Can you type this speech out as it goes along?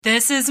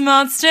This is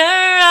Monster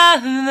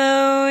of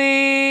the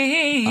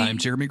Week. I'm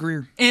Jeremy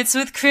Greer. It's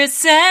with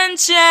Chris and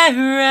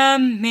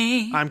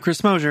Jeremy. I'm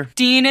Chris Mosier.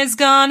 Dean is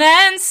gone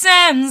and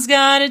Sam's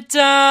got a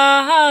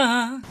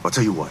dog. I'll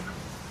tell you what.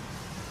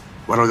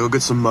 Why don't we go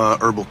get some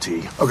herbal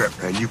tea? Okay.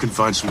 And you can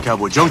find some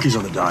cowboy junkies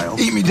on the dial.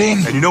 Eat me,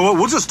 Dean. And you know what?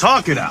 We'll just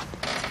talk it out.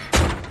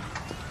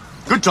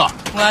 Good talk.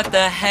 What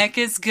the heck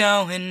is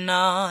going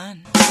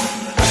on?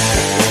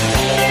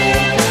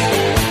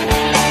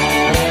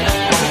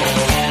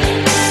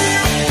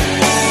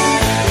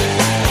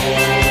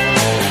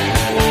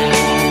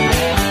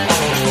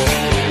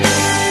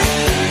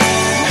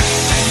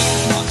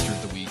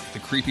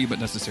 Creepy but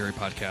Necessary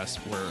podcast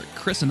where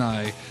Chris and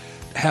I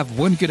have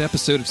one good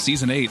episode of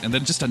season 8 and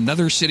then just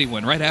another shitty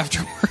one right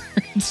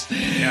afterwards.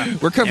 Yeah.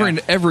 We're covering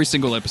every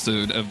single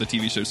episode of the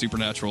TV show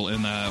Supernatural,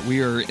 and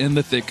we are in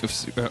the thick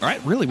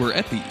of really we're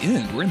at the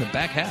end. We're in the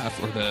back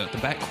half or the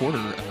back quarter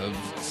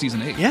of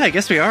season 8. Yeah, I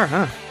guess we are,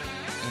 huh?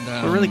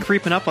 And, we're really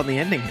creeping up on the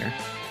ending here.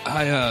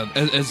 I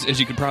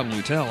as you could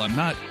probably tell, I'm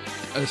not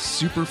a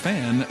super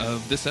fan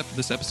of this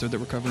episode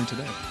that we're covering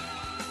today.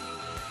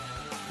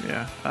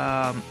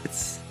 Yeah.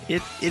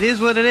 It is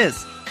what it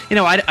is. You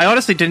know, I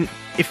honestly didn't...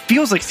 It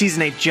feels like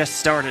Season 8 just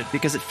started,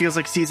 because it feels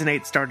like Season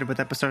 8 started with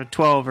Episode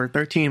 12 or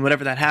 13,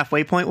 whatever that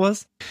halfway point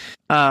was,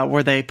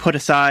 where they put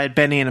aside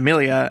Benny and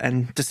Amelia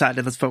and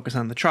decided, let's focus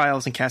on the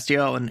trials and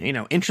Castiel and, you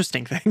know,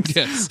 interesting things.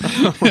 Yes.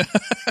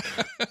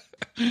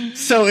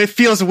 So it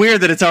feels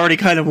weird that it's already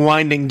kind of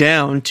winding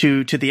down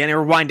to the end,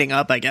 or winding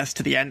up, I guess,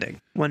 to the ending,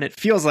 when it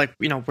feels like,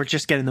 you know, we're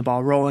just getting the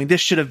ball rolling.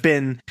 This should have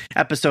been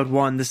Episode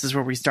 1. This is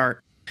where we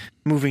start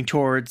moving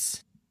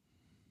towards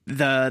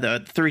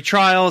the 3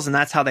 trials, and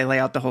that's how they lay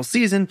out the whole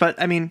season.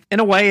 But I mean, in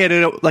a way,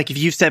 it like if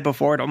you've said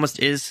before, it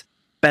almost is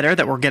better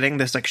that we're getting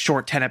this like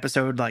short 10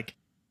 episode like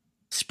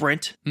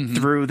sprint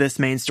through this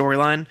main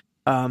storyline,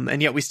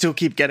 and yet we still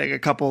keep getting a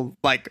couple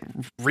like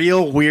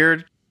real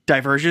weird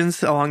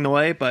diversions along the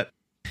way, but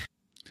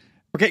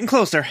we're getting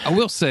closer. I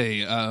will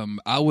say,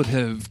 I would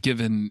have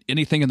given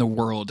anything in the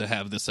world to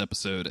have this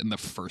episode in the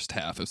first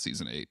half of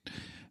season 8.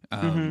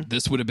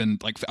 This would have been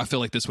like, I feel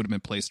like this would have been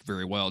placed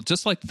very well,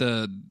 just like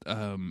the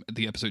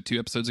episode 2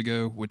 episodes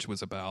ago, which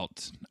was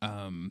about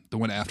the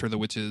one after the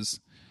witches.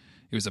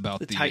 It was about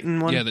the Titan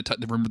one. Yeah,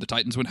 remember the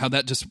Titans one? How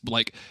that just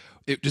like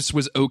it just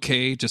was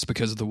okay just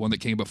because of the one that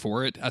came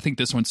before it. I think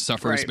this one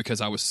suffers because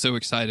I was so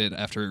excited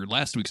after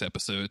last week's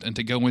episode, and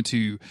to go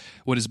into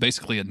what is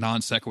basically a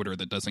non sequitur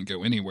that doesn't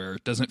go anywhere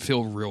doesn't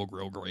feel real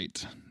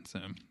great. So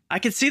I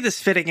could see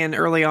this fitting in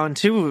early on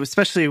too,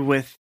 especially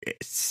with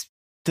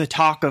the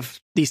talk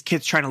of these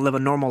kids trying to live a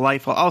normal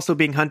life while also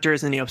being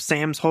hunters, and, you know,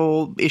 Sam's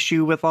whole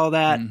issue with all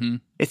that.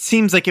 It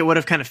seems like it would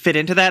have kind of fit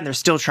into that, and they're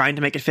still trying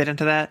to make it fit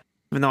into that,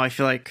 even though I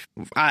feel like,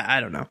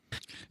 I don't know.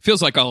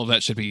 Feels like all of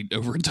that should be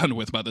over and done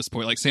with by this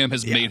point. Like, Sam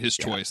has made his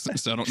choice,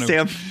 so I don't know.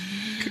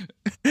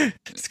 Sam.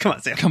 Come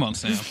on, Sam. Come on,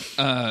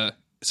 Sam.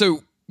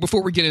 So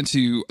before we get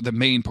into the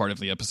main part of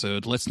the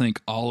episode, let's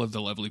thank all of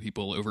the lovely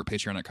people over at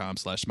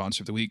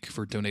patreon.com/Monster of the Week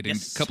for donating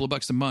a couple of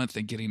bucks a month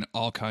and getting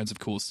all kinds of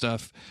cool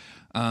stuff.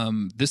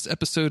 This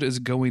episode is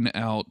going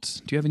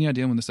out. Do you have any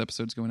idea when this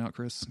episode's going out,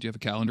 Chris? Do you have a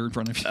calendar in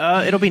front of you?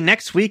 It'll be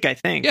next week, I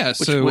think. Yeah,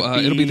 so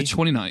it'll be the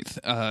 29th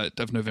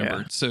of November.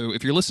 Yeah. So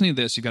if you're listening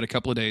to this, you've got a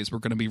couple of days. We're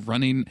going to be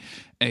running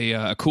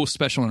a cool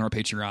special on our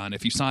Patreon.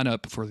 If you sign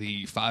up for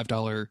the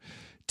 $5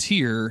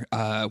 tier,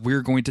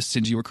 we're going to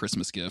send you a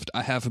Christmas gift.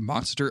 I have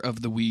Monster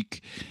of the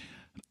Week.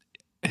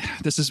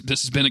 This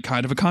has been a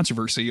kind of a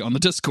controversy on the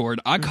Discord.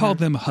 I call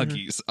them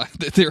Huggies.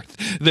 They're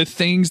the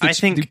things that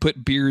you put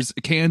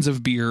cans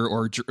of beer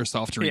or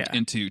soft drink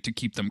into to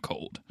keep them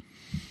cold.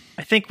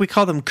 I think we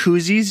call them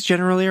koozies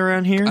generally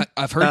around here.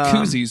 I've heard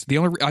koozies. The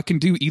only I can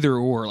do either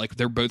or. Like,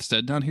 they're both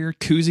said down here.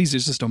 Koozies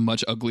is just a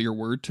much uglier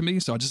word to me,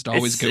 so I just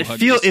always go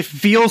Huggies. It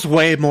feels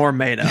way more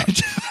made up.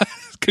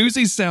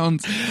 Koozies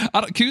sounds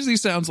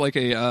like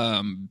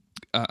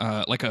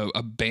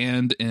a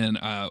band in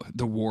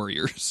the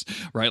Warriors,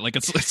 right? Like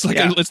it's like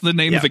it's the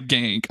name of a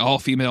gang, all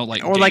female,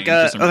 like, or like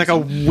a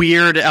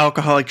weird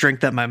alcoholic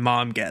drink that my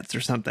mom gets or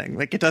something.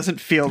 Like, it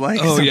doesn't feel like.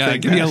 Oh yeah,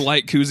 give me a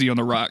light koozie on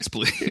the rocks,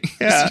 please.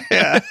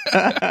 Yeah.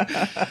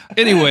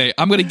 Anyway,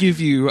 I'm going to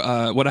give you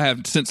what I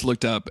have since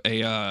looked up,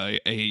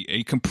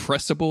 a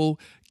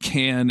compressible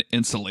can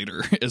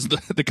insulator is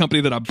the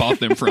company that I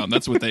bought them from.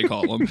 That's what they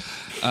call them.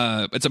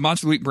 It's a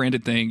Monster Week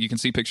branded thing. You can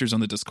see pictures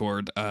on the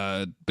Discord.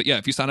 But yeah,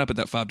 if you sign up at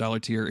that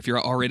 $5 tier, if you're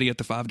already at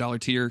the $5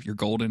 tier, you're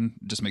golden.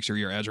 Just make sure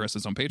your address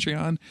is on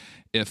Patreon.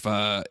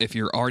 If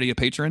you're already a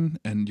patron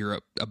and you're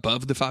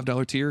above the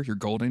 $5 tier, you're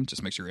golden.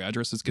 Just make sure your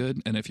address is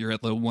good. And if you're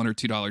at the $1 or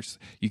 $2,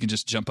 you can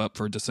just jump up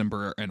for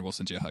December and we'll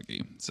send you a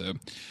Huggy. So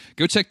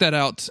go check that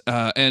out.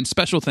 And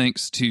special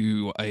thanks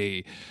to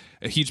a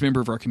huge member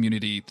of our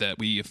community that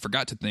we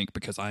forgot to thank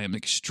because I am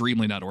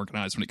extremely not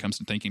organized when it comes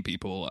to thanking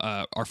people.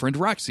 Our friend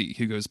Roxy,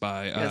 who goes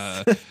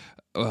by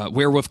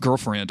Werewolf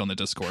Girlfriend on the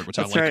Discord, which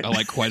I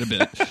like quite a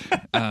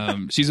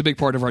bit. She's a big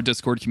part of our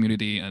Discord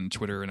community and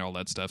Twitter and all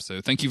that stuff.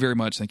 So thank you very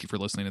much. Thank you for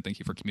listening, and thank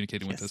you for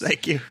communicating with us.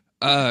 Thank you.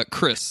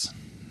 Chris,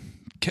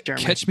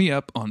 Jeremy? Catch me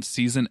up on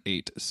season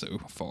 8 so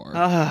far.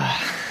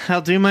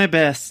 I'll do my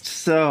best.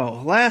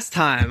 So, last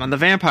time on the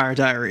Vampire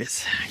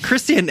Diaries,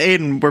 Chrissy and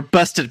Aiden were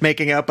busted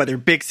making out by their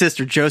big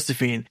sister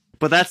Josephine,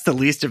 but that's the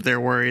least of their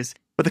worries.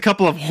 With a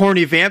couple of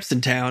horny vamps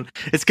in town,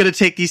 it's going to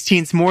take these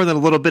teens more than a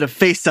little bit of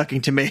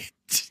face-sucking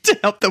to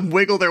help them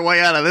wiggle their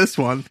way out of this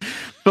one.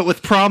 But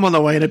with prom on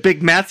the way and a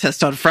big math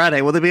test on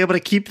Friday, will they be able to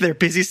keep their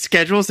busy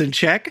schedules in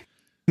check?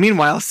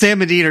 Meanwhile,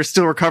 Sam and Dean are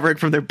still recovering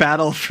from their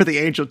battle for the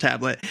Angel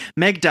Tablet.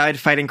 Meg died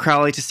fighting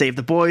Crowley to save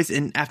the boys,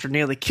 and after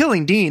nearly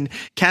killing Dean,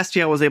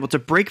 Castiel was able to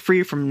break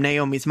free from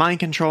Naomi's mind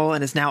control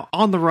and is now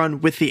on the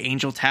run with the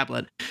Angel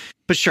Tablet.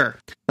 But sure,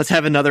 let's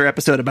have another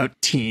episode about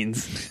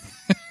teens.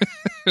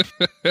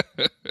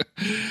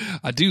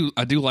 I do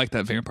like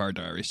that Vampire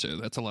Diaries show.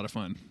 That's a lot of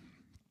fun.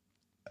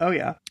 Oh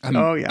yeah.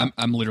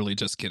 I'm literally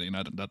just kidding.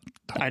 I don't know.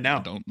 I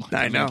don't like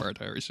I the know. Vampire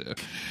Diaries show.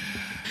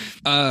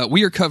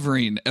 We are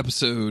covering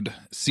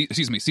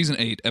season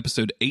 8,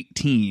 episode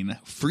 18,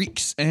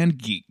 Freaks and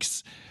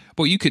Geeks.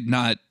 Boy, you could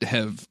not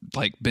have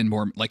been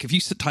more if you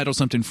title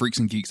something Freaks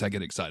and Geeks, I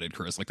get excited,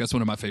 Chris. That's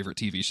one of my favorite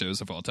TV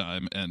shows of all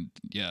time. And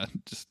yeah,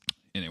 just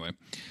anyway.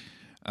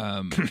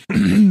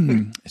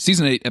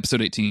 Season 8,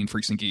 episode 18,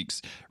 Freaks and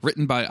Geeks,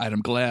 written by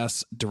Adam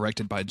Glass,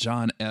 directed by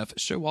John F.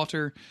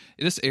 Showalter.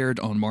 This aired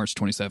on March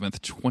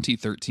 27th,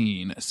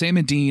 2013. Sam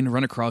and Dean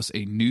run across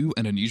a new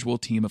and unusual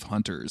team of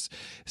hunters.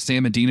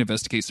 Sam and Dean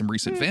investigate some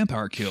recent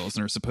vampire kills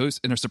and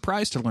are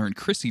surprised to learn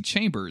Chrissy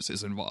Chambers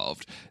is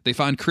involved. They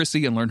find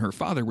Chrissy and learn her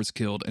father was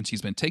killed, and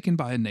she's been taken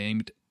by a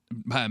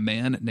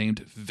man named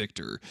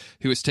Victor,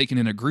 who has taken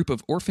in a group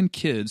of orphan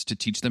kids to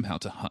teach them how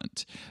to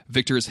hunt.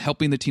 Victor is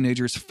helping the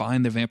teenagers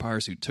find the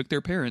vampires who took their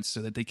parents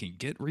so that they can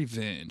get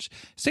revenge.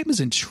 Sam is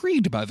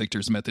intrigued by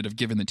Victor's method of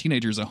giving the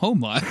teenagers a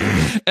home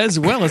life as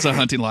well as a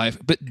hunting life,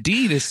 but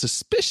Dean is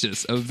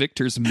suspicious of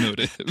Victor's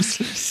motives.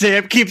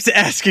 Sam keeps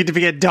asking to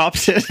be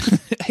adopted.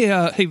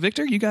 Hey,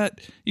 Victor, you got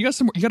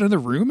another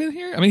room in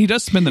here? I mean, he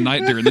does spend the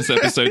night during this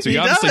episode, so he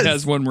obviously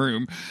has one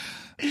room.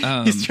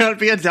 He's trying to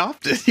be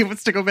adopted. He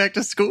wants to go back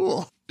to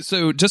school.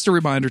 So just a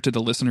reminder to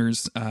the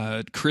listeners,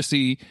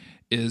 Chrissy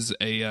is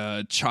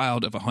a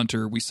child of a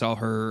hunter. We saw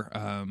her,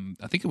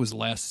 I think it was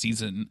last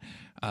season.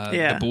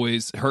 The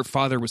boys, her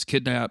father was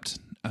kidnapped.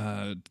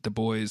 The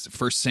boys,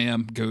 first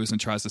Sam goes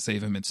and tries to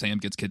save him, and Sam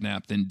gets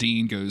kidnapped. Then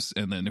Dean goes,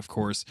 and then, of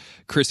course,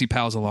 Chrissy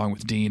pals along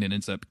with Dean and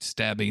ends up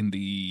stabbing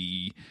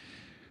the...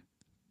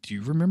 Do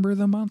you remember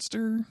the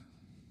monster?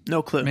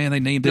 No clue. Man,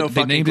 they named it.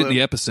 They named clue. it in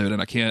the episode, and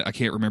I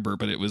can't remember,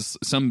 but it was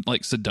some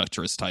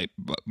seductress type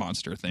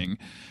monster thing.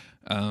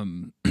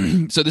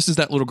 So this is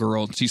that little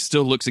girl. She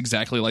still looks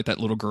exactly like that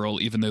little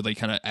girl, even though they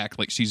kind of act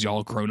like she's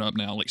all grown up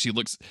now. She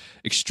looks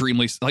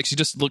extremely she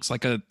just looks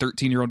like a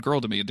 13-year-old girl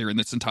to me during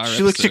this entire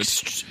episode. She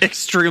looks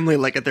extremely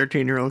like a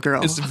 13-year-old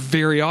girl. It's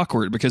very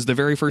awkward because the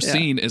very first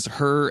scene is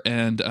her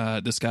and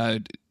this guy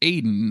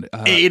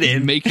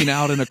Aiden making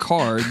out in a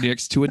car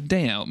next to a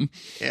dam.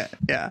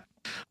 Yeah.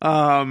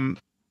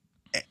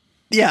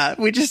 Yeah,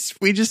 we just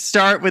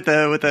start with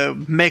a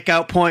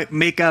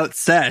makeout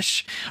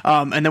sesh,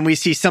 and then we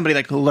see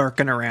somebody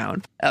lurking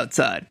around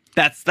outside.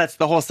 That's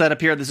the whole setup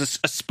here. There's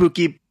a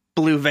spooky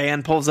blue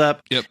van pulls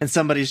up, and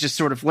somebody's just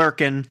sort of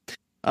lurking.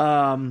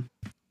 Not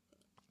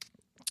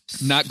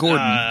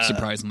Gordon,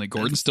 surprisingly.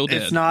 Gordon's still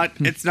dead.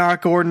 It's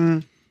not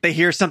Gordon. They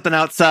hear something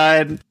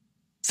outside.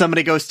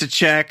 Somebody goes to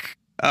check.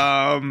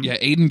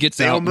 Aiden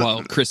gets out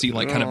while Chrissy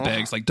kind of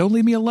begs, "Don't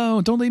leave me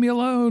alone! Don't leave me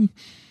alone!"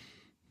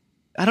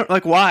 I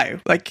don't why.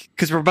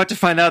 Because we're about to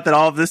find out that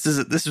all of this was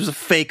a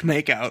fake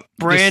makeout.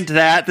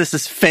 This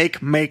is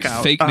fake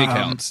makeout. Fake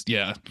makeouts,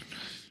 yeah.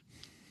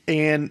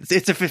 And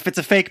if it's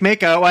a fake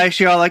makeout, why is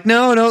she all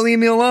no, don't leave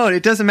me alone?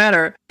 It doesn't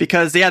matter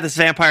because this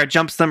vampire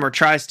jumps them or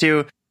tries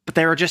to, but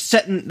they were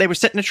setting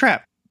a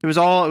trap. It was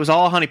all a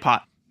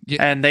honeypot.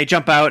 Yeah. And they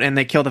jump out and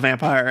they kill the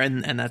vampire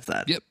and that's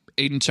that. Yep.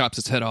 Aiden chops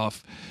his head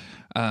off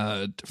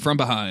from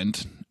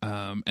behind.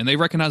 And they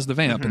recognize the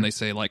vamp and they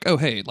say oh,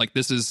 hey,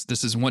 this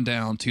is one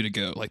down, two to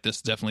go. This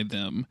is definitely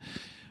them.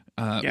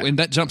 And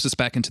that jumps us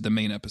back into the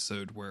main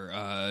episode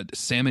where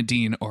Sam and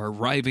Dean are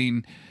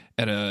arriving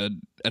at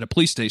a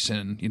police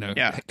station,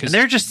 and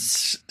they're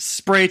just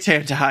spray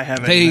tanned to high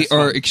heaven. They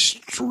are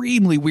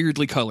extremely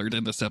weirdly colored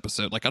in this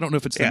episode. I don't know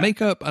if it's the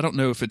makeup. I don't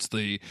know if it's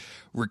the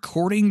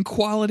recording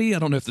quality. I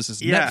don't know if this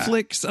is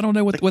Netflix. I don't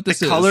know what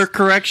this is. The color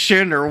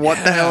correction or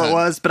what the hell it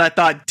was. But I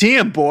thought,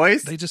 damn,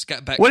 boys. They just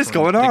got back. What is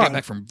going on? They got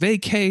back from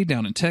vacay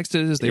down in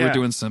Texas. They were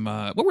doing some,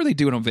 what were they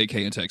doing on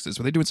vacay in Texas?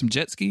 Were they doing some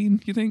jet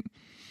skiing, you think?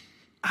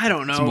 I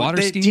don't know. Some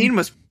water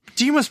skiing?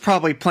 Dean was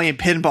probably playing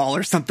pinball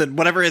or something,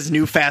 whatever his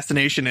new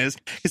fascination is.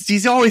 Because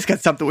he's always got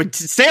something.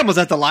 Sam was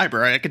at the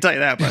library, I can tell you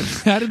that much.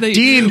 How did they?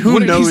 Dean, who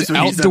knows?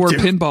 Outdoor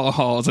pinball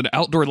halls and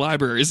outdoor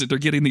libraries that they're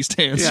getting these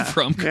tans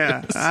from. Chris.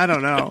 Yeah, I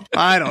don't know.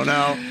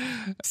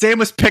 Sam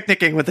was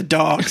picnicking with a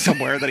dog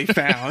somewhere that he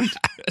found.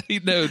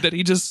 That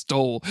he just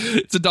stole.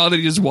 It's a dog that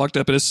he just walked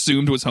up and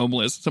assumed was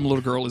homeless. Some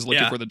little girl is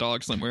looking for the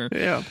dog somewhere.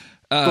 Yeah,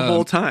 the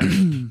whole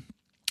time.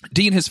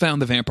 Dean has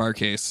found the vampire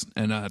case,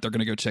 and they're going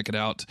to go check it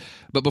out.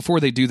 But before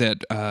they do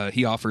that,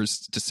 he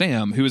offers to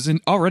Sam, who is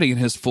already in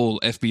his full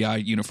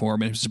FBI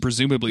uniform and has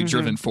presumably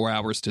driven 4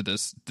 hours to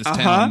this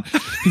town.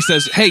 He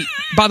says, "Hey,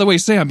 by the way,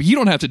 Sam, you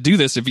don't have to do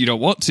this if you don't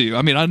want to.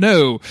 I mean, I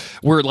know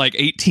we're like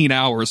 18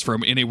 hours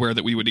from anywhere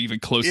that we would even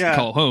closely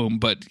call home,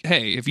 but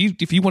hey, if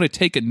you want to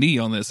take a knee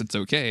on this, it's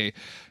okay.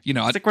 You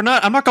know,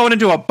 I'm not going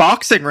into a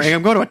boxing ring.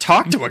 I'm going to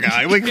talk to a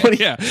guy.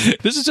 Yeah,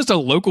 this is just a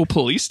local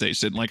police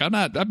station. Like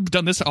I've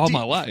done this all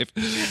my life.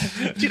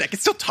 Dude, I can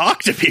still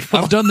talk to people.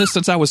 I've done this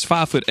since I was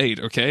 5'8",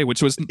 okay?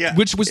 Which was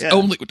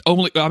only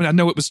I mean, I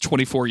know it was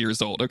 24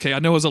 years old, okay? I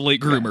know I was a late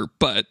groomer,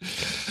 but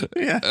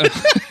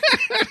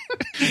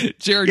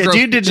Jared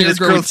growing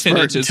 10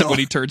 inches when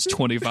he turns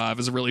 25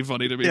 is really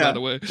funny to me, by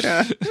the way.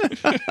 Yeah.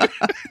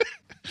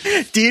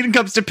 Dean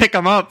comes to pick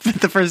him up at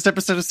the first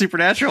episode of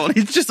Supernatural, and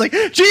he's just like,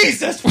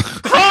 Jesus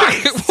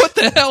Christ! What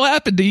the hell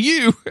happened to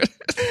you?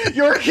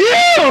 You're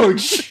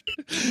huge!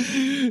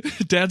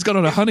 Dad's gone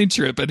on a hunting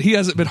trip, and he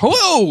hasn't been.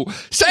 Whoa!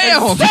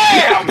 Sam!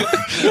 Sam!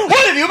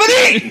 What have you been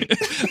eating?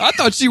 I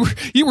thought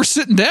you were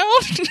sitting down,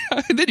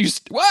 and then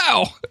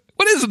wow!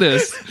 What is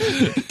this?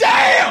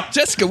 Damn!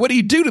 Jessica, what do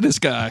you do to this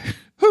guy?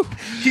 Whew.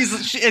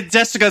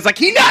 Jessica's like,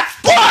 he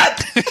nuts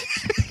blood!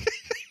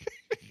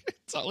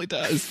 That's all he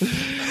does.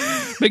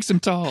 Makes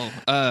him tall.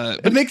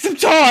 It makes him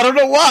tall. I don't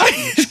know why.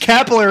 His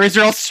capillaries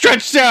are all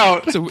stretched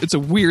out. It's a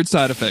weird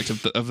side effect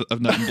of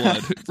nut and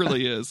blood. It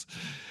really is.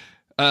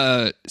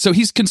 So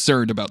he's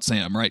concerned about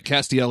Sam, right?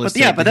 Castiel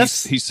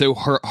is he's so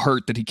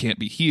hurt that he can't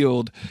be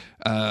healed.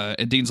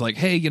 And Dean's like,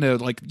 hey, you know,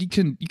 like you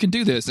can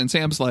do this. And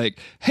Sam's like,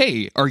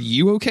 hey, are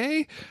you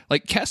okay?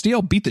 Like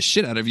Castiel beat the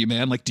shit out of you,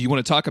 man. Like, do you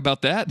want to talk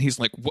about that? And he's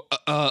like,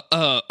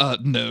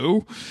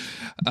 no.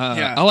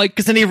 I like,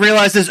 because then he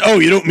realizes, oh,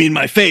 you don't mean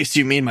my face,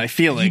 you mean my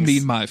feelings. You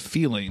mean my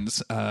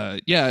feelings.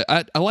 Yeah,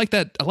 I like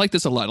that. I like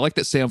this a lot. I like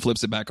that Sam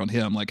flips it back on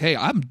him. Like, hey,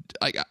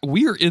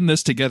 we are in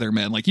this together,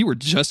 man. Like you were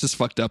just as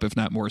fucked up, if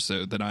not more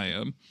so, than I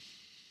am.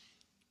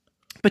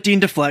 But Dean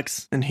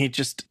deflects, and he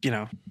just, you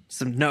know,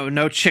 some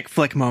no chick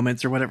flick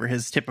moments or whatever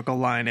his typical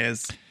line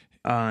is.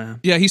 Yeah,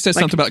 he says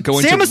something about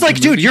going. Sam is like,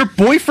 dude, your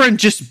boyfriend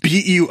just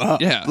beat you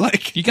up. Yeah,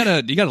 like you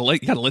gotta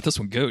let this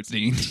one go,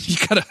 Dean. You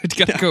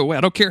gotta go away.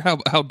 I don't care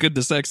how good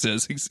the sex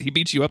is. He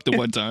beats you up the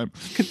one time.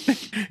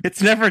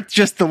 It's never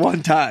just the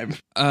one time.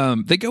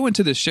 They go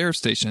into the sheriff's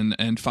station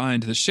and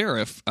find the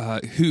sheriff,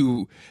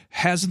 who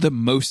has the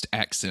most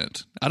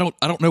accent. I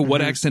don't know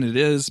what accent it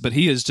is, but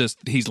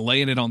he's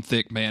laying it on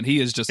thick, man.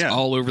 He is just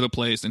all over the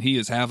place, and he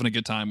is having a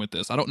good time with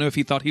this. I don't know if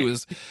he thought he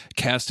was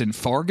cast in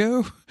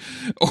Fargo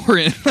or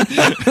in.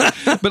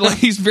 But like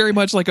he's very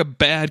much like a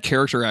bad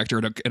character actor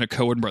in a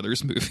Coen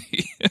Brothers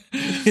movie.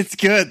 It's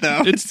good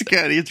though. It's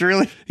good. He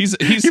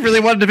really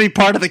wanted to be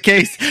part of the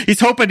case. He's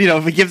hoping, you know,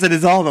 if he gives it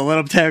his all, they'll let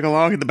him tag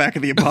along in the back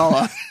of the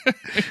Impala.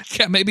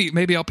 Yeah,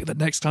 maybe I'll be the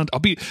next hunt.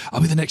 I'll be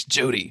the next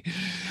Jody.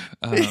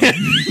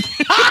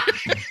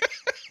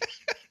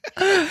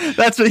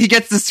 That's what he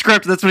gets the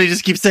script. That's what he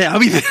just keeps saying. I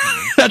mean,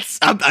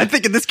 I'm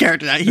thinking this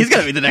character. He's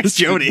gonna be the next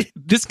Jody.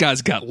 This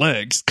guy's got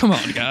legs. Come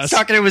on, guys.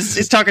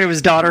 He's talking to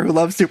his daughter who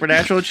loves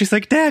Supernatural, and she's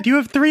like, "Dad, you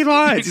have 3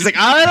 lines." He's like,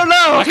 "I don't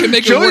know. I can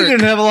make Jody it work.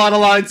 didn't have a lot of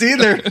lines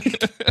either."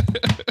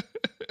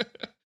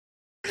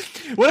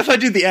 What if I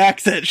do the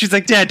accent? She's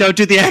like, Dad, don't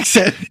do the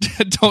accent.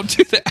 Don't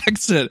do the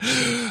accent.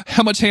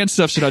 How much hand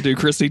stuff should I do,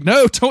 Chrissy?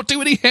 No, don't do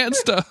any hand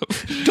stuff.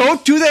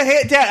 Don't do the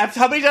hand. Dad,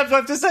 how many times do I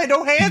have to say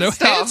no hand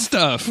stuff? No hand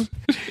stuff.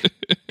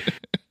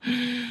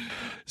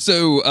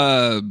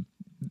 So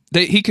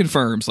he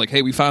confirms, like,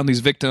 hey, we found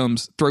these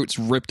victims, throats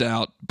ripped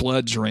out,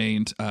 blood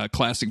drained,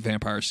 classic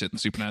vampire shit in the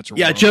Supernatural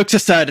world. Jokes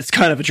aside, it's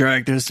kind of a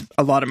drag. There's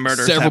a lot of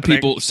murders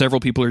happening. Several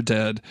people are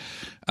dead.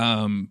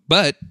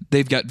 But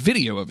they've got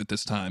video of it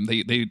this time.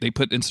 They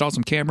installed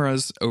some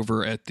cameras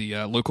over at the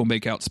local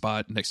makeout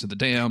spot next to the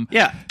dam.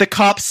 Yeah, the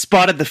cops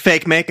spotted the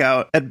fake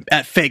makeout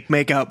at fake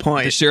makeout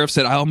point. The sheriff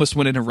said, I almost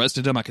went in and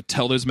arrested him. I could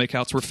tell those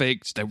makeouts were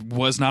fake. There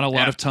was not a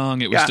lot of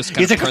tongue. It was just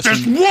kind of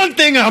pressing. There's one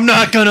thing I'm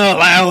not going to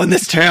allow in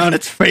this town.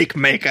 It's fake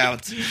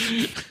makeouts.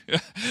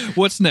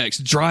 What's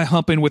next? Dry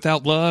humping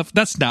without love?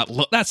 That's not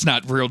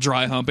real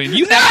dry humping.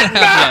 You have to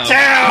have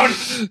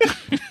love.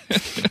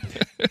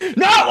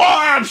 Not while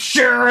I'm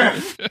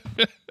sheriff.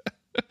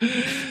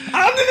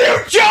 I'm the new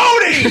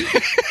Jody.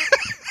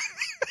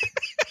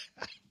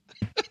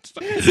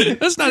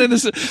 That's not in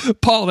this,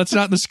 Paul. That's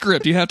not in the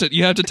script. You have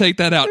to take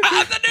that out.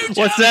 I'm the new Jody.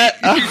 What's that?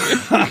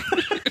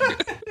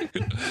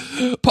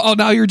 Paul,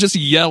 now you're just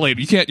yelling.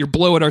 You can't. You're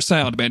blowing our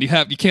sound, man. You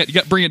got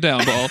to bring it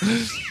down, Paul.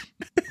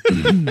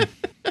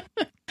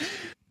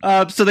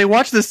 So they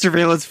watch this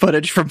surveillance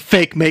footage from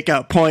fake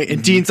makeout point,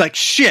 and Dean's like,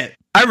 shit,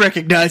 I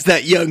recognize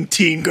that young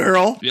teen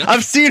girl. Yep.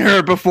 I've seen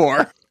her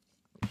before.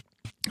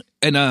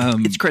 And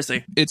it's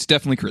Chrissy. It's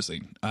definitely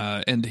Chrissy.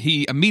 And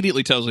he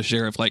immediately tells the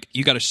sheriff, like,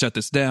 you got to shut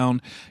this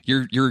down.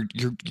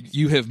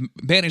 You have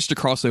managed to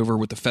cross over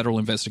with the federal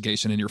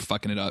investigation, and you're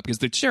fucking it up, because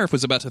the sheriff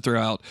was about to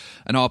throw out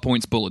an all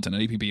points bulletin,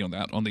 an APB on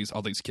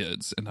all these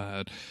kids, and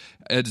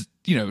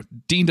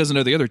Dean doesn't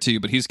know the other two,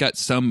 but he's got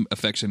some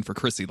affection for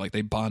Chrissy. Like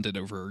they bonded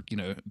over,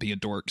 being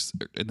dorks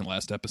in the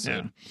last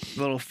episode. A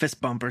little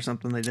fist bump or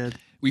something they did.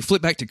 We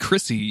flip back to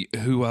Chrissy,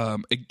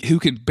 who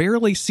can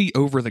barely see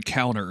over the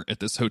counter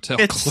at this hotel.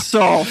 It's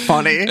so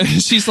funny.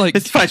 She's like,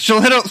 it's fine.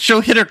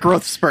 She'll hit her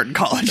growth spurt in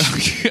college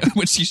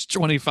when she's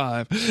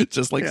 25,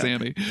 just like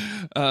Sammy.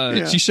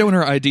 She's showing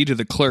her ID to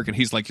the clerk, and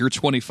he's like, "You're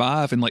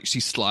 25," and like she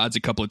slides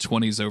a couple of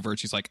 20s over, and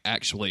she's like,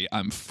 "Actually,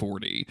 I'm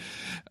 40."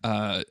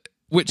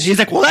 Which he's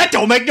like, "Well, that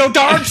don't make no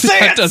darn sense.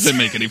 That doesn't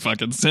make any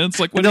fucking sense."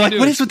 Like, what are you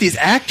doing? What is with these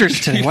actors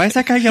today? Why is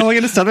that guy yelling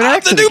in a southern I'm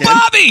accent? The new again?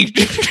 Bobby.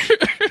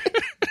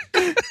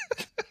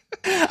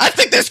 I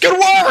think this could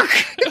work.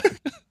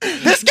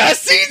 This guy's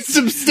seen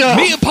some stuff.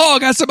 Me and Paul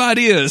got some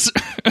ideas.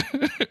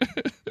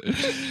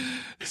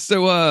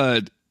 So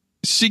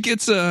she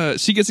gets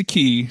a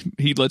key.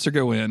 He lets her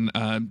go in.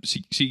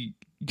 She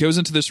goes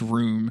into this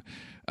room,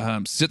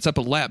 sets up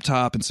a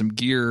laptop and some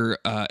gear.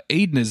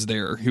 Aiden is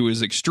there, who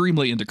is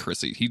extremely into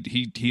Chrissy.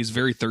 He's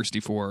very thirsty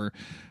for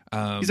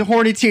her. He's a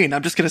horny teen.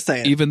 I'm just gonna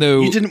say it. Even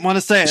though he didn't want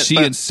to say it, she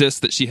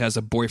insists that she has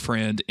a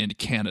boyfriend in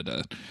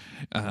Canada.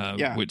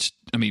 Which,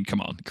 I mean,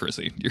 come on,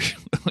 Chrissy.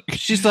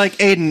 She's like,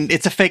 Aiden,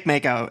 it's a fake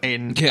makeout,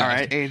 Aiden. Yeah. All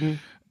right,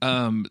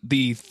 Aiden.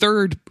 The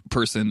third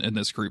person in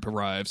this group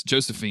arrives,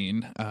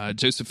 Josephine.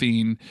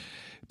 Josephine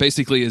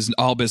basically is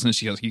all business.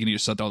 She goes, "You need to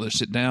shut all this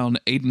shit down."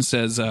 Aiden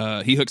says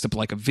he hooks up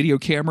like a video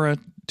camera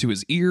to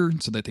his ear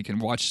so that they can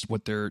watch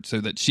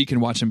so that she can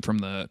watch him from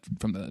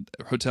the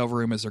hotel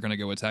room as they're going to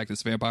go attack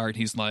this vampire. And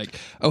he's like,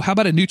 "Oh, how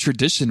about a new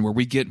tradition where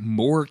we get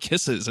more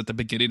kisses at the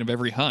beginning of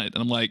every hunt?"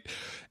 And I'm like,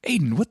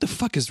 Aiden, what the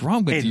fuck is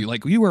wrong with you?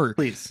 Like,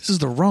 this is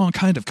the wrong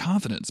kind of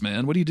confidence,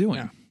 man. What are you doing?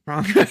 Yeah.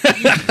 Wrong.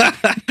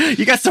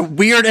 You got some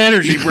weird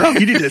energy, bro.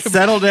 You need to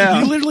settle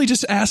down. You literally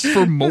just asked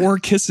for more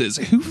kisses.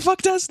 Who the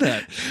fuck does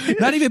that?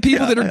 Not even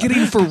people that are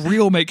getting for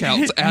real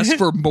makeouts ask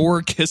for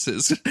more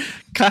kisses.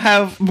 Can I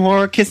have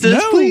more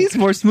kisses, please?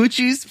 More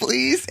smoochies,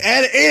 please?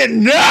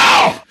 And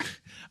no!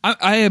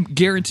 I am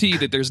guaranteed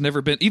that there's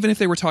never been, even if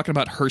they were talking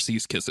about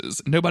Hershey's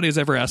kisses, nobody has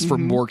ever asked for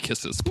more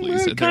kisses,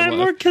 please. Can I have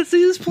more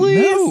kisses,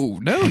 please?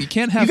 No, you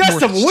can't have more. You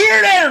got some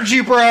weird energy,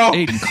 bro.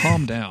 Aiden,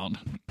 calm down.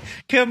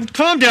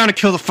 Calm down and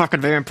kill the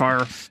fucking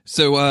vampire.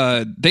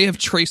 So they have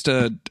tracked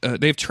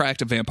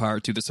a vampire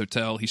to this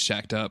hotel. He's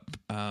shacked up.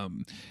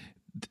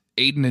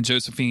 Aiden and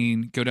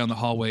Josephine go down the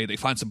hallway. They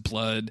find some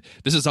blood.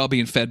 This is all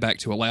being fed back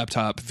to a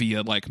laptop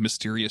via like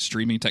mysterious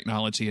streaming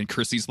technology. And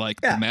Chrissy's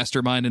like the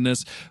mastermind in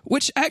this,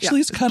 which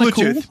actually is kind of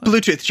cool.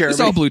 Bluetooth, Jeremy.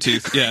 It's all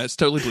Bluetooth. Yeah, it's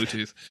totally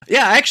Bluetooth.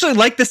 Yeah, I actually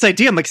like this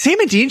idea. I'm like, Sam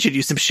and Dean should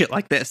use some shit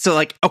like this. So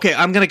like, okay,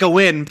 I'm going to go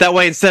in that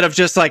way instead of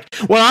just like,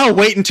 well, I'll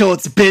wait until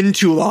it's been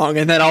too long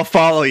and then I'll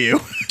follow you.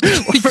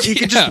 Or you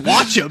can just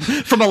watch them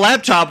from a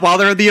laptop while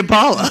they're in the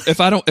Impala.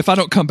 If I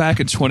don't come back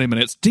in 20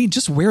 minutes, Dean,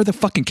 just wear the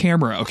fucking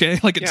camera, okay?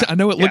 Like, I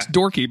know it looks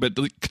dorky, but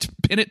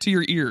pin it to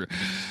your ear.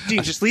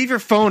 Dude, just leave your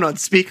phone on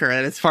speaker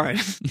and it's fine.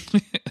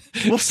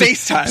 We'll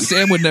FaceTime.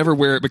 Sam would never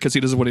wear it because he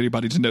doesn't want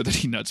anybody to know that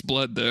he nuts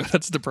blood, though.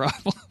 That's the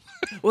problem.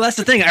 Well, that's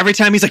the thing. Every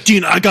time he's like,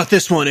 Dean, I got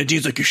this one. And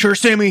Dean's like, you sure,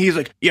 Sammy? He's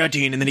like, yeah,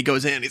 Dean. And then he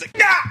goes in. He's like,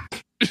 nah!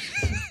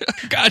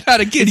 God, not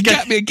again. You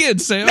got me again,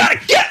 Sam.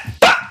 Not again!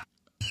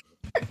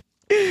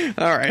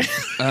 All right.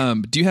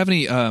 Do you have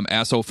any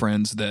asshole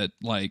friends that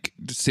like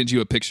send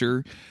you a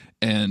picture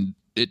and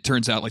it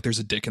turns out like there's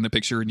a dick in the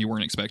picture and you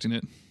weren't expecting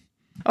it?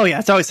 Oh yeah,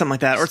 it's always something like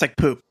that, or it's like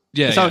poop.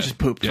 Yeah, it's always just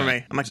poop for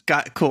me. I'm like,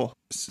 God, cool.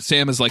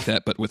 Sam is like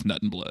that, but with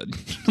nut and blood.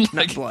 Nut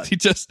and blood. He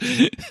just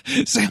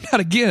Sam,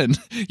 not again.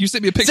 You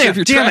sent me a picture of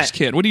your trash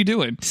can. What are you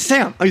doing,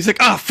 Sam? Oh, he's like,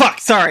 oh fuck,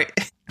 sorry.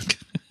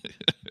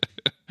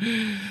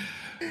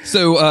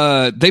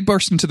 So they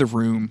burst into the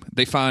room.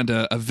 They find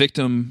a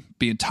victim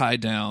being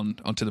tied down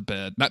onto the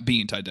bed. Not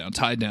being tied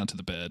down to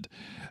the bed.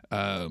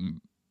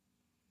 And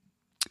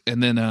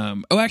then,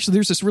 actually,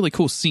 there's this really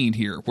cool scene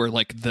here where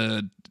like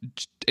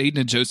Aiden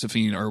and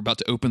Josephine are about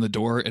to open the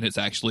door, and it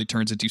actually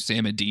turns into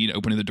Sam and Dean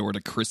opening the door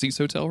to Chrissy's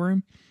hotel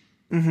room,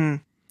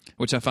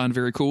 which I find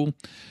very cool.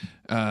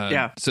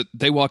 So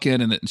they walk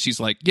in, and she's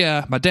like,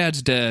 "Yeah, my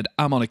dad's dead.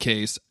 I'm on a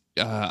case.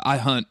 I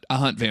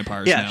hunt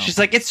vampires now." She's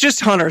like, "It's just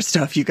hunter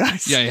stuff, you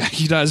guys." Yeah.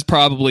 You guys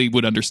probably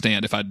would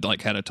understand if I'd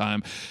like had a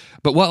time.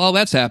 But while all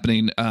that's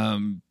happening,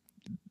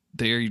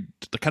 they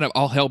kind of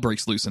all hell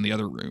breaks loose in the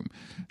other room.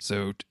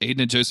 So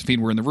Aiden and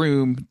Josephine were in the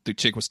room. The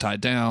chick was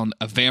tied down.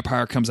 A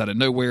vampire comes out of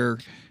nowhere,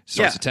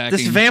 starts attacking.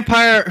 This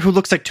vampire who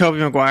looks like Tobey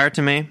Maguire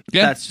to me.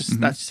 Yeah. That's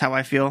just how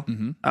I feel.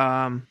 He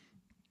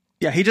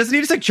doesn't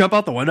just like jump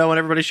out the window when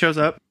everybody shows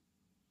up.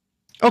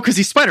 Oh, because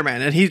he's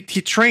Spider-Man, and he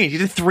trained. He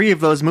did 3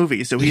 of those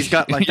movies, so he's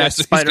got like that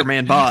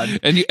Spider-Man bod.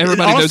 And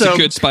everybody knows a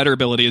good spider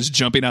ability is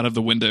jumping out of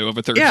the window of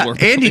a third floor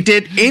building. and he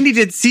did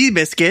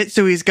Seabiscuit,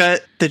 so he's got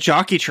the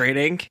jockey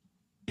training.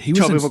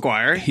 Tobey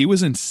Maguire. He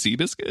was in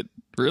Seabiscuit?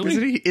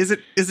 Really? Is it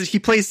he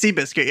plays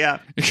Seabiscuit, yeah.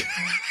 He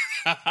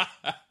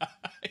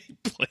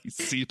plays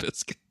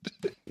Seabiscuit.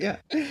 Yeah.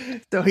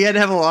 So he had to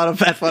have a lot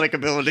of athletic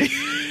ability.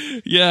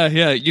 Yeah.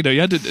 You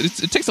had to.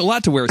 It takes a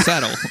lot to wear a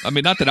saddle. I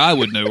mean, not that I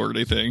would know or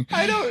anything.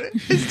 I know.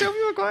 It's Tobey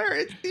Maguire.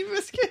 It's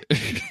Seabiscuit.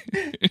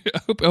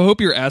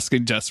 hope you're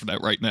asking Jess for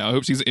that right now. I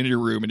hope she's in your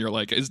room and you're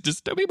like, is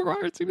this Tobey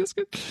Maguire and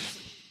Seabiscuit?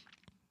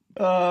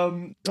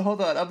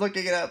 Hold on, I'm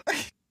looking it up.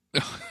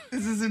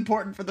 This is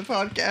important for the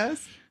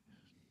podcast.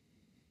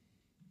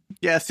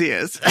 Yes, he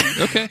is.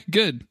 Okay,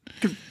 good.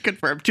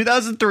 Confirmed.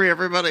 2003,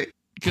 everybody.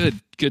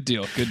 Good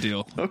deal.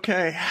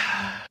 Okay.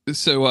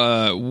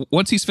 So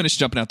once he's finished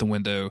jumping out the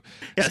window,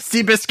 Yeah,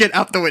 Seabiscuit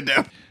out the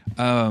window.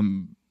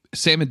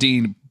 Sam and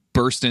Dean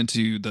burst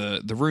into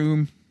the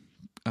room,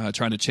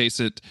 trying to chase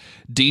it.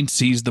 Dean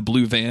sees the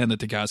blue van that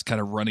the guy's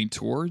kind of running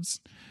towards.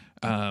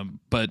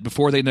 But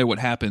before they know what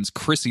happens,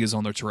 Chrissy is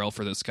on their trail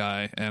for this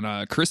guy,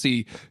 and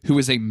Chrissy, who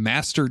is a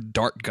master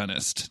dart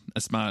gunnist,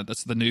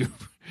 that's the new,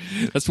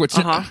 that's what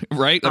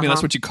right? I mean,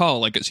 that's what you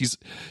call like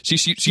she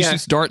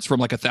shoots darts from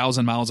like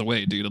 1,000 miles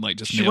away, dude, and like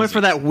just she went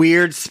for that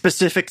weird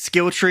specific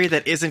skill tree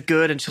that isn't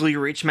good until you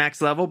reach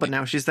max level, but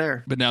now she's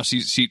there. But now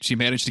she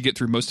managed to get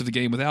through most of the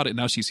game without it.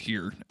 Now she's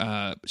here.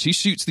 She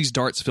shoots these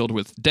darts filled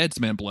with dead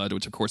man blood,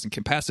 which of course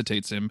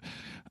incapacitates him.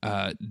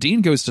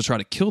 Dean goes to try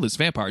to kill this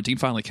vampire. Dean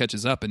finally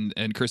catches up,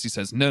 and Chrissy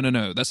says,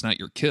 no, that's not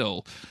your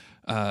kill.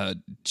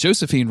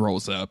 Josephine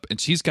rolls up,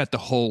 and she's got the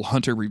whole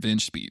Hunter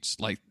revenge speech.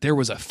 Like, there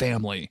was a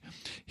family.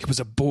 It was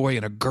a boy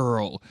and a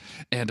girl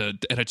and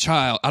a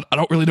child. I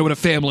don't really know what a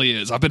family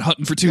is. I've been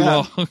hunting for too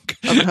long. I've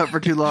been hunting for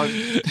too long.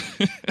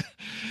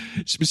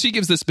 She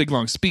gives this big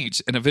long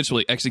speech and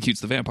eventually executes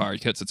the vampire,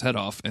 cuts its head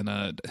off,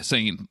 and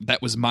saying,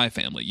 that was my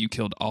family. You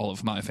killed all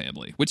of my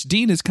family. Which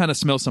Dean has kind of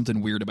smells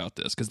something weird about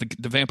this, because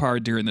the vampire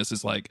during this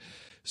is like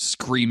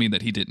screaming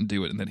that he didn't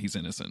do it and that he's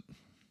innocent.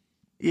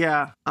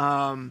 Yeah,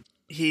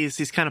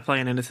 he's kind of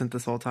playing innocent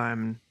this whole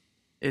time.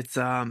 It's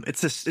a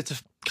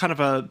kind of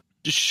a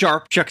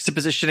sharp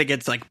juxtaposition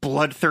against like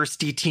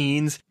bloodthirsty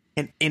teens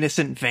and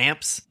innocent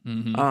vamps.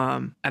 Mm-hmm.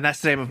 And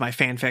that's the name of my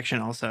fan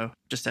fiction also,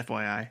 just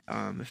FYI,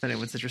 if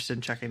anyone's interested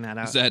in checking that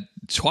out. Is that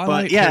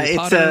Twilight? But, yeah, Harry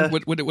Potter?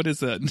 What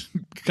is that?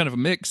 Kind of a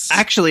mix?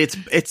 Actually,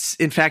 it's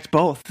in fact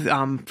both.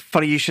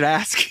 Funny you should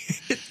ask.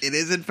 It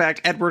is in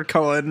fact Edward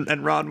Cullen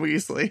and Ron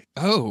Weasley.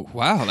 Oh,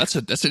 wow, that's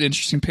an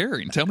interesting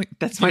pairing. Tell me.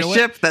 That's my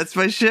ship. That's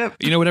my ship.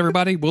 You know what,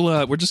 everybody?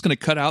 We're just going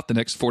to cut out the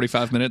next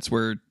 45 minutes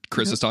where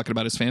Chris is talking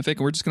about his fanfic,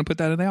 and we're just going to put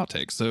that in the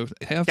outtakes. So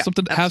have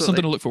something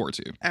to look forward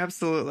to.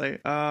 Absolutely.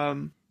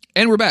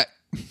 And we're back.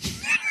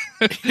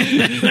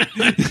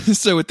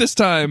 So at this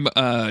time,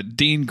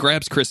 Dean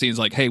grabs Chrissy and is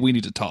like, hey, we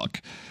need to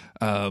talk.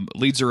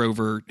 Leads her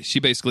over. She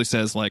basically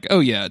says like, oh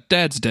yeah,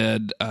 Dad's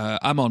dead.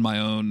 I'm on my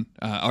own,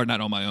 or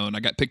not on my own.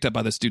 I got picked up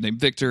by this dude named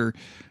Victor.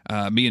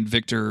 Me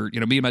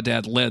and my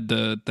dad led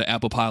the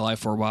apple pie life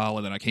for a while,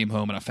 and then I came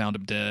home and I found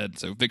him dead.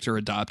 So Victor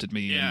adopted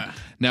me. Yeah. And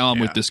now I'm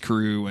with this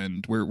crew,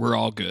 and we're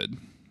all good.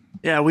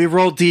 Yeah, we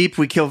roll deep.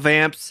 We kill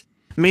vamps.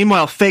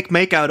 Meanwhile, fake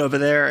makeout over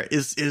there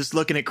is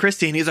looking at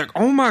Christy, and he's like,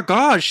 "Oh my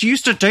god, she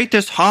used to date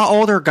this hot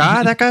older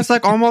guy. That guy's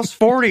like almost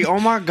 40. Oh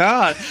my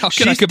god,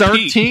 she's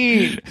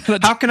 13.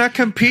 How can I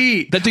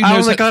compete? That dude I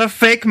only got a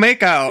fake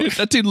makeout.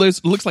 That dude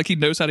looks like he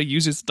knows how to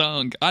use his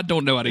tongue. I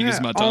don't know how to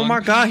use my tongue. Oh my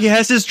god, he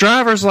has his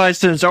driver's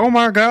license. Oh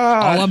my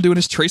god. All I'm doing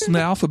is tracing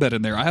the alphabet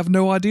in there. I have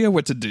no idea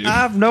what to do. I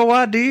have no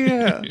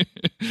idea.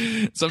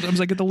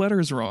 Sometimes I get the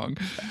letters wrong.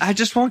 I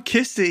just want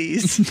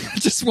kisses. I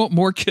just want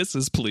more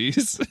kisses,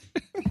 please.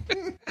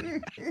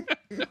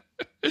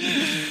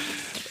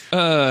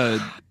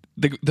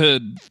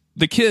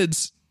 The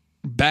kids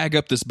bag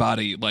up this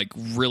body like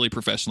really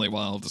professionally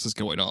while this is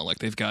going on. Like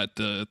they've got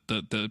the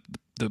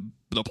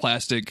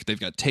plastic, they've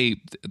got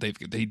tape,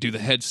 they do the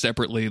head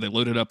separately, they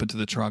load it up into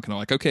the trunk, and they're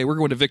like, okay, we're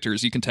going to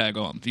Victor's, you can tag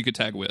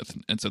with.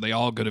 And so they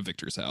all go to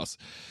Victor's house.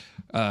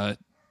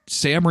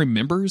 Sam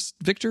remembers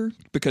Victor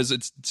because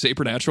it's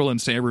supernatural,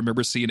 and Sam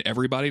remembers seeing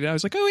everybody now.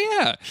 He's like, oh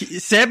yeah,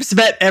 Sam's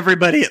met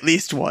everybody at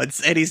least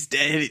once, and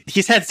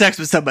he's had sex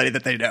with somebody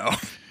that they know.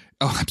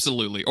 Oh,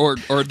 absolutely. Or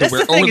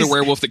the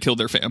werewolf that killed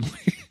their family.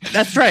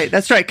 That's right.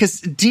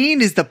 Because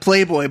Dean is the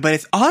playboy, but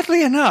it's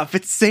oddly enough,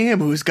 it's Sam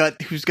who's got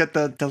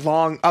the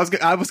long. I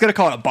was gonna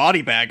call it a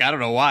body bag. I don't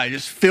know why,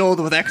 just filled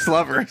with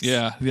ex-lovers.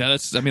 Yeah.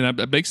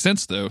 That makes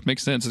sense though. It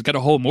makes sense. It's got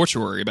a whole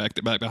mortuary back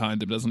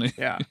behind him, doesn't he?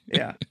 Yeah.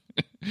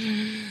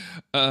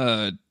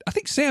 I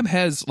think Sam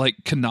has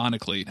like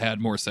canonically had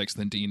more sex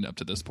than Dean up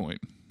to this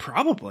point.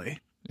 Probably.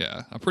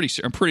 Yeah, I'm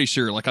pretty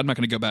sure. Like, I'm not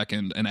going to go back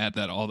and add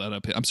all that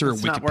up. I'm sure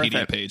it's a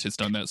Wikipedia page has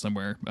done that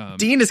somewhere.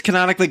 Dean has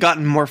canonically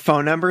gotten more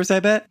phone numbers, I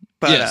bet.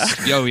 But,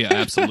 yes. Oh, yeah,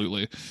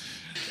 absolutely.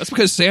 That's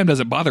because Sam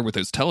doesn't bother with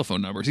those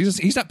telephone numbers.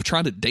 He's not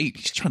trying to date.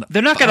 He's trying to.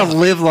 They're not going to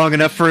live long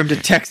enough for him to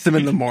text them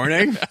in the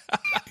morning.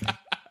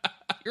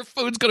 Your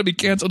phone's going to be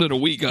canceled in a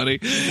week, honey.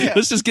 Yeah.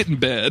 Let's just get in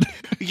bed.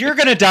 You're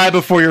going to die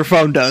before your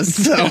phone does.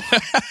 So.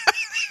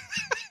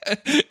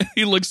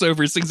 He looks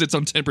over, sees it's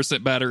on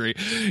 10% battery.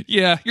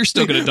 Yeah, you're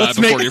still going to die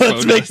before your phone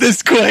does. Let's make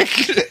this quick.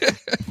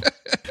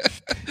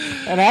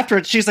 And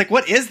afterwards, she's like,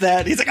 what is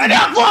that? He's like, I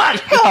don't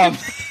blood.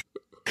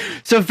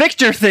 So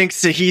Victor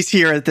thinks that he's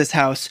here at this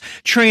house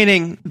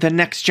training the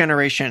next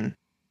generation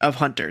of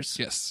hunters.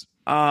 Yes.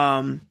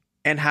 And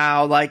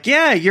how, like,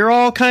 yeah, you're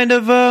all kind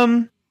of,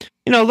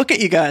 look at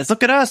you guys.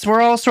 Look at us.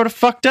 We're all sort of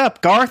fucked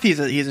up. Garth, he's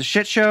a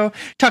shit show.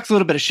 Talks a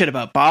little bit of shit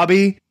about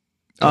Bobby.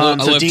 I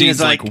love Dean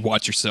Dean's like,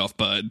 watch yourself,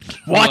 bud.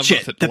 Watch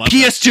it. The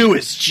PS2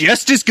 is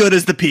just as good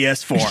as the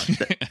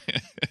PS4.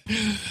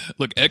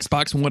 Look,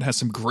 Xbox One has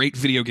some great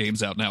video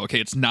games out now. Okay,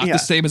 it's not the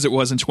same as it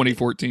was in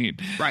 2014.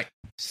 Right.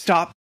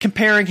 Stop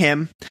comparing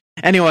him.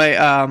 Anyway,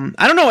 I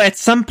don't know. At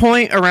some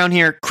point around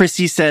here,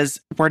 Chrissy says,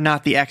 we're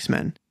not the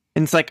X-Men.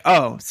 And it's like,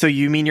 oh, so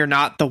you mean you're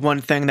not the one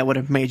thing that would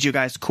have made you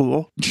guys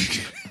cool?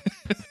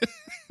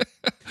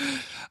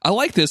 I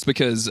like this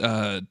because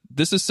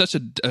this is such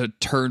a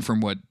turn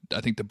from what I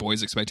think the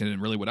boys expected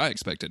and really what I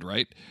expected,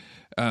 right?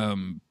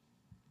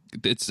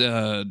 It's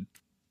a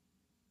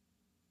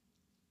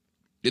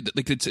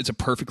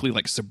perfectly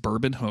like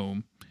suburban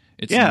home.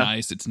 It's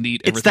nice. It's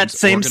neat. It's that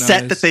same organized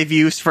set that they've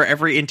used for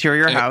every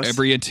interior house.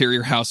 Every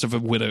interior house of a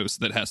widow's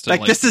that has to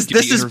this is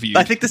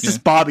I think this is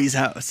Bobby's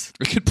house.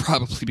 It could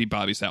probably be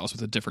Bobby's house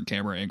with a different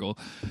camera angle.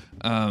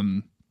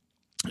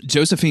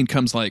 Josephine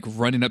comes like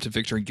running up to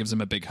Victor and gives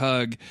him a big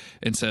hug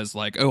and says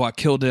like, oh, I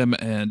killed him.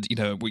 And,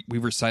 we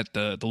recite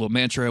the little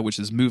mantra, which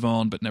is move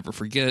on, but never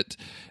forget.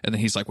 And then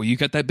he's like, well, you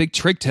got that big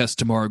trig test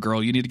tomorrow,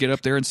 girl. You need to get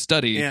up there and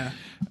study. Yeah.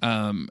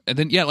 And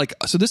then,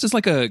 so this is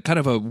like a kind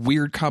of a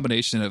weird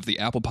combination of the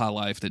apple pie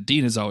life that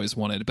Dean has always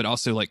wanted, but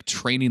also like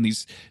training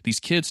these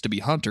kids to be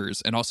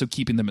hunters and also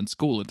keeping them in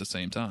school at the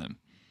same time.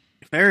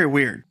 Very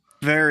weird.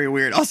 Very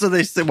weird. Also,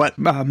 they said what?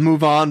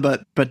 Move on,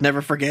 but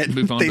never forget.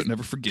 Move on, but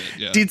never forget.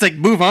 Yeah. Dean's like,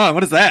 move on.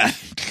 What is that?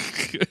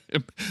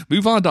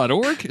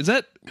 MoveOn.org? Is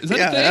that a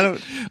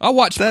thing? I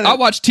watch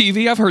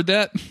TV. I've heard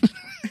that.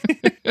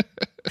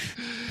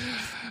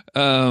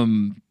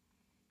 And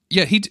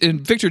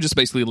Victor just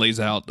basically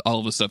lays out all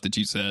of the stuff that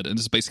you said, and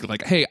just basically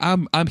like, hey,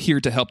 I'm here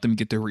to help them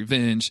get their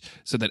revenge,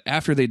 so that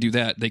after they do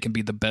that, they can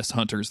be the best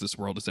hunters this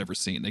world has ever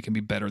seen. They can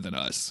be better than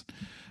us.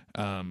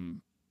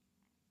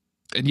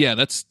 And yeah,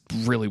 that's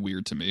really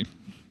weird to me.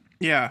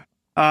 Yeah.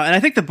 And I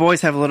think the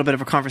boys have a little bit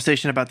of a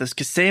conversation about this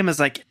because Sam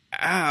is like,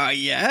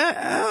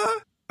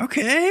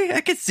 okay,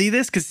 I could see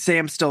this, because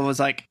Sam still was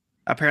like,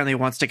 apparently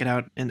wants to get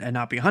out and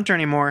not be a hunter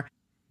anymore.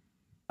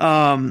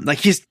 Like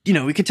he's,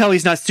 we can tell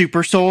he's not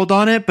super sold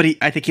on it, but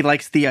I think he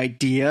likes the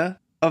idea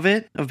of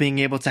it, of being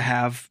able to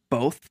have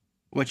both,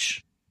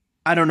 which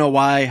I don't know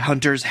why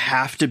hunters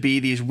have to be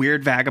these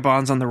weird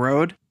vagabonds on the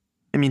road.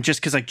 I mean, just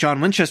because like John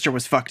Winchester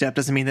was fucked up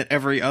doesn't mean that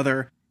every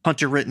other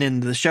hunter written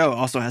into the show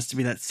also has to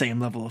be that same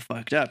level of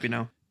fucked up.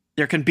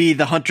 There can be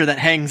the hunter that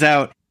hangs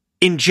out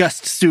in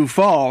just Sioux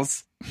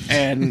Falls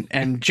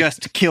and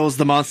just kills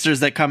the monsters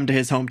that come to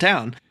his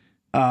hometown.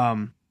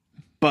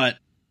 But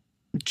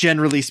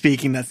generally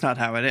speaking, that's not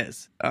how it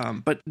is.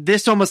 But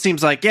this almost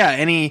seems like,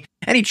 any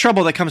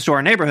trouble that comes to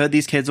our neighborhood,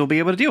 these kids will be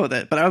able to deal with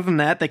it. But other than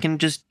that, they can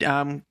just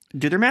do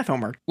their math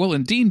homework. Well,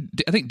 and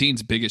I think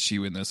Dean's big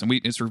issue in this, and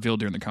it's revealed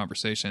during the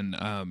conversation,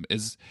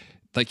 is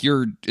like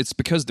it's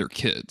because they're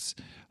kids.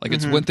 Like,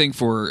 it's one thing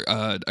for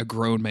a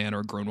grown man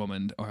or a grown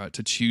woman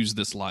to choose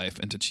this life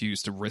and to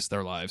choose to risk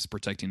their lives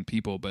protecting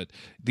people, but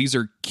these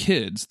are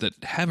kids that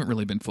haven't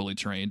really been fully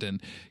trained.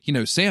 And,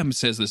 Sam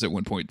says this at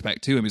one point back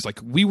to him. He's like,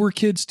 we were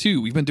kids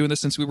too. We've been doing this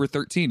since we were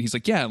 13. He's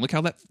like, yeah, look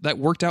how that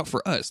worked out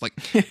for us. Like,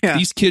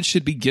 these kids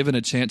should be given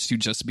a chance to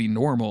just be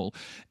normal.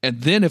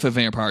 And then if a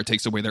vampire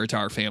takes away their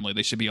entire family,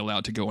 they should be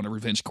allowed to go on a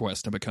revenge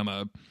quest and become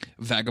a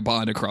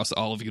vagabond across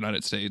all of the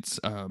United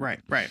States. Right.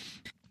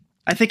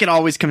 I think it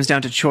always comes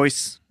down to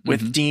choice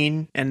with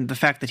Dean, and the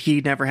fact that he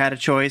never had a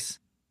choice.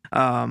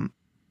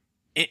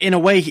 In a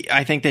way,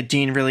 I think that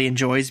Dean really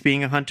enjoys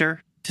being a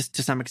hunter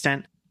to some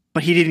extent,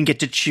 but he didn't get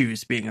to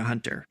choose being a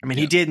hunter. I mean,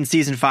 he did in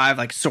season 5,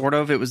 like sort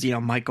of. It was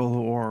Michael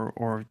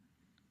or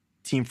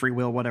Team Free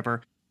Will,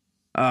 whatever.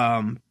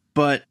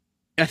 But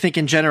I think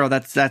in general,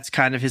 that's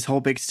kind of his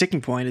whole big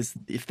sticking point is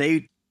if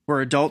they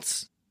were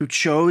adults who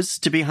chose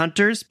to be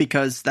hunters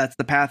because that's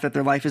the path that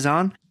their life is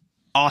on,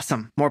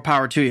 awesome, more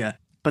power to you.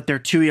 But they're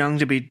too young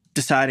to be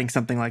deciding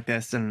something like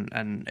this,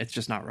 and it's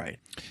just not right.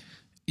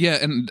 Yeah,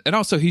 and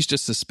also he's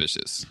just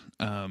suspicious.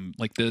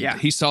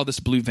 He saw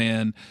this blue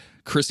van.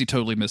 Chrissy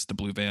totally missed the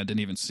blue van,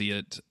 didn't even see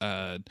it.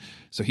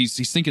 So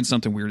he's thinking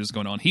something weird is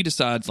going on. He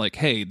decides, like,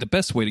 hey, the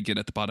best way to get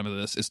at the bottom of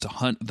this is to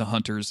hunt the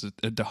hunters,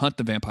 to hunt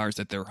the vampires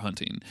that they're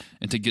hunting,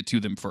 and to get to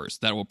them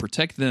first. That will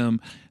protect them.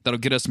 That'll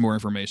get us more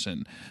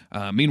information.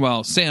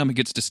 Meanwhile, Sam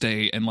gets to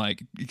stay and,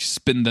 like,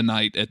 spend the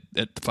night at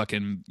the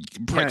fucking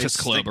Breakfast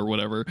Club or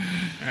whatever.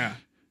 Yeah.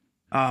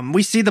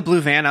 We see the blue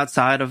van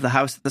outside of the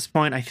house at this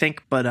point, I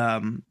think,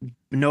 but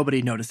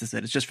nobody notices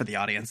it. It's just for the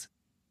audience.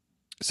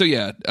 So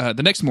yeah,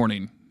 the next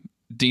morning,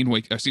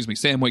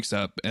 Sam wakes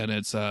up, and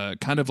it's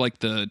kind of like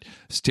the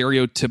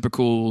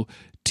stereotypical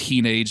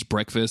teenage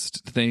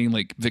breakfast thing.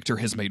 Like, Victor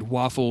has made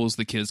waffles.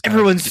 The kids,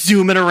 everyone's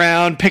zooming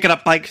around, picking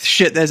up like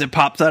shit as it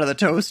pops out of the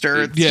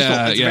toaster.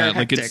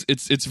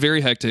 It's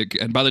very hectic.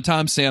 And by the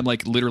time Sam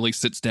like literally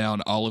sits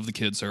down, all of the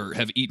kids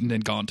have eaten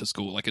and gone to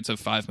school. Like, it's a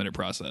 5-minute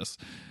process.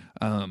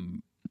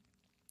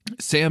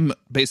 Sam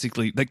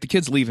basically, like, the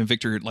kids leave and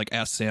Victor like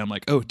asks Sam,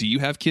 like, oh, do you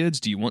have kids?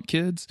 Do you want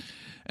kids?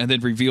 And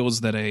then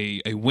reveals that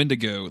a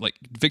Wendigo, like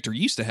Victor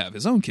used to have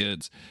his own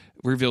kids,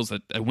 reveals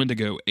that a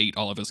Wendigo ate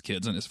all of his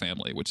kids and his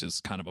family, which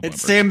is kind of a bummer. And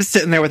Sam's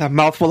sitting there with a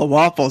mouthful of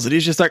waffles, and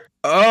he's just like,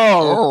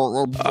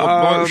 "Oh,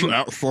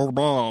 that's so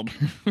bad."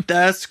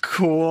 That's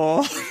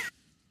cool."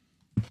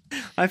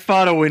 I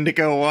fought a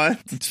Wendigo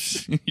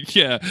once.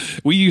 Yeah,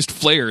 we used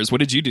flares. What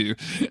did you do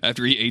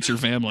after he ate your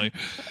family?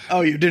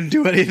 Oh, you didn't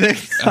do anything?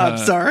 I'm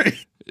sorry.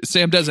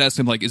 Sam does ask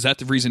him, like, is that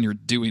the reason you're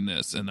doing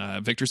this? And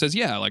Victor says,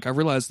 yeah, like, I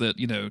realize that,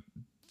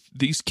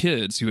 these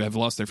kids who have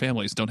lost their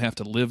families don't have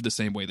to live the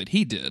same way that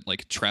he did,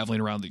 like traveling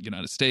around the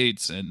United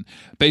States and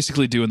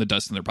basically doing the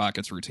dust in their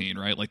pockets routine,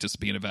 right? Like just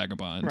being a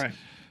vagabond.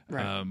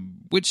 Right.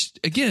 Which,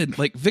 again,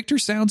 like Victor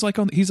sounds like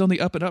he's on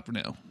the up and up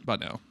by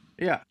now.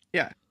 Yeah.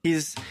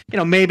 He's,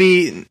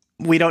 maybe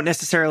we don't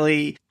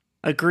necessarily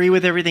agree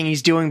with everything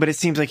he's doing, but it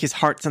seems like his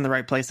heart's in the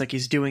right place. Like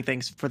he's doing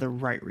things for the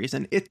right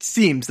reason. It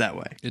seems that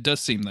way. It does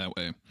seem that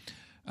way.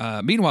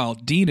 Meanwhile,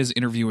 Dean is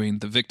interviewing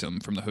the victim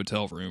from the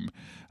hotel room,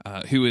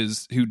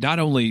 who not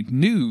only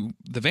knew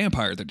the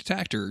vampire that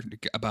attacked her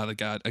by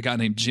a guy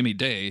named Jimmy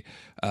Day,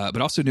 but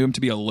also knew him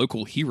to be a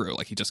local hero.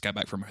 Like he just got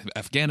back from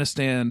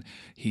Afghanistan.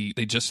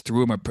 They just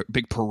threw him a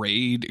big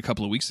parade a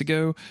couple of weeks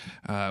ago,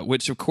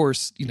 which of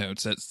course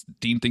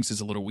Dean thinks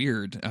is a little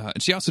weird.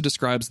 And she also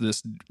describes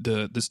this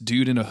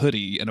dude in a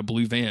hoodie and a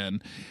blue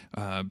van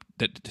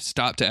that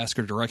stopped to ask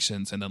her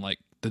directions, and then like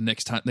the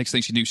next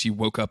thing she knew, she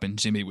woke up and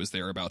Jimmy was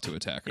there about to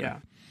attack her. Yeah.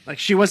 Like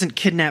she wasn't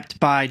kidnapped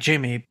by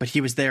Jimmy, but he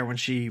was there when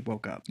she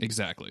woke up.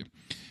 Exactly.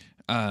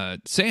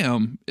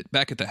 Sam,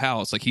 back at the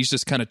house, like he's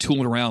just kind of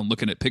tooling around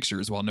looking at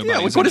pictures while nobody's in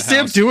the house. What is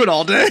Sam doing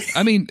all day?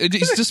 I mean,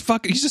 he's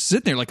just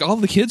sitting there. Like all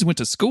the kids went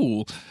to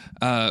school,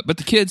 but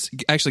the kids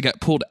actually got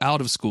pulled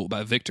out of school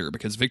by Victor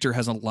because Victor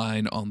has a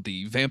line on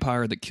the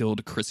vampire that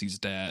killed Chrissy's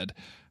dad.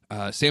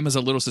 Sam is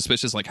a little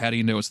suspicious, like, how do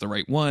you know it's the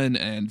right one?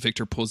 And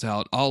Victor pulls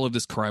out all of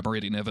this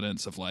corroborating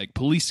evidence of, like,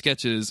 police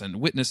sketches and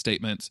witness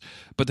statements.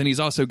 But then he's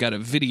also got a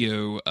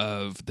video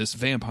of this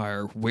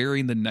vampire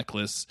wearing the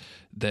necklace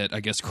that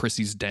I guess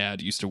Chrissy's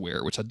dad used to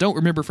wear, which I don't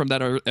remember from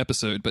that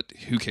episode, but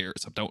who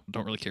cares? I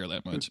don't really care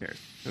that much.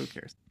 Who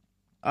cares?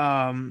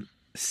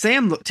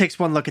 Sam takes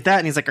one look at that,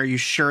 and he's like, are you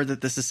sure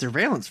that this is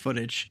surveillance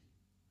footage?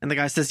 And the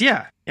guy says,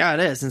 yeah, it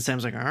is. And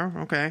Sam's like, oh,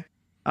 okay.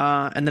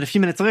 And then a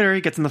few minutes later, he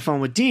gets on the phone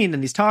with Dean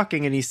and he's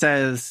talking and he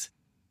says,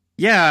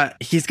 yeah,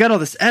 he's got all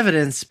this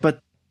evidence, but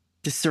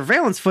the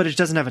surveillance footage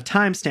doesn't have a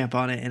timestamp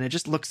on it and it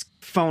just looks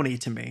phony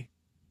to me.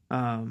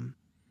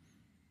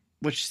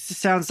 Which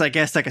sounds, I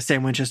guess, like a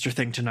Sam Winchester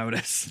thing to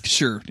notice.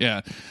 Sure,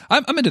 yeah.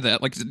 I'm into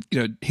that. Like,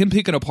 him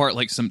picking apart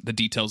like the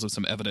details of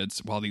some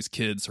evidence while these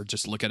kids are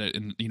just look at it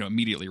and,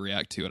 immediately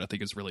react to it, I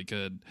think is really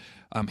good.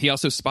 He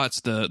also spots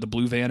the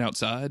blue van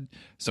outside.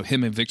 So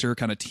him and Victor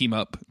kind of team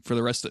up for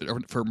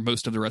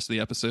most of the rest of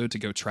the episode to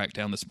go track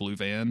down this blue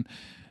van.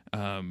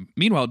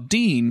 Meanwhile,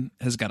 Dean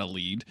has got a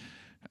lead.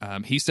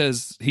 He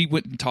says he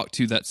went and talked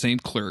to that same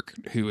clerk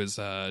who is,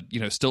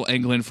 still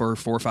angling for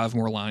 4 or 5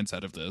 more lines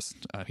out of this.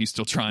 He's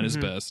still trying his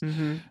best.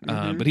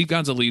 But he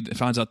finds a lead and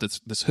finds out that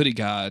this hoodie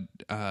guy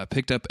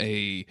picked up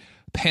a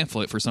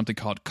pamphlet for something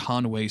called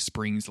Conway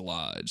Springs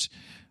Lodge,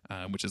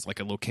 which is like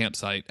a little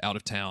campsite out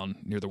of town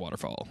near the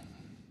waterfall.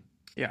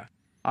 Yeah.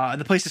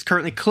 The place is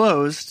currently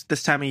closed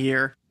this time of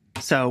year.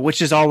 So,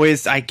 which is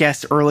always, I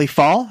guess, early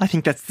fall. I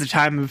think that's the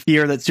time of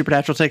year that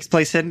Supernatural takes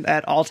place in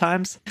at all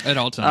times. At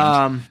all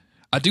times.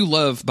 I do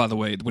love, by the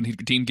way, when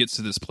Dean gets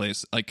to this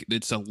place, like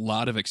it's a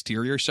lot of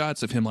exterior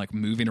shots of him like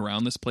moving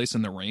around this place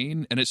in the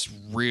rain, and it's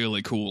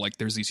really cool. Like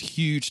there's these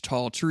huge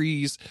tall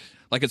trees.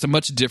 Like it's a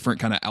much different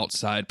kind of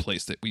outside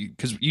place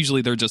because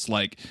usually they're just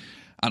like,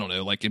 I don't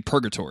know, like in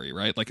purgatory,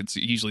 right? Like it's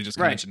usually just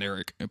kind of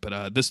generic.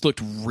 But this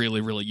looked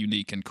really, really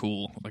unique and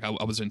cool. Like I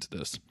was into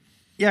this.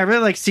 Yeah, I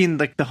really like seeing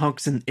like the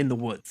hunks in the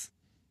woods.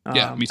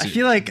 Yeah, me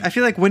too. I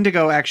feel like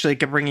Wendigo actually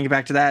kept bringing it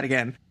back to that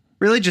again.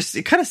 Really, just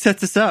it kind of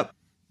sets us up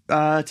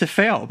to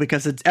fail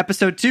because it's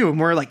episode 2 and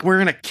we're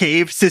in a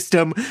cave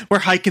system. We're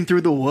hiking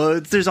through the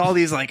woods. There's all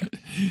these like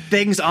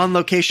things on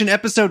location.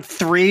 Episode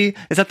 3,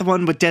 is that the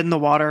one with Dead in the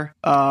Water?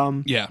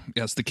 Yeah,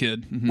 it's the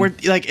kid. Mm-hmm. Where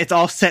like it's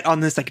all set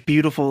on this like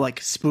beautiful like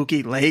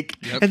spooky lake,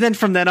 and then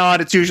from then on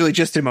it's usually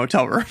just in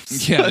motel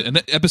rooms. Yeah,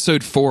 and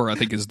episode 4 I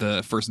think is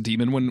the first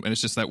demon one, and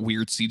it's just that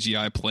weird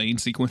CGI plane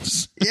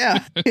sequence.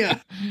 Yeah.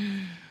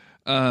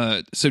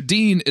 So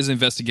Dean is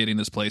investigating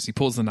this place. He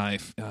pulls the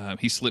knife.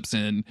 He slips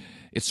in.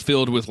 It's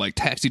filled with like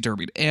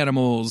taxidermied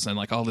animals and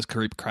like all this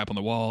crap on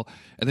the wall.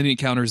 And then he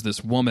encounters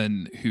this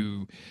woman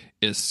who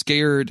is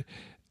scared.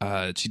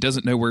 She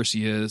doesn't know where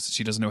she is.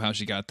 She doesn't know how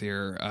she got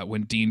there.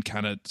 When Dean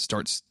kind of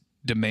starts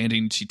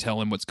demanding she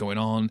tell him what's going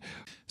on.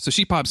 So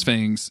she pops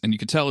fangs, and you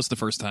can tell it's the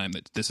first time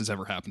that this has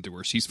ever happened to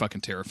her. She's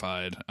fucking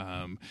terrified.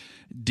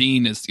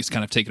 Dean is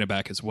kind of taken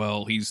aback as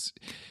well. He's,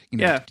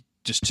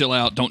 just chill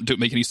out. Don't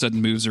make any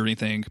sudden moves or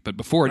anything. But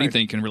before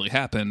anything can really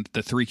happen,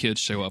 the 3 kids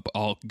show up,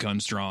 all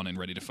guns drawn and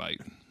ready to fight.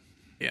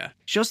 Yeah.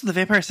 She also, the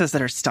vampire says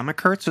that her stomach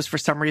hurts, which for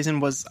some reason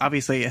was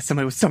obviously, as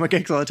somebody with stomach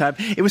aches all the time,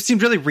 it was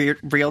seemed really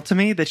real to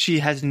me that she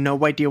has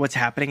no idea what's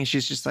happening. And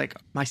she's just like,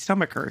 my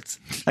stomach hurts.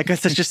 Like,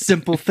 that's such a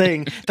simple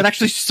thing that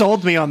actually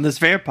sold me on this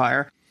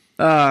vampire.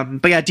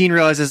 But yeah, Dean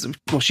realizes,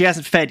 well, she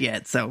hasn't fed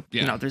yet. So,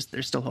 you know, there's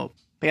still hope.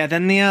 But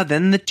yeah,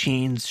 then the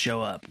teens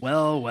show up.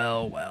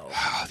 Well.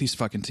 These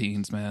fucking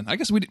teens, man. I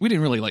guess we didn't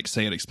really like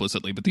say it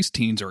explicitly, but these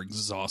teens are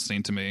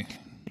exhausting to me.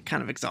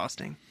 Kind of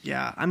exhausting.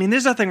 Yeah. I mean,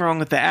 there's nothing wrong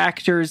with the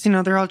actors. You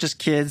know, they're all just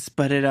kids,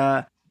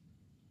 but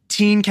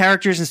teen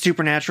characters in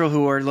Supernatural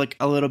who are like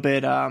a little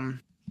bit, they're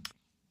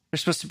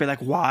supposed to be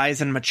like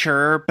wise and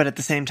mature, but at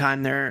the same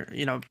time, they're,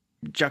 you know,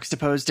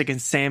 juxtaposed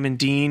against Sam and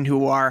Dean,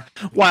 who are,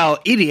 while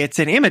idiots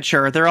and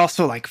immature, they're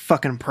also like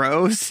fucking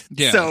pros.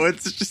 Yeah. So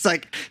it's just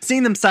like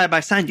seeing them side by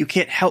side, you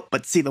can't help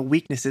but see the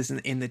weaknesses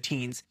in the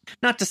teens.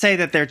 Not to say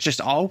that they're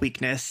just all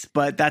weakness,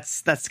 but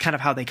that's kind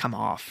of how they come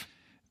off.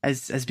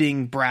 As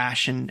being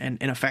brash and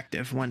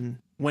ineffective when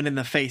in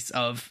the face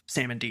of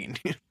Sam and Dean.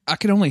 I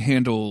can only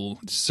handle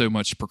so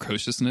much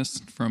precociousness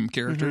from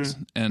characters,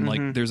 and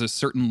like there's a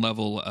certain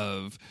level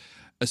of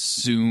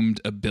assumed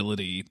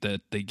ability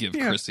that they give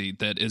Chrissy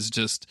that is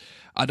just,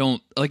 I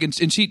don't like,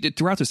 and she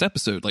throughout this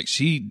episode, like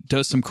she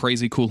does some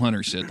crazy cool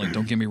hunter shit. Like,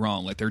 don't get me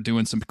wrong, like they're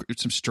doing some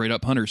straight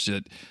up hunter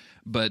shit,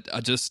 but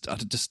I just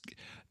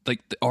like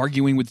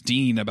arguing with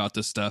Dean about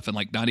this stuff and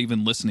like not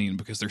even listening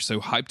because they're so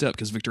hyped up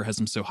because Victor has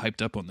them so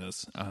hyped up on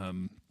this.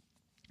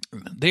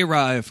 They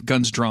arrive,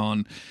 guns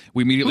drawn.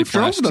 We immediately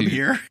flash to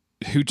here.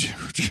 Who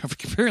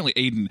apparently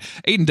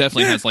Aiden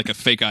definitely has like a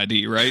fake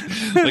ID, right?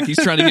 Like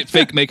he's trying to get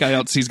fake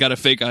makeouts. He's got a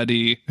fake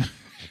ID.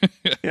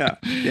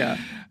 Yeah.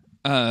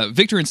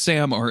 Victor and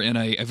Sam are in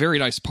a very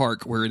nice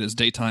park where it is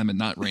daytime and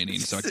not raining,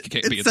 so it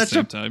can't be at the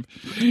same time.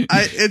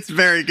 It's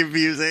very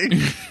confusing.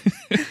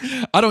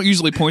 I don't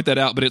usually point that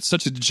out, but it's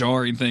such a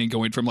jarring thing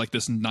going from like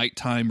this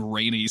nighttime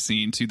rainy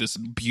scene to this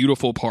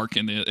beautiful park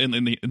in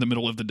the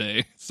middle of the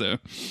day. So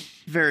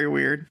very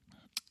weird.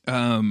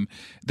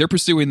 They're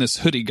pursuing this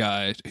hoodie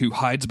guy who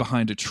hides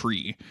behind a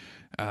tree.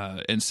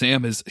 And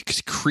Sam is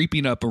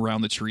creeping up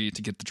around the tree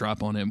to get the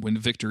drop on him when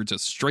Victor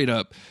just straight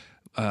up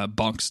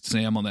bonks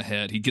Sam on the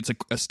head. He gets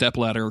a step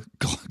ladder,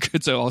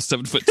 gets all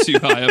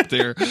 7'2" high up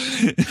there,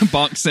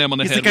 bonks Sam on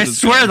the head. Like, I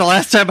swear, the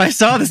last time I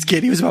saw this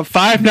kid, he was about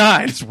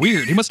 5'9". It's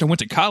weird. He must have went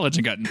to college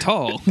and gotten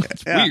tall.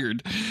 It's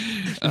weird.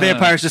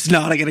 Vampire's just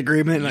nodding in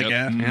agreement. Like,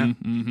 yep,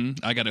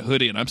 I got a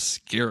hoodie and I'm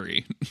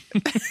scary.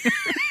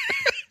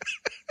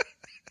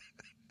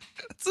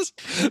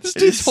 This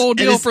dude's whole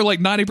deal for like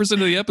 90% of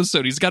the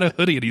episode. He's got a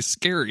hoodie and he's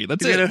scary. He's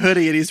got a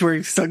hoodie and he's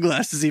wearing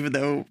sunglasses even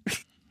though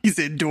he's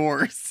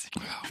indoors.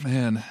 Oh,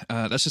 man.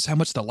 That's just how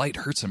much the light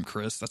hurts him,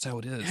 Chris. That's how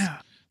it is. Yeah.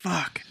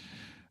 Fuck.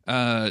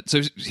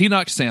 So he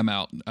knocks Sam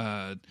out.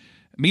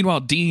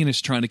 Meanwhile, Dean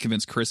is trying to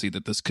convince Chrissy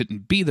that this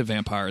couldn't be the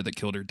vampire that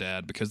killed her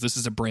dad because this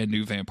is a brand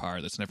new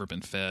vampire that's never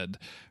been fed.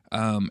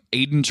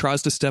 Aiden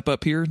tries to step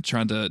up here,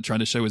 trying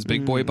to show his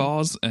big boy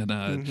balls, and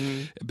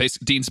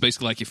Dean's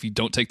basically like, if you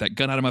don't take that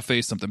gun out of my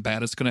face, something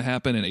bad is going to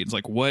happen. And Aiden's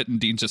like, what?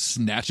 And Dean just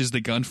snatches the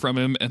gun from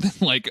him and then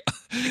like,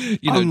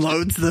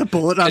 unloads the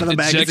bullet out of the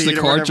magazine, ejects the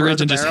cartridge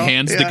and just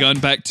hands the gun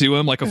back to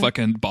him like a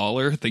fucking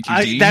baller. Thank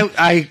you, Dean.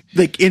 I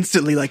like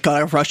instantly like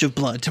got a rush of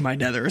blood to my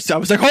nether, so I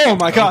was like, oh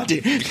my god,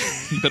 dude.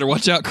 You better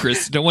watch out,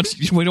 Chris.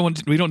 We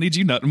don't need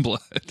you nutting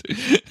blood.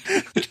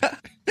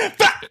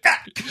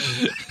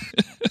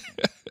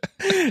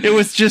 It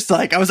was just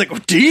like, I was like, oh,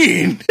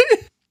 Dean.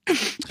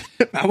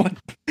 I'm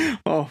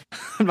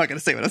not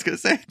gonna say what I was gonna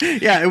say.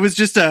 Yeah, it was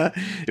a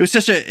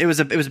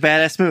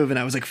badass move, and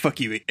I was like, fuck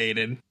you,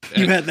 Aiden.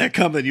 You had that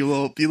coming, you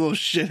little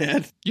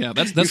shithead. Yeah,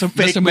 that's a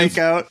move.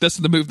 That's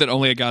the move that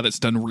only a guy that's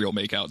done real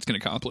makeouts can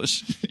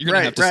accomplish. You're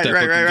gonna have to step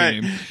up your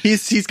game.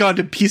 He's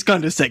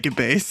gone to second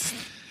base.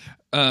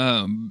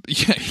 Yeah,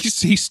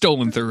 he's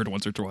stolen third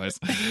once or twice.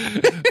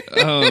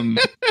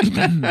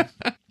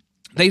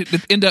 They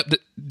end up,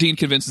 Dean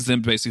convinces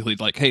them basically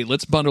like, hey,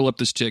 let's bundle up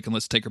this chick and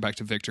let's take her back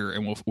to Victor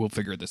and we'll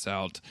figure this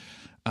out.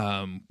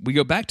 We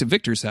go back to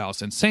Victor's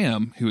house and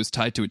Sam, who is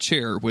tied to a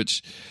chair,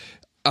 which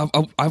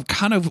I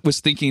kind of was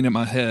thinking in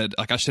my head,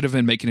 like I should have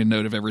been making a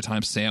note of every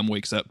time Sam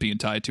wakes up being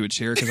tied to a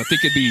chair, because I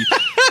think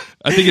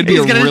it'd be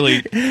a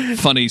really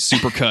funny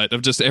supercut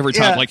of just every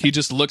time, like he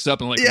just looks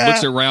up and like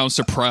looks around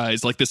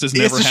surprised, like this has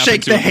never happened.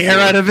 Shake the hair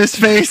out of his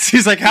face.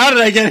 He's like, "How did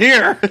I get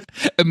here?"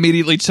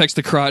 Immediately checks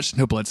the crotch.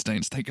 No blood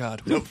stains. Thank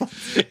God. No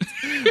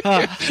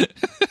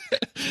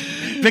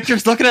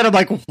Victor's looking at him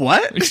like,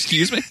 "What?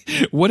 Excuse me?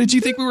 What did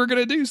you think we were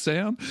gonna do,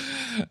 Sam?"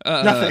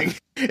 Nothing.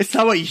 It's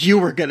not what you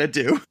were gonna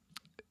do.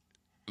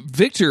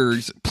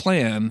 Victor's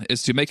plan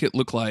is to make it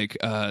look like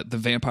the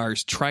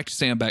vampires tracked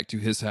Sam back to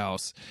his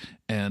house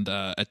and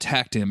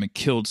attacked him and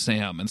killed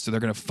Sam. And so they're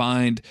going to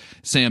find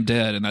Sam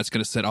dead, and that's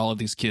going to set all of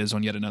these kids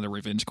on yet another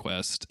revenge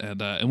quest.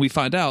 And we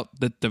find out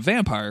that the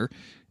vampire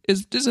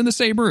is in the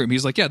same room.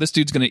 He's like, yeah, this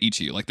dude's going to eat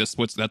you. Like that's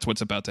what's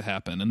about to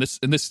happen. And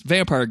this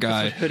vampire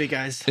guy, hoodie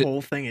guy's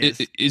whole thing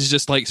is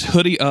just like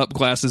hoodie up,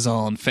 glasses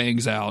on,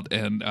 fangs out,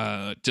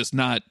 and just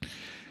not.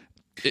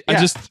 I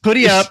just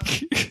hoodie up,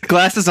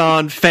 glasses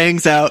on,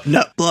 fangs out,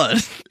 nut blood.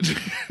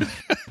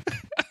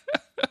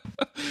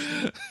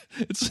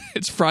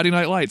 It's Friday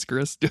Night Lights,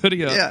 Chris.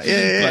 Hoodie up,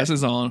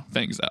 glasses on,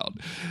 fangs out,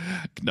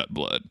 nut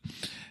blood.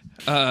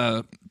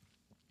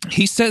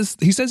 He says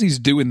he's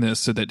doing this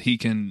so that he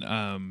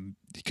can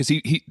because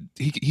he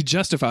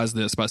justifies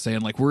this by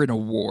saying, like, we're in a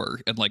war,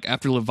 and like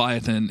after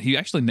Leviathan, he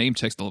actually name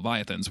checks the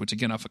Leviathans, which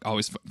again I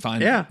always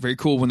find very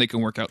cool when they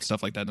can work out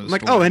stuff like that in the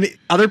like, story. oh, and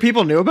other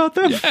people knew about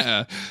them?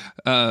 Yeah.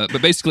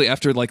 But basically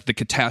after like the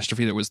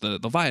catastrophe that was the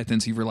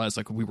Leviathans, he realized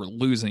like we were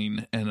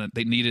losing and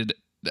they needed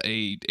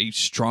a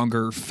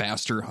stronger,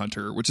 faster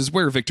hunter, which is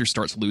where Victor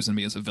starts losing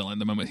me as a villain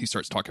the moment he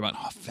starts talking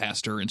about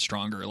faster and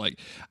stronger. Like,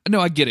 no,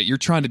 I get it, you're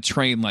trying to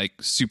train like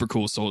super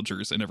cool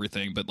soldiers and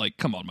everything, but like,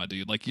 come on, my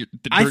dude. Like,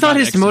 I thought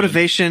his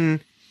motivation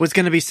was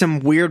going to be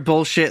some weird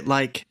bullshit,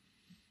 like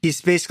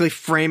he's basically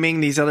framing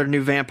these other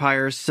new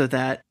vampires so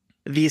that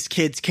these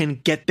kids can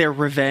get their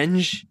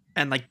revenge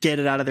and like get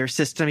it out of their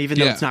system, even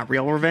though it's not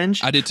real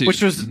revenge. I did too.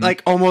 Which was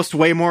like almost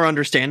way more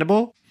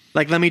understandable.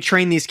 Like, let me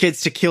train these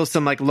kids to kill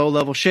some like low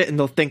level shit, and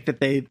they'll think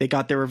that they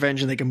got their revenge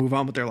and they can move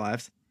on with their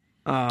lives.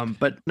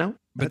 But no.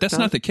 But that's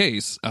not the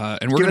case,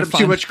 and we're giving going him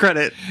too much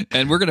credit.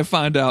 And we're going to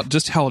find out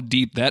just how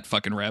deep that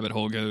fucking rabbit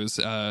hole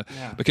goes,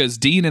 because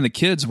Dean and the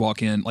kids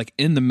walk in like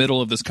in the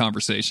middle of this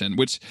conversation,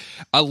 which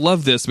I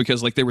love this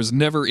because like there was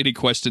never any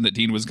question that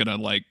Dean was going to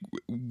like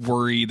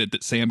worry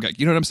that Sam got.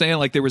 You know what I'm saying?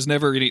 Like there was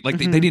never any they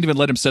didn't even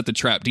let him set the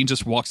trap. Dean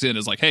just walks in,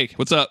 is like, "Hey,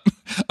 what's up?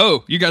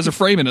 Oh, you guys are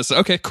framing us.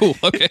 Okay, cool.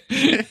 Okay,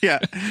 yeah."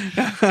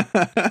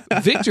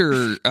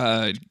 Victor,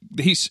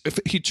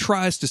 he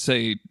tries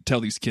to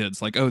tell these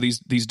kids like, "Oh, these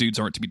dudes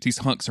aren't to be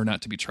these hunks are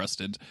not to be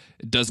trusted."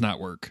 It does not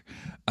work.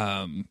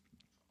 But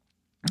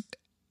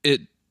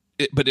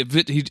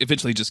he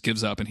eventually just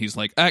gives up, and he's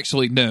like,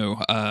 "Actually,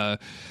 no.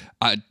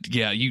 I've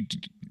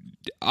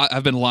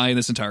been lying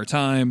this entire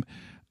time.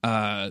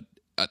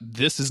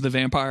 This is the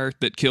vampire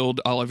that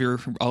killed all of your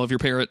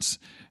parents."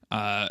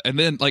 And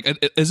then, like,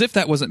 as if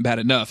that wasn't bad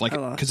enough, like,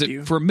 because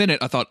for a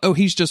minute I thought, oh,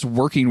 he's just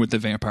working with the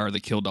vampire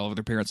that killed all of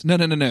their parents.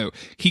 No.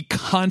 He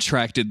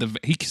contracted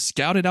he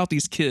scouted out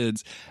these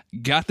kids,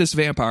 got this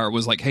vampire,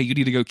 was like, hey, you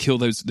need to go kill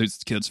those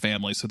kids'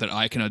 families so that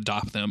I can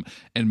adopt them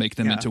and make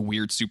them into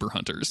weird super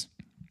hunters.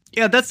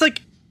 Yeah, that's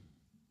like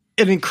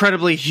an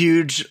incredibly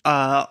huge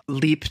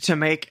leap to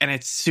make, and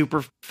it's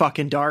super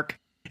fucking dark.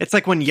 It's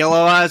like when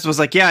Yellow Eyes was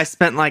like, yeah, I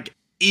spent like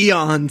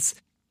eons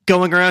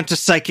going around to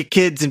psychic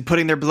kids and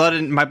putting my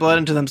blood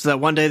into them so that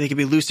one day they could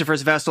be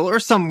Lucifer's vessel or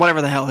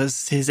whatever the hell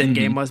his end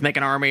game was, make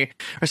an army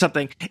or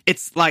something.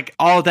 It's like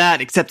all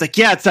that, except like,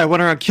 it's I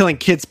went around killing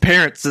kids'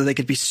 parents so they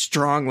could be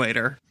strong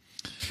later.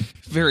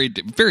 Very,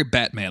 very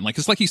Batman. Like,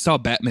 it's like he saw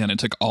Batman and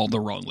took all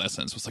the wrong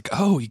lessons. It was like,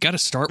 oh, you got to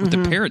start with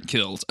the parent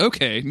kills.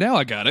 Okay, now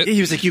I got it.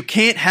 He was like, you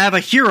can't have a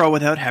hero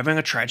without having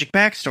a tragic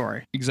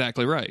backstory.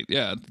 Exactly right.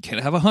 Yeah,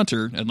 can't have a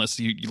hunter unless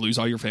you lose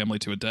all your family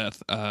to a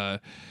death.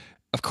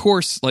 Of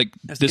course, like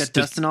this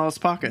dust in all his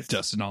pockets.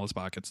 Dust in all his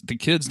pockets. The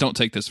kids don't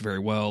take this very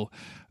well.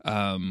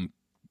 I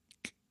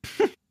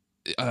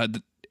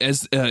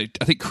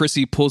think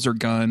Chrissy pulls her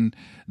gun,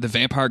 the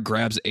vampire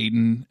grabs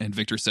Aiden, and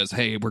Victor says,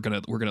 "Hey, we're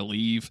gonna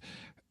leave."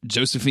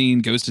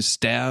 Josephine goes to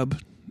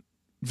stab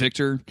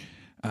Victor,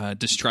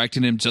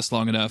 distracting him just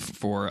long enough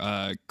for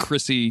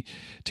Chrissy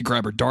to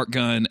grab her dart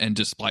gun and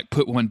just like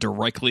put one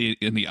directly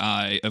in the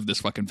eye of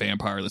this fucking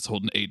vampire that's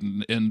holding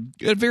Aiden. And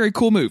a very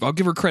cool move. I'll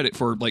give her credit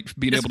for like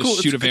being able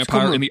to shoot a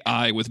vampire in the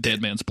eye with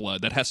dead man's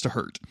blood. That has to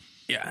hurt.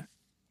 Yeah,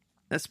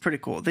 that's pretty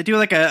cool. They do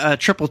like a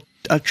triple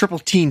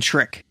teen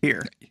trick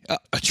here.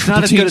 It's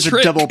not as good as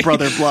a double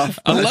brother bluff.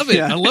 I love it.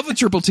 Yeah. I love a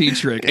triple teen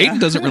trick. Aiden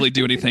doesn't really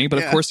do anything,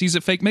 but of course he's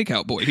a fake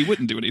makeout boy. He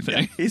wouldn't do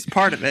anything. Yeah, he's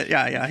part of it.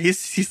 Yeah.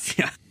 He's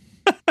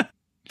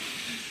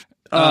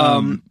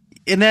and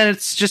then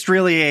it's just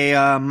really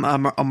a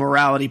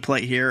morality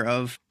play here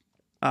of,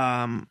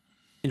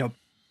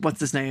 what's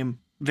his name?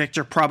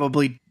 Victor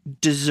probably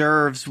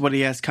deserves what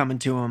he has coming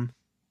to him,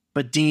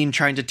 but Dean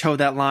trying to toe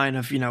that line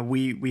of,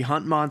 we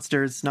hunt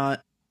monsters,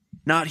 not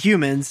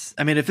humans.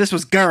 I mean, if this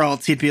was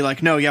Geralt, he'd be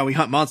like, no, yeah, we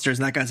hunt monsters,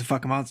 and that guy's a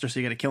fucking monster, so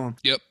you gotta kill him.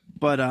 Yep.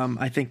 But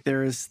I think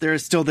there is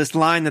still this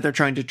line that they're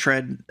trying to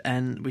tread,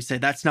 and we say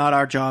that's not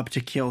our job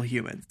to kill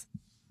humans.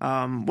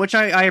 Which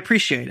I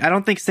appreciate. I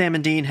don't think Sam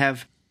and Dean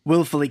have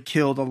willfully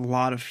killed a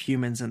lot of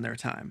humans in their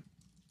time.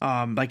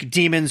 Like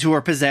demons who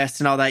are possessed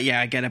and all that. Yeah,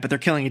 I get it. But they're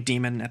killing a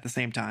demon at the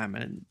same time.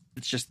 And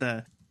it's just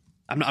I'm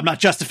not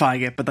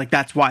justifying it, but like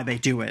that's why they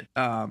do it.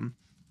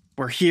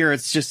 Where here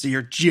it's just,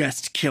 you're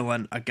just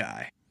killing a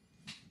guy.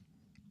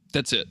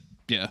 That's it.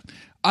 Yeah.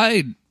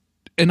 I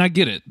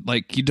get it.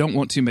 Like, you don't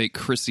want to make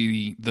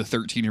Chrissy, the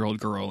 13-year-old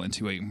girl,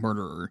 into a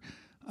murderer.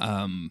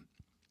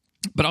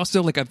 But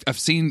also, like, I've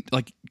seen,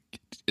 like,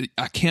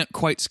 I can't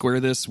quite square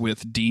this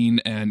with Dean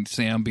and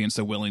Sam being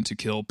so willing to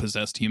kill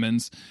demon-possessed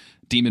humans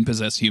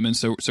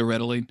so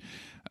readily.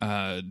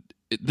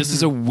 This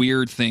is a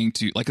weird thing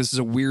this is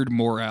a weird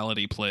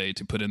morality play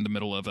to put in the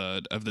middle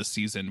of this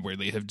season where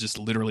they have just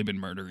literally been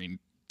murdering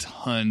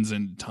tons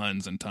and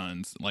tons and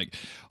tons, like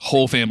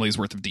whole families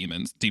worth of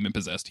demon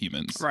possessed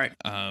humans. Right.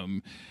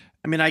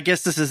 I mean, I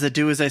guess this is a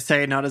do as I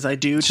say, not as I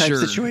do type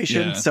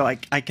situation. Yeah. So I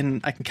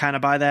can kind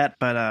of buy that,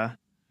 but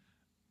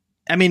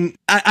I mean,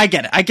 I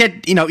get it. I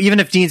get, even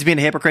if Dean's being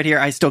a hypocrite here,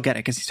 I still get it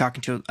because he's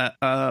talking to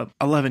a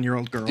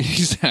 11-year-old girl.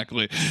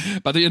 Exactly.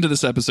 By the end of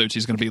this episode,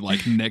 she's going to be like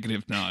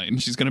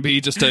 -9. She's going to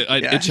be just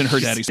a itch in her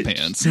daddy's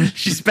pants.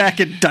 She's back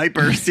in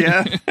diapers.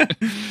 Yeah.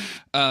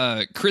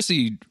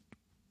 Chrissy,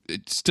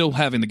 still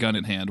having the gun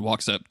in hand,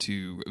 walks up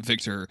to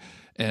Victor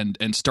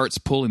and starts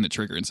pulling the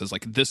trigger and says,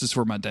 like, this is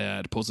for my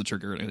dad. Pulls the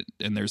trigger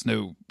and there's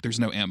no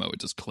ammo. It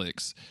just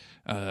clicks.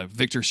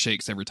 Victor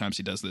shakes every time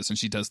she does this, and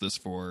she does this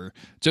for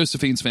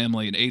Josephine's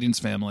family and Aiden's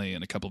family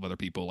and a couple of other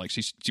people. Like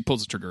she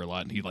pulls the trigger a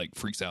lot, and he like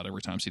freaks out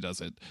every time she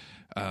does it.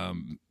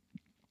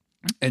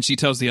 And she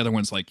tells the other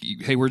ones, like,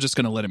 hey, we're just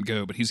going to let him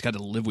go, but he's got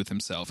to live with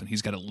himself, and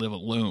he's got to live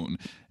alone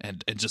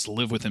and just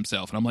live with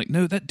himself. And I'm like,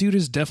 no, that dude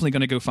is definitely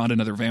going to go find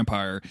another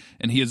vampire,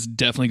 and he is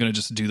definitely going to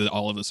just do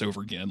all of this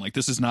over again. Like,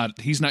 this is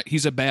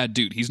he's a bad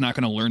dude. He's not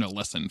going to learn a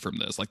lesson from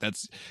this. Like,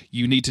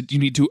 you need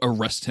to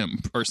arrest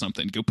him or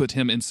something. Go put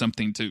him in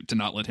something to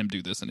not let him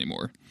do this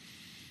anymore.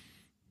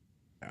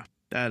 Yeah.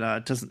 That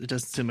it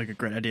doesn't seem like a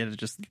great idea to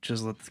just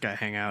let this guy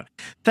hang out.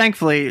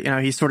 Thankfully,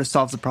 he sort of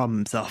solves the problem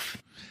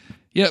himself.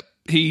 Yep,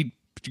 he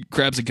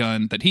grabs a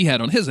gun that he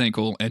had on his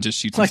ankle and just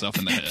shoots himself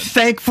in the head.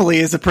 Thankfully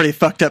is a pretty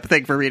fucked up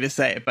thing for me to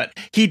say, but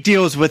he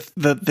deals with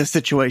the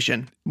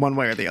situation one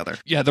way or the other.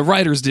 Yeah, the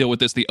writers deal with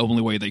this the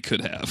only way they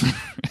could have,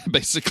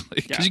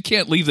 basically. Because you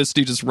can't leave this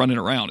dude just running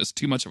around. It's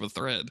too much of a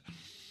threat.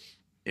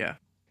 Yeah.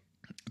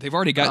 They've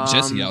already got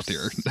Jesse out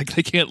there. Like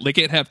they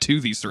can't have two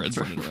of these threads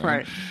running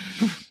around.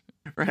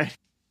 Right.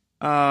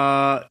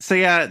 So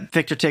yeah,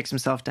 Victor takes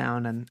himself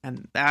down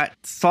and that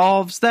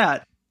solves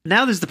that.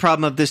 Now there's the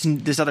problem of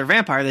this other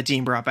vampire that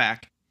Dean brought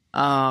back.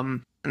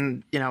 And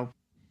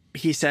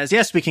he says,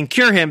 yes, we can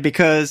cure him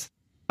because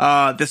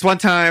this one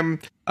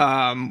time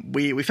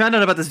we found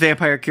out about this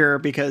vampire cure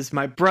because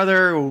my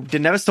brother, who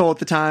didn't have a soul at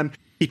the time,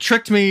 he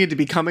tricked me into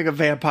becoming a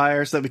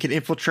vampire so that we could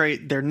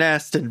infiltrate their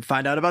nest and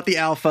find out about the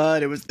alpha.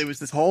 And it was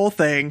this whole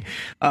thing.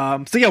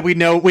 So yeah, we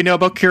know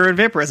about cure and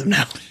vampirism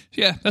now.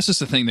 Yeah, that's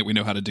just a thing that we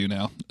know how to do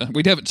now.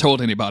 We haven't told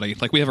anybody.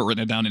 Like, we haven't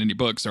written it down in any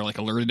books or like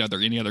alerted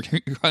any other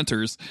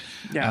hunters.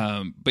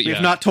 Yeah, but we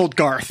have not told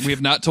Garth. We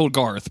have not told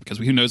Garth because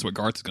who knows what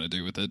Garth is going to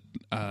do with it.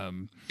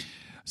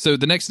 So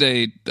the next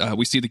day,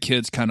 we see the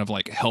kids kind of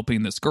like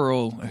helping this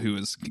girl who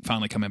is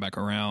finally coming back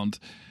around.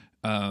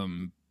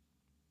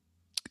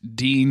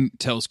 Dean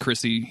tells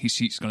Chrissy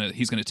he's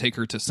gonna take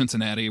her to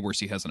Cincinnati where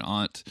she has an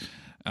aunt.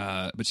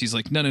 But she's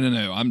like, no.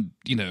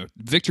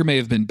 Victor may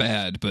have been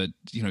bad, but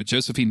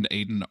Josephine and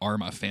Aiden are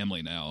my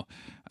family now.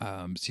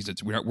 She said,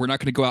 we're not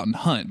going to go out and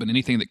hunt, but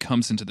anything that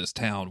comes into this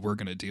town, we're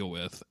going to deal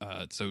with.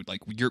 So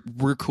like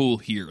we're cool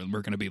here, and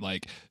we're going to be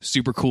like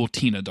super cool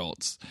teen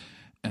adults.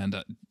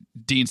 And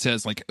Dean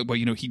says, like, well,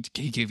 he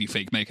gave you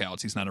fake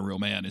makeouts. He's not a real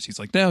man. And she's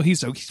like, no,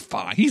 he's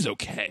fine. He's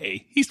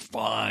okay. He's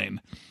fine.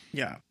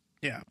 Yeah.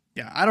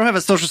 I don't have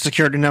a social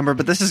security number,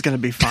 but this is going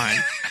to be fine.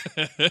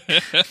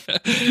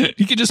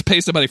 You can just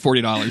pay somebody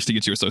 $40 to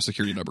get you a social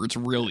security number. It's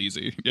real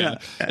easy. Yeah.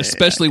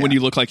 Especially when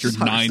you look like you're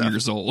 9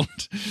 years old.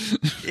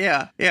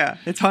 Yeah.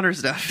 It's Hunter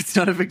stuff. It's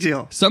not a big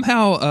deal.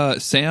 Somehow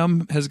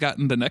Sam has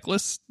gotten the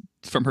necklace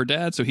from her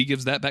dad, so he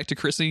gives that back to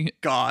Chrissy.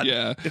 God,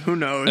 yeah, who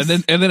knows?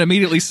 And then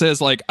immediately says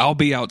like, "I'll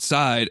be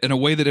outside," in a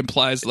way that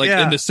implies like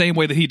in the same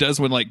way that he does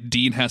when like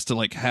Dean has to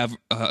like have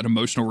an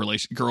emotional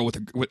girl with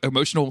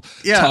emotional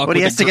talk when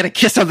he has to get a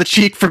kiss on the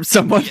cheek from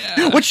someone,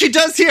 which she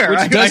does here.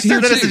 I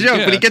said that as a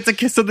joke, but he gets a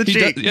kiss on the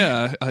cheek.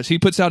 He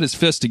puts out his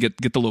fist to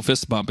get the little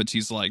fist bump, and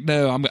she's like,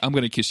 "No, I'm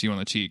going to kiss you on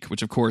the cheek,"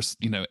 which of course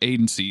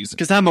Aiden sees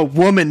because I'm a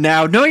woman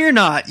now. No, you're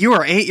not. You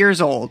are 8 years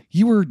old.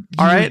 You were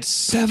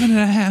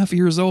 7.5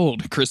 years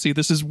old, Chrissy.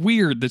 This is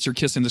weird that you're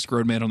kissing this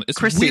grown man on. It's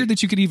Chrissy, weird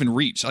that you could even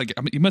reach. Like,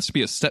 you must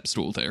be a step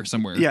stool there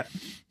somewhere. Yeah,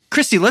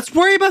 Chrissy, let's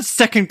worry about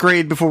second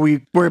grade before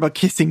we worry about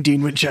kissing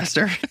Dean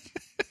Winchester.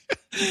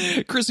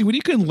 Chrissy, when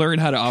you can learn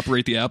how to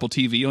operate the Apple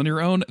TV on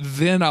your own,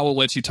 then I will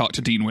let you talk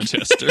to Dean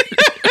Winchester.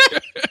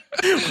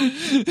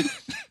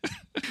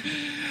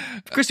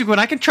 Chrissy, when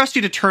I can trust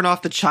you to turn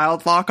off the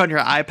child lock on your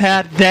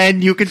iPad,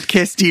 then you can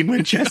kiss Dean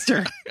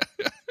Winchester.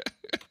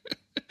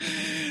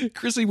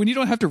 Chrissy, when you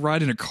don't have to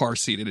ride in a car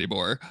seat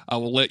anymore, I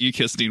will let you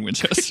kiss Dean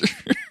Winchester.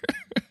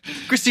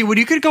 Christy, when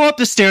you could go up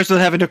the stairs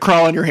without having to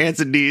crawl on your hands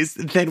and knees,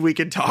 then we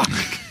can talk.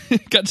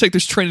 Got to take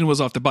those training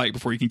wheels off the bike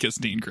before you can kiss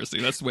Dean,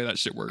 Christy. That's the way that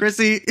shit works.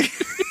 Christy.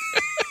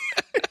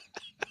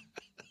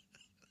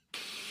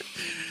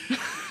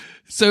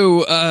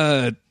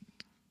 So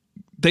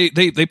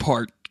they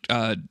part.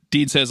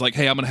 Dean says like,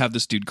 hey, I'm going to have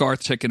this dude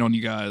Garth check in on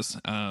you guys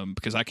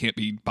because I can't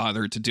be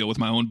bothered to deal with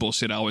my own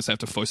bullshit. I always have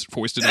to foist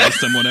it on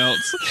someone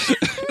else.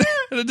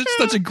 It's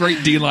such a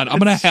great Dean line. I'm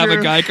going to have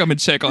a guy come and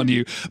check on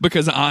you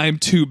because I'm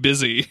too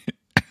busy.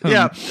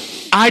 Yeah.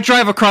 I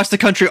drive across the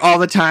country all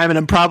the time, and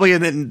I'm probably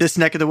in this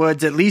neck of the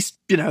woods at least,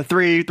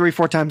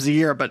 4 times a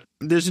year, but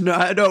there's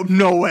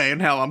no way in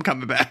hell I'm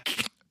coming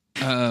back.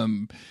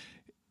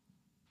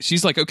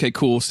 she's like, okay,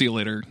 cool, see you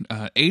later.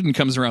 Aiden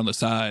comes around the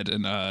side,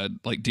 and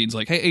like Dean's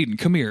like, hey, Aiden,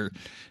 come here,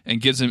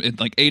 and gives him. And,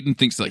 like Aiden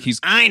thinks like he's.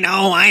 I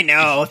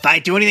know. If I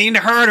do anything to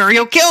hurt her,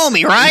 he'll kill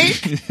me, right?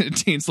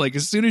 Dean's like,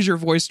 as soon as your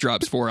voice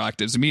drops 4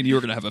 octaves, me and you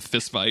are gonna have a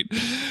fist fight.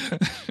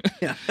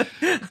 Yeah,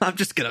 I'm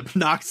just gonna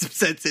knock some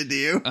sense into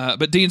you.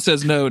 But Dean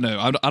says, no,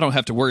 I don't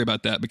have to worry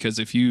about that, because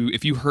if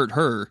you hurt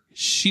her,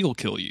 she'll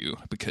kill you,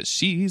 because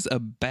she's a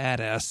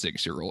badass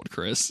 6-year-old.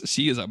 Chris,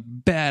 she is a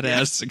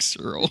badass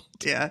 6-year-old.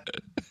 Yeah.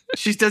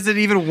 She doesn't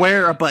even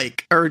wear a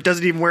bike, or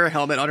doesn't even wear a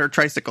helmet on her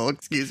tricycle.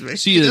 Excuse me.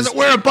 She doesn't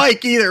wear a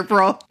bike either,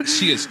 bro.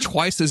 She is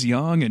twice as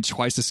young and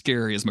twice as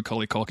scary as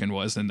Macaulay Culkin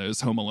was in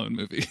those Home Alone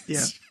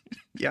movies.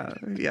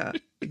 Yeah.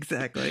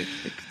 Exactly.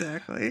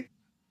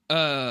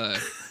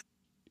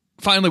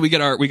 Finally, we get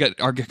our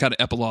kind of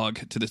epilogue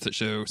to this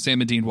show.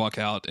 Sam and Dean walk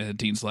out, and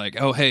Dean's like,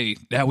 "Oh, hey,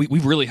 now we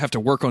really have to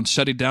work on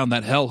shutting down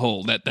that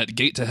hellhole, that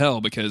gate to hell,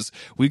 because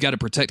we've got to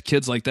protect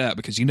kids like that,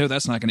 because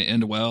that's not going to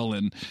end well."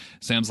 And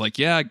Sam's like,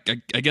 "Yeah,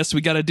 I guess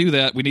we got to do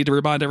that. We need to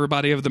remind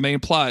everybody of the main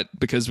plot,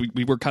 because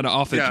we were kind of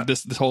off it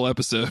this whole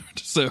episode."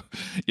 So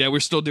yeah, we're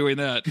still doing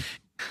that.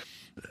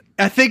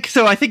 I think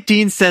so. I think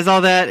Dean says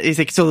all that. He's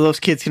like, so those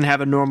kids can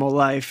have a normal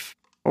life.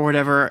 Or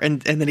whatever,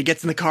 and then he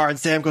gets in the car, and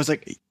Sam goes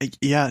like,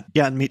 "Yeah,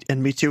 and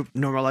me too.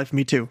 Normal life,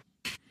 me too."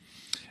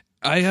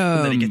 And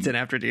then he gets in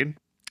after Dean.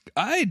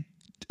 I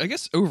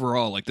guess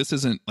overall, like, this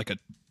isn't like a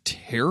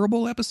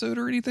terrible episode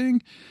or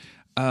anything.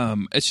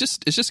 It's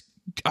just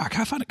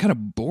I find it kind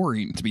of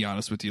boring, to be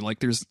honest with you. Like,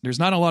 there's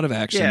not a lot of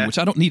action, which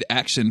I don't need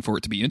action for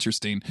it to be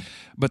interesting,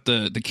 but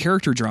the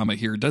character drama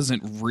here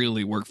doesn't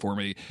really work for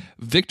me.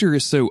 Victor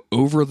is so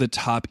over the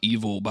top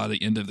evil by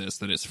the end of this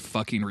that it's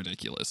fucking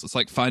ridiculous. It's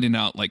like finding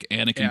out like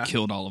Anakin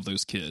killed all of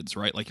those kids,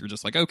 right? Like, you're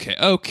just like, okay.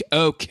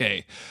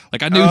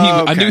 Like,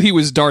 I knew he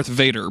was Darth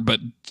Vader, but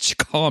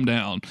calm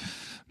down.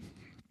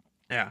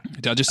 Yeah,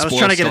 I was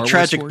trying to get a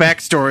tragic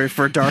backstory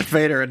for Darth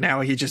Vader, and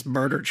now he just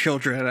murdered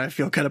children, and I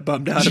feel kind of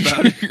bummed out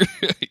about it.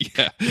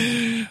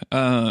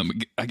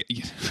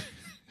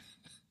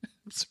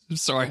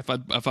 Sorry if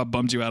I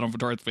bummed you out on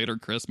Darth Vader,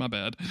 Chris. My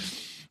bad.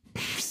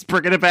 Just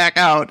bringing it back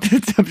out.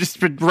 I've just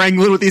been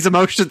wrangling with these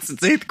emotions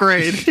since 8th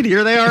grade, and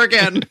here they are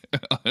again.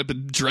 I've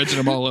been dredging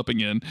them all up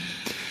again.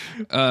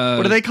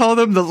 What do they call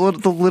them? The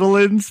little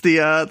ones, the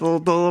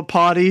little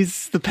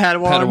potties, the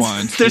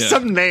Padawans. There's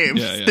some name.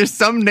 Yeah. There's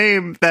some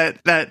name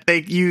that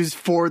they use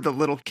for the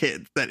little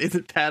kids that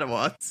isn't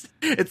Padawans.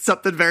 It's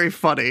something very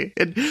funny.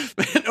 And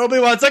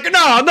Obi-Wan's like,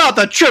 no, not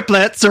the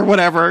triplets or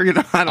whatever. I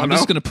don't know. I'm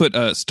just gonna put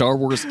Star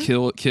Wars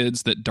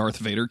kids that Darth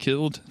Vader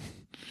killed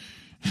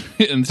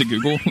into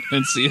Google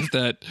and see if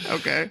that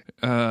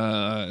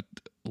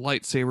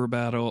lightsaber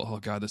battle. Oh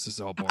god, this is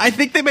all boring. I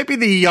think they might be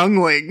the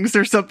younglings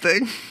or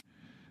something.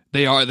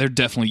 They're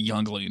definitely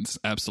younglings.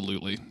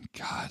 Absolutely.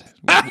 God.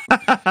 Way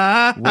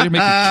to make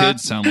the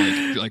kids sound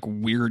like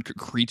weird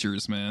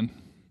creatures, man.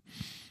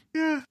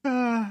 Yeah,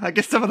 I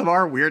guess some of them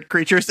are weird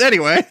creatures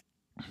anyway.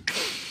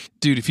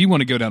 Dude, if you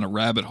want to go down a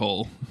rabbit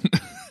hole,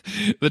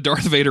 the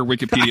Darth Vader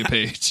Wikipedia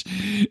page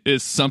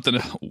is something.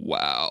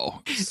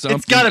 Wow.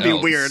 It's got to be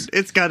weird.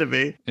 It's got to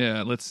be.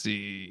 Yeah, let's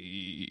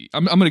see.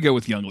 I'm going to go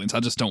with younglings. I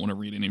just don't want to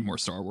read any more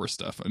Star Wars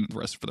stuff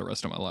for the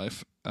rest of my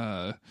life.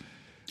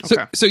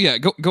 So yeah,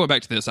 going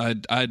back to this,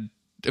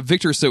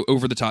 Victor is so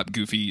over the top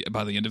goofy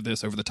by the end of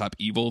this, over the top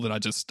evil, that I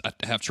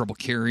have trouble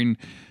caring.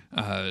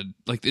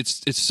 Like,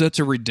 it's such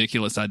a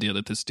ridiculous idea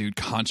that this dude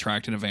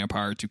contracted a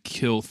vampire to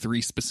kill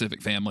 3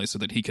 specific families so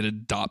that he could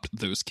adopt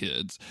those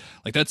kids.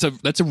 Like, that's a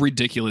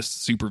ridiculous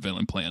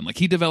supervillain plan. Like,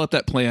 he developed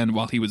that plan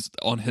while he was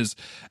on his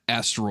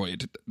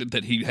asteroid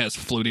that he has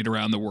floating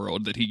around the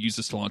world that he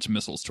uses to launch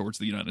missiles towards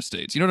the United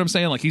States. You know what I'm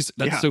saying? Like,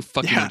 that's so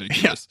fucking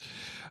ridiculous.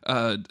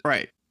 Yeah.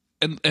 Right.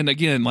 And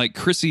again, like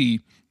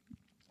Chrissy,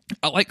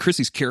 I like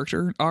Chrissy's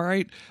character, all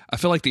right. I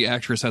feel like the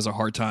actress has a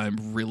hard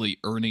time really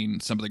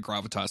earning some of the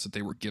gravitas that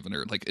they were giving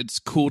her. Like, it's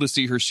cool to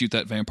see her shoot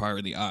that vampire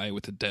in the eye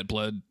with a dead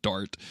blood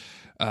dart,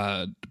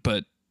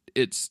 but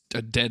it's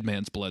a dead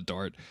man's blood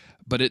dart.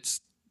 But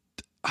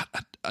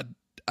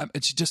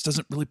she just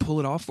doesn't really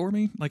pull it off for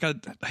me. Like, I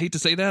hate to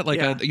say that.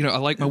 Like, I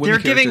like my women.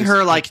 They're giving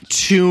her like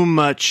too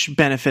much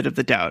benefit of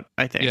the doubt,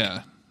 I think.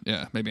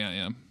 Yeah, maybe I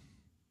am.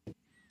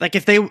 Like,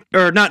 if they,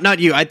 or not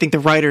you, I think the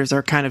writers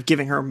are kind of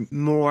giving her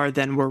more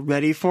than we're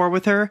ready for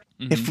with her.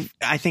 Mm-hmm. If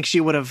I think she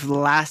would have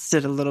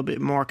lasted a little bit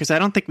more, because I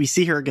don't think we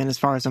see her again as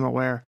far as I'm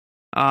aware.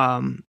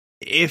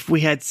 If we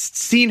had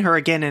seen her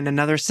again in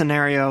another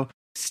scenario,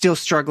 still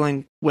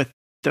struggling with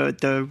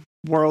the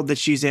world that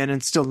she's in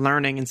and still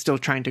learning and still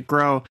trying to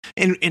grow.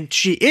 And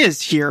she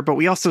is here, but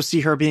we also see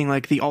her being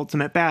like the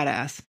ultimate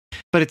badass.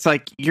 But it's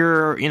like,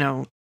 you're,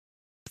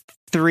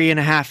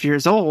 3.5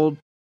 years old.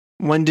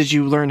 When did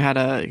you learn how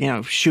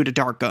to, shoot a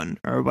dart gun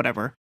or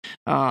whatever?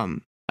 I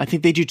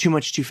think they do too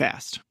much too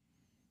fast.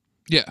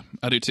 Yeah,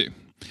 I do too.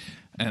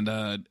 And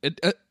I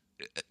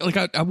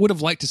would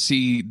have liked to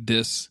see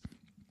this.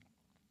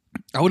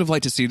 I would have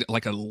liked to see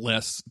like a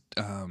less.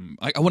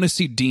 I want to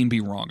see Dean be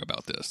wrong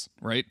about this,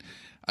 right?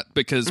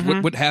 Because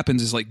what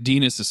happens is, like,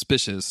 Dean is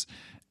suspicious,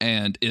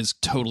 and is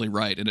totally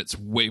right, and it's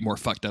way more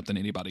fucked up than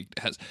anybody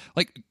has.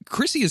 Like,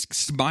 Chrissy is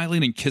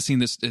smiling and kissing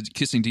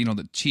Dean on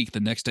the cheek the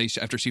next day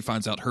after she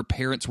finds out her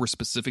parents were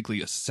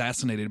specifically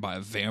assassinated by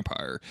a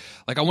vampire.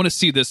 Like, I want to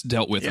see this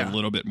dealt with a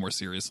little bit more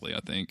seriously, I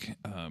think.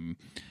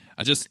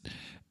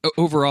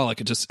 Overall,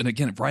 like, and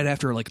again, right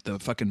after like the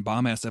fucking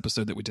bomb ass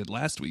episode that we did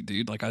last week,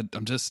 dude, like,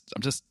 I'm just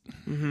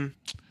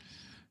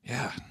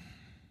yeah,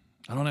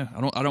 I don't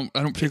know. I don't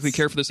particularly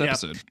care for this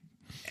episode.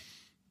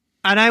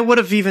 And I would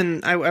have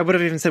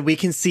even said we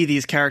can see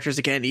these characters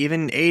again,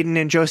 even Aiden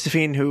and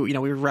Josephine, who, we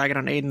were ragging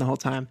on Aiden the whole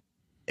time.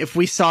 If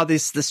we saw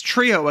this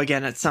trio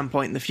again at some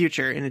point in the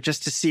future, and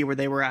just to see where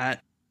they were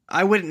at,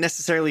 I wouldn't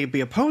necessarily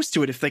be opposed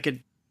to it if they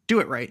could do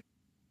it right.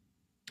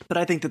 But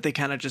I think that they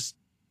kind of just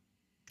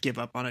give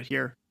up on it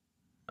here.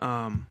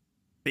 But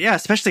yeah,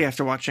 especially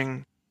after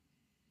watching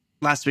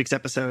last week's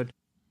episode.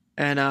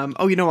 And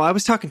I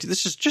was talking to,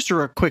 this is just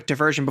a quick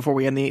diversion before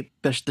we end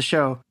the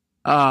show.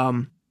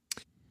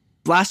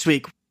 Last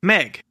week,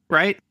 Meg,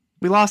 right?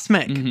 We lost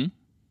Meg. Mm-hmm.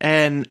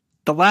 And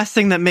the last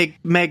thing that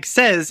Meg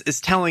says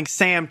is telling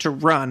Sam to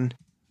run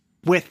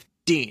with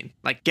Dean.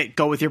 Like,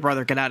 go with your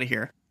brother, get out of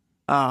here.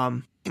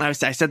 I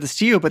said this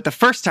to you, but the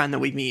first time that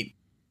we meet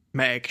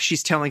Meg,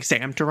 she's telling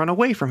Sam to run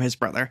away from his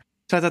brother.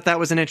 So I thought that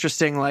was an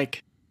interesting,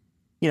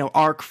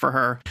 arc for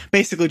her.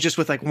 Basically, just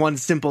with one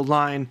simple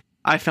line,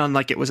 I found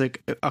like it was a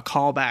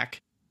callback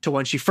to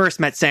when she first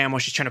met Sam, when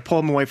she's trying to pull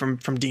him away from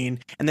Dean,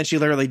 and then she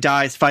literally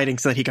dies fighting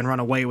so that he can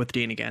run away with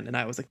Dean again. And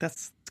I was like,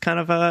 that's kind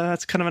of a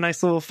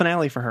nice little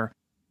finale for her.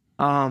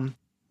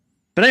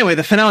 But anyway,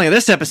 the finale of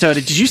this episode,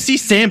 did you see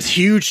Sam's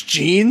huge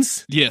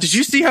jeans? Yes. Did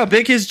you see how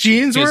big his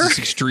jeans were? Yes,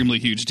 extremely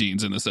huge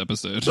jeans in this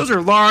episode. Those are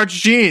large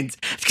jeans.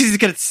 It's because he's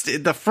got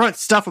the front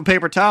stuffed with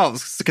paper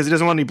towels because he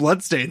doesn't want any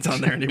blood stains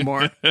on there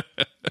anymore.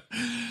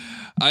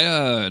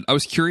 I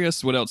was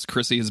curious what else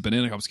Chrissy has been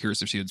in. I was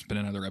curious if she had been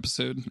in another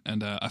episode,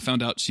 and I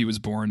found out she was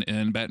born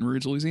in Baton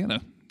Rouge,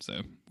 Louisiana.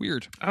 So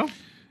weird. Oh.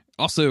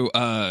 Also,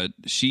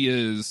 she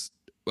is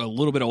a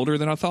little bit older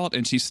than I thought,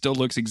 and she still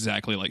looks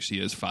exactly like she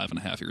is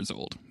 5.5 years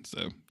old.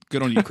 So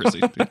good on you, Chrissy.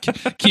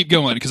 Keep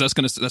going, because that's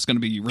gonna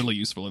be really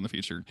useful in the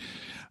future.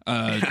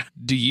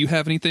 Do you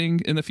have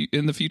anything in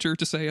the future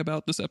to say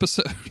about this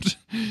episode?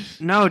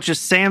 No,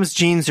 just Sam's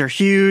jeans are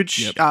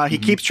huge. Yep. He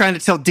keeps trying to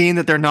tell Dean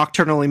that they're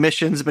nocturnal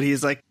emissions, but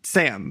he's like,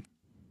 Sam,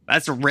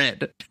 that's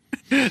red.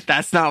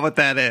 That's not what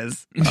that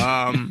is.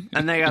 And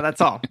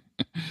that's all.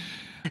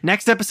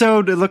 Next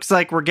episode, it looks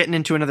like we're getting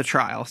into another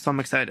trial, so I'm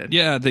excited.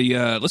 Yeah,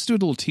 let's do a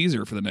little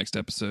teaser for the next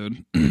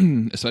episode,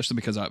 especially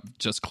because I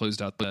just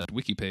closed out that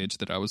wiki page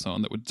that I was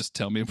on that would just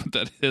tell me what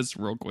that is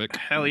real quick.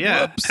 Hell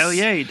yeah. Whoops. Hell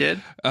yeah, you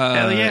did.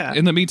 Hell yeah.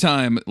 In the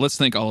meantime, let's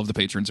thank all of the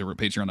patrons over at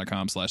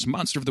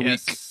patreon.com/monster of the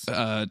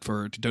week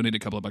for donating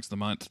a couple of bucks a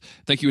month.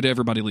 Thank you to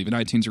everybody leaving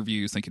iTunes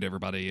reviews. Thank you to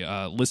everybody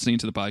listening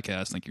to the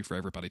podcast. Thank you for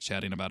everybody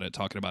chatting about it,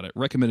 talking about it.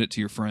 Recommend it to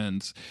your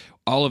friends.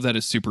 All of that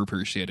is super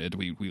appreciated.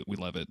 We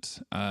love it.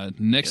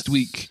 Next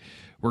week,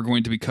 we're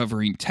going to be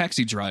covering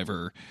Taxi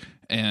Driver,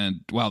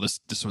 and wow, this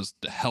was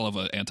a hell of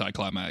an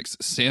anticlimax.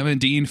 Sam and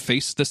Dean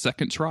face the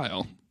second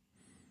trial.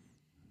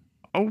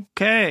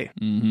 Okay.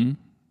 Mm-hmm.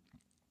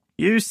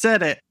 You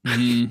said it.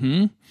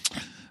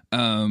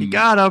 Mm-hmm. You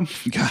got him.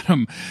 Got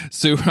him.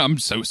 So I'm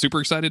so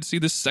super excited to see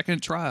this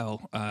second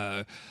trial.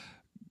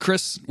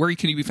 Chris, where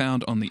can you be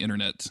found on the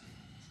internet?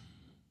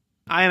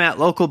 I am at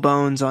Local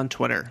Bones on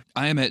Twitter.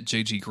 I am at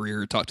JG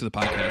Greer. Talk to the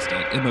podcast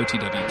at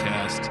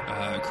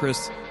MOTWcast.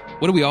 Chris,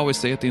 what do we always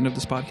say at the end of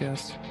this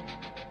podcast?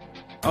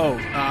 Oh,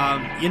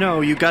 you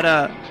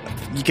gotta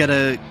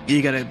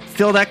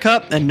fill that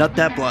cup and nut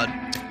that blood.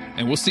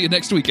 And we'll see you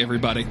next week,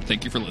 everybody.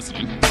 Thank you for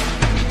listening.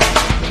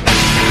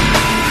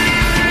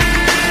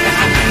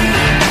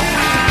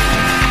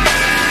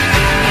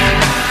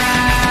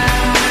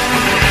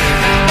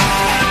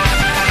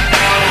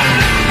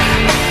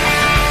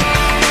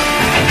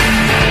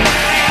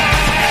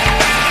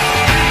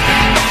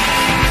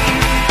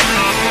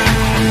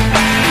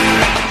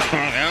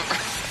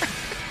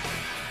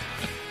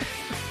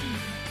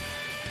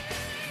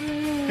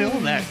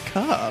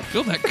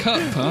 Fill that cup,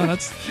 huh?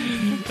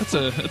 That's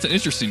an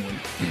interesting one.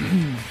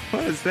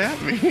 What does that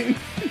mean?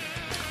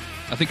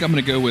 I think I'm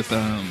gonna go with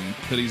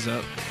hoodie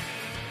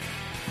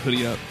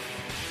up,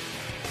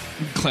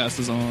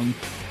 glasses on,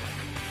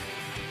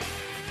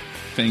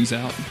 fangs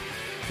out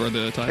for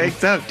the title.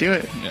 Fangs out, do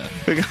it. Yeah,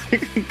 we gotta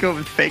go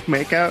with fake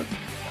makeout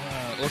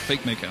or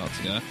fake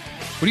makeouts. Yeah.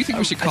 What do you think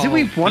we should call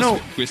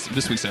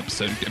this week's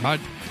episode? I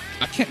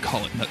can't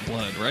call it Nut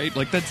Blood, right?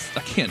 Like I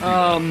can't do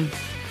that.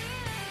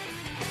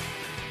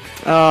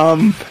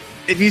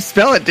 If you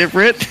spell it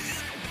different.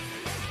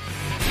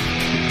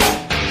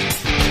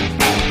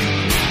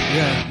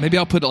 Yeah, maybe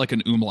I'll put like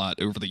an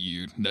umlaut over the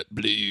U, Nut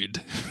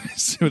Blood,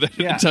 so that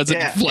it doesn't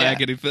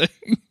flag anything.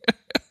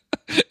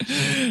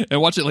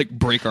 And watch it like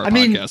break our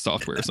podcast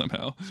software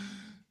somehow.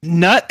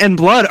 Nut and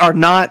blood are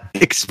not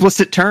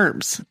explicit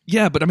terms.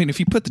 Yeah, but I mean, if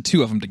you put the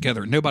two of them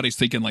together, nobody's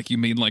thinking like you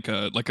mean like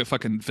a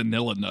fucking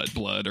vanilla nut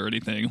blood or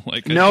anything.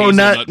 Like no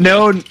blood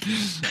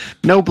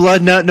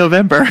nut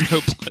November.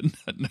 No blood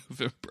nut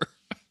November.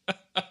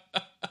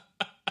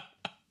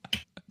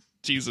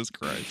 Jesus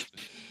Christ.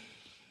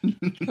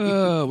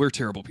 We're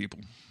terrible people.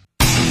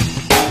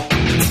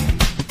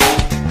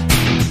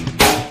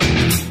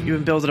 You've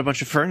been building a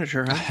bunch of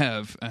furniture, I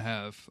huh?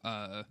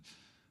 have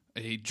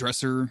a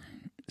dresser,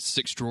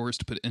 6 drawers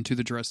to put into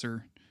the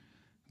dresser.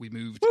 We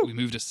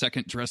moved a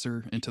second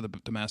dresser into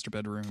the master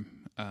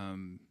bedroom.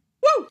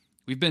 Woo!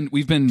 We've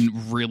been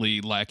really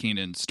lacking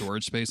in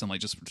storage space and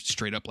like just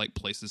straight up like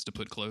places to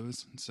put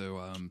clothes.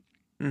 So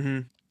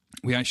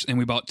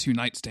we bought 2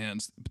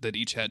 nightstands that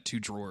each had 2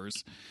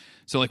 drawers.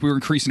 So like we were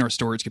increasing our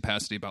storage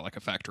capacity about like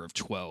a factor of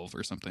 12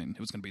 or something. It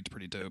was going to be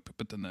pretty dope.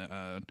 But then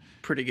the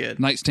Pretty good.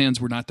 nightstands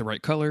were not the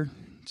right color,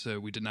 so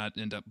we did not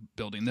end up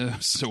building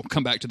those. So we'll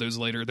come back to those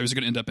later. Those are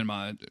going to end up in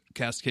my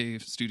cast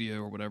cave studio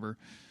or whatever.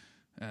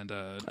 And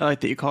I like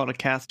that you call it a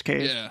cast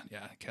cave.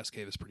 yeah, cast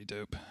cave is pretty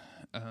dope.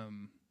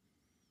 And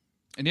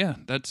yeah,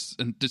 that's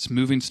and just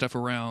moving stuff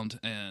around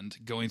and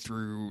going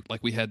through,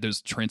 like we had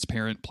those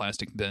transparent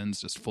plastic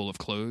bins just full of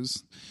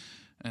clothes.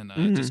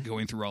 And just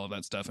going through all of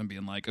that stuff and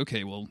being like,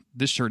 okay, well,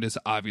 this shirt is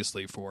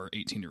obviously for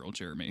 18-year-old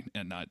Jeremy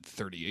and not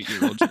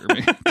 38-year-old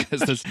Jeremy because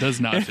this does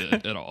not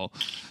fit at all.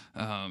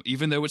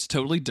 Even though it's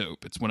totally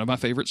dope, it's one of my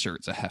favorite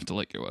shirts. I have to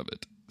let go of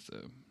it. So,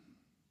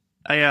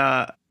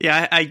 I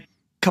a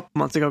couple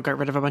months ago got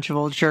rid of a bunch of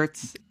old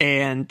shirts,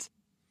 and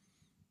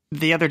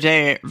the other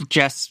day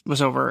Jess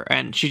was over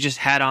and she just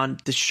had on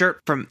the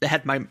shirt that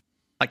had my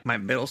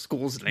middle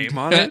school's name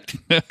on it.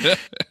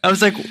 I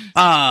was like,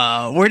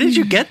 where did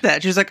you get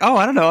that? She was like, oh,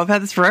 I don't know. I've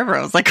had this forever.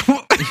 I was like,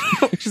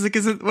 she's like,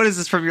 what is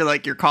this from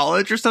your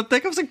college or something?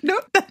 I was like, no,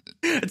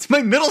 it's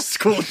my middle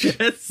school,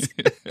 Jess.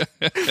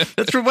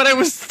 That's from when I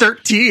was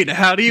 13.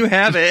 How do you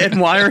have it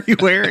and why are you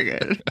wearing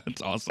it?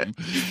 That's awesome.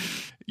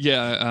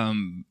 Yeah.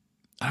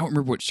 I don't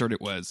remember what shirt it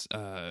was.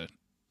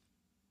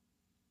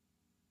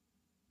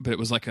 But it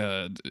was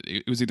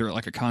it was either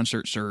like a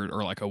concert shirt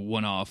or like a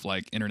one-off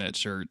like internet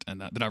shirt,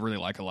 and that I really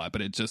like a lot.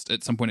 But it just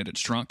at some point it had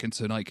shrunk, and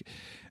so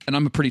and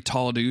I'm a pretty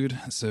tall dude,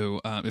 so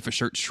if a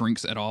shirt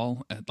shrinks at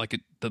all,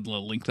 the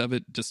length of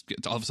it just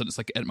all of a sudden it's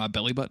like at my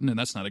belly button, and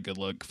that's not a good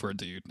look for a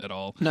dude at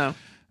all. No,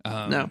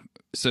 no.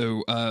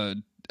 So I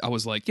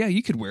was like, yeah,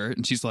 you could wear it,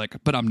 and she's like,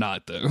 but I'm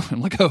not though. I'm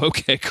like, oh,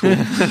 okay, cool.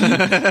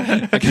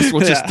 I guess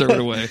we'll just throw it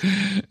away.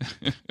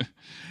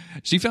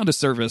 She found a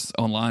service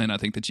online, I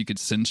think, that you could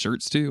send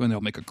shirts to, and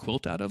they'll make a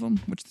quilt out of them,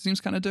 which seems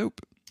kind of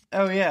dope.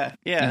 Oh, yeah.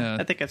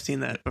 I think I've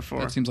seen that before.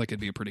 That seems like it'd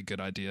be a pretty good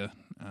idea.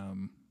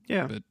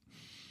 Yeah. But,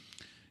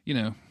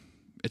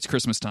 it's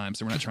Christmas time,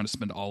 so we're not trying to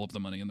spend all of the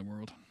money in the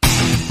world.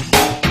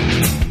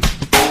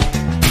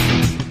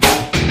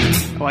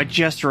 Oh, I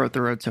just wrote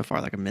the road so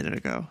far like a minute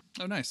ago.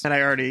 Oh, nice. And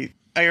I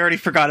already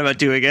forgot about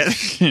doing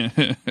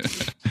it.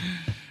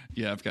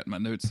 Yeah, I've got my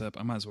notes up.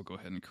 I might as well go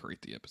ahead and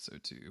create the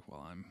episode, too,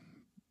 while I'm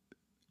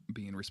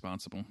being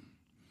responsible.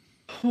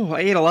 Oh, I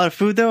ate a lot of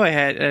food though. I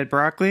had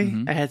broccoli.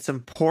 Mm-hmm. I had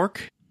some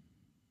pork.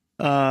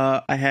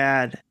 I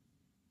had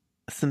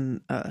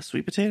some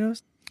sweet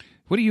potatoes.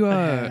 What do you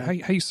how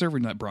you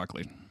serving that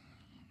broccoli?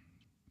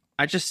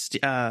 I just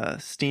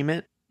steam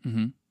it,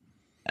 and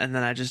then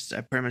I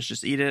pretty much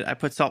just eat it. I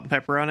put salt and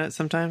pepper on it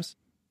sometimes.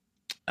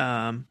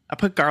 I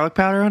put garlic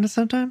powder on it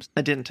sometimes.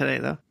 I didn't today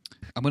though.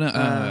 I'm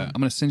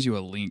gonna send you a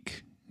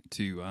link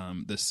to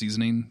the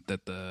seasoning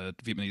that the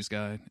Vietnamese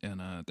guy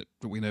and that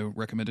we know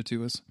recommended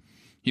to us.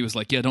 He was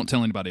like, yeah, don't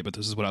tell anybody, but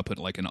this is what I put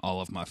like in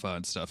all of my pho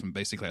and stuff. And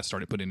basically I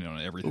started putting it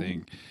on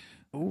everything.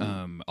 Ooh.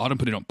 Autumn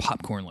put it on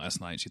popcorn last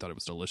night. She thought it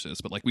was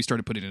delicious, but like we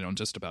started putting it on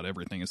just about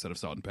everything instead of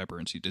salt and pepper,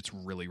 and it's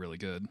really, really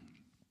good.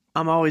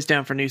 I'm always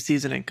down for new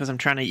seasoning because I'm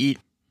trying to eat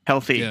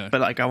healthy,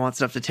 but like I want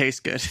stuff to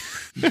taste good.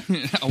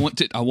 I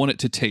want it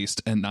to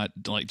taste and not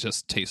like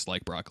just taste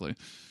like broccoli.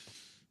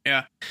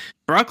 Yeah.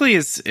 Broccoli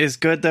is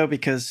good though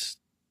because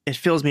it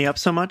fills me up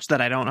so much that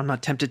I'm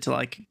not tempted to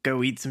like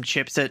go eat some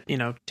chips at,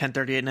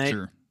 10:30 at night.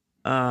 Sure.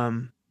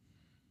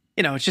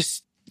 It's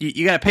just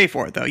you got to pay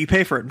for it though. You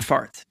pay for it in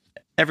farts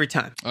every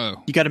time.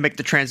 Oh. You got to make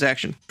the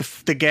transaction,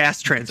 the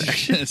gas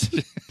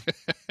transaction.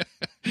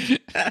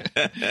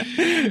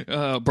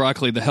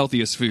 Broccoli, the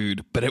healthiest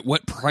food, but at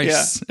what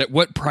price? Yeah. At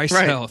what price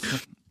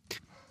health?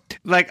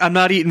 Like I'm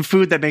not eating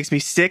food that makes me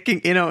sick,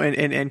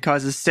 and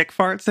causes sick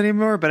farts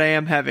anymore. But I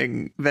am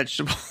having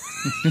vegetable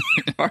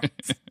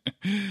farts.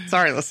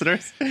 Sorry,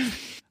 listeners.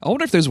 I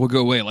wonder if those will go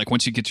away. Like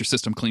once you get your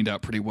system cleaned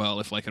out pretty well,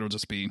 if like it'll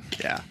just be.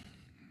 Yeah,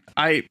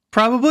 I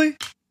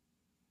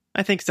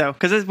think so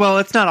because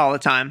it's not all the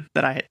time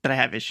that I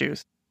have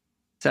issues.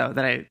 So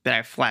that I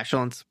have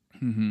flatulence.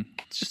 Mm-hmm.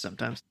 It's just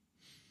sometimes.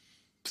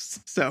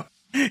 So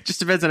it just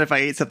depends on if I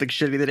ate something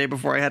shitty the day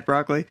before I had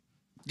broccoli.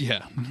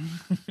 Yeah.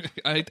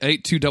 I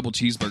ate 2 double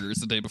cheeseburgers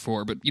the day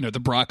before, but the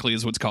broccoli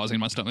is what's causing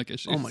my stomach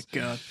issues. Oh my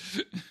God.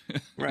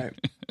 Right.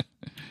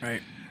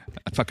 I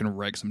fucking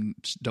wreck some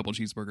double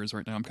cheeseburgers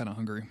right now. I'm kind of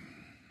hungry.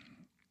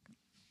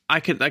 I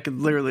could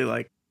literally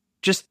like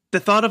just the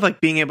thought of like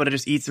being able to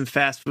just eat some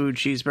fast food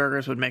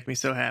cheeseburgers would make me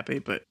so happy,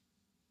 but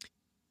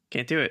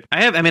can't do it.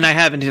 I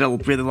haven't in a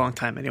really long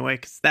time anyway,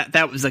 because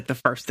that was like the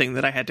first thing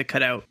that I had to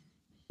cut out,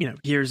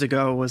 years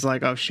ago was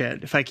like, oh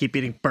shit, if I keep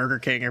eating Burger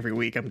King every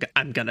week,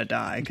 I'm gonna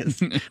die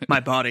because my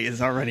body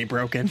is already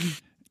broken.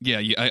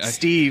 Yeah,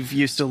 Steve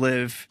used to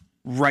live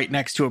right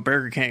next to a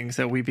Burger King,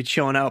 so we'd be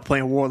chilling out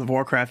playing World of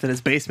Warcraft in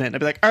his basement. And I'd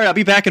be like, all right, I'll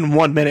be back in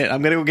 1 minute.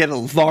 I'm gonna go get a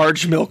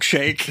large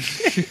milkshake,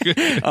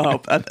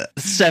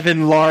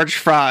 7 large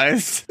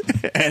fries,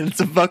 and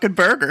some fucking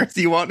burgers.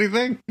 Do you want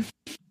anything?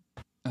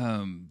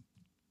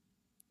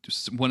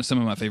 Just some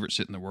of my favorite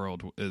shit in the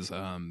world is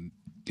a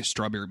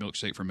strawberry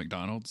milkshake from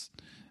McDonald's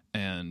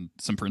and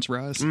some French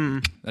fries.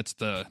 That's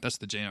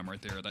the jam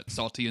right there. That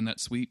salty and that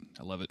sweet.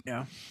 I love it.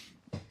 Yeah,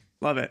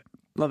 love it.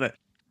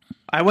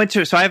 I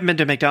haven't been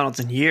to McDonald's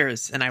in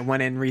years, and I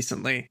went in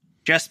recently.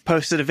 Just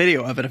posted a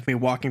video of it of me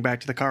walking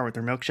back to the car with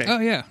her milkshake. Oh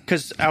yeah,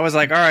 because I was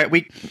like, all right,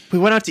 we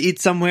went out to eat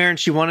somewhere, and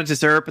she wanted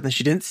dessert, but then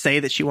she didn't say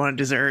that she wanted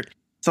dessert,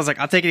 so I was like,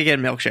 I'll take it to get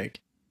a milkshake.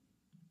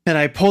 And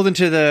I pulled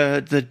into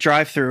the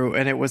drive-thru,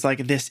 and it was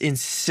like this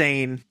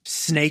insane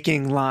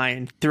snaking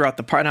line throughout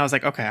the park. And I was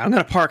like, okay, I'm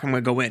going to park. I'm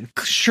going to go in.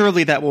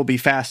 Surely that will be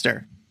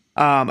faster.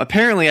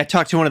 Apparently, I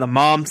talked to one of the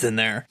moms in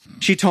there.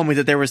 She told me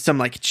that there was some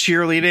like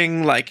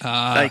cheerleading like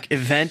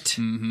event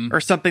or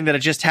something that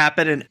had just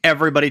happened, and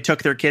everybody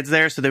took their kids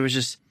there. So there was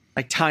just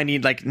like tiny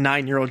like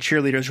 9-year-old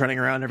cheerleaders running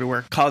around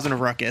everywhere causing a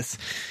ruckus.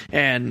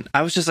 And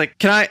I was just like,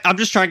 I'm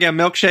just trying to get a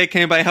milkshake.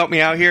 Can anybody help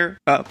me out here,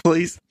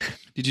 please?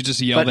 Did you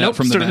just yell that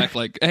from the back,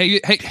 like,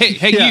 hey,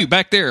 yeah. You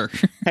back there?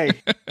 Hey.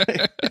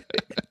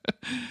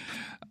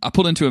 I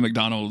pulled into a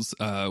McDonald's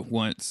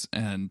once,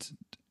 and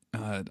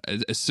I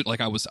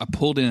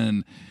pulled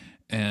in,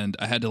 and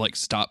I had to like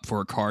stop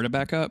for a car to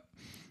back up,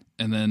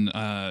 and then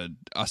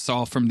I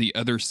saw from the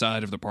other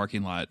side of the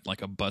parking lot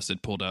like a bus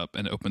had pulled up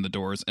and opened the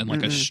doors, and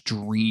like a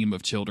stream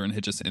of children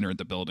had just entered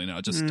the building.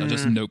 I just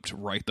noped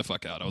right the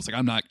fuck out. I was like,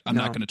 I'm not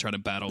going to try to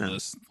battle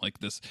this like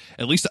this.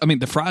 At least, I mean,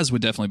 the fries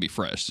would definitely be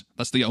fresh.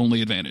 That's the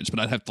only advantage,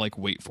 but I'd have to like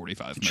wait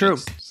 45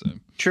 minutes.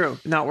 True.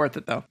 Not worth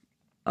it though.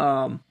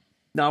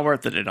 Not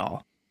worth it at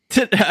all.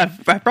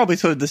 I've probably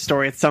told this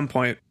story at some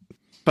point,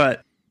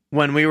 but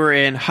when we were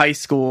in high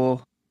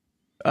school,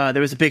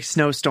 there was a big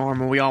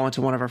snowstorm, and we all went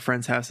to one of our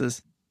friends'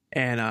 houses.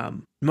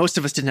 And most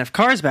of us didn't have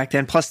cars back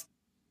then. Plus,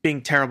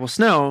 being terrible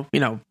snow,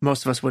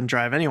 most of us wouldn't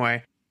drive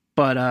anyway.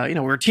 But we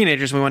were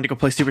teenagers, and we wanted to go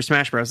play Super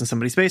Smash Bros. In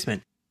somebody's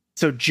basement.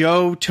 So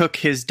Joe took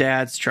his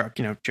dad's truck.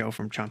 Joe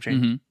from Chomp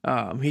Ching.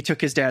 Mm-hmm. He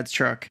took his dad's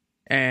truck,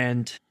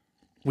 and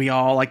we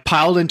all like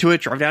piled into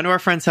it, drove down to our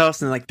friend's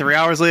house, and like 3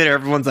 hours later,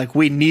 everyone's like,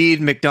 "We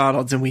need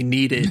McDonald's, and we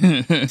need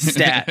it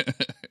stat."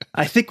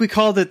 I think we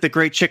called it the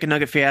Great Chicken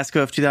Nugget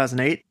Fiasco of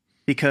 2008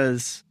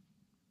 because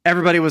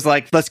everybody was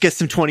like, "Let's get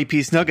some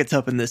 20-piece nuggets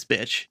up in this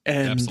bitch,"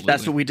 and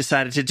that's what we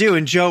decided to do.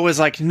 And Joe was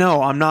like,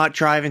 "No, I'm not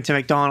driving to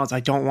McDonald's. I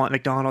don't want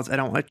McDonald's. I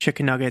don't want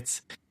chicken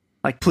nuggets.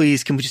 Like,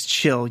 please, can we just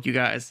chill, you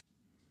guys?"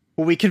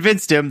 Well, we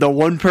convinced him, the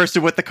one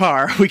person with the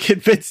car, we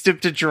convinced him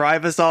to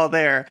drive us all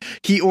there.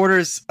 He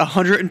orders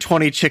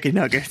 120 chicken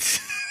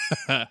nuggets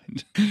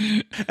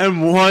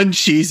and 1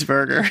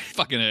 cheeseburger.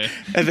 Fucking A.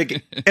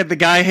 And the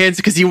guy hands,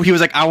 because he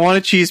was like, "I want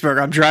a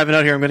cheeseburger. I'm driving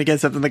out here. I'm going to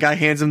get something." The guy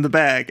hands him the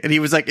bag, and he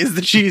was like, "Is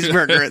the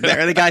cheeseburger in there?"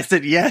 And the guy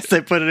said, "Yes,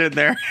 I put it in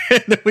there."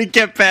 And then we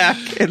get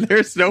back, and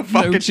there's no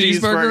fucking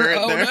cheeseburger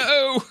in there.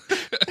 Oh, no.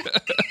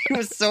 He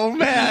was so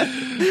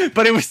mad,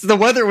 but the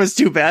weather was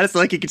too bad. It's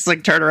like he could just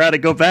like turn around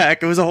and go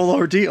back. It was a whole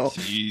ordeal.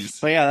 Jeez.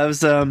 But yeah, that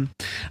was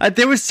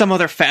there was some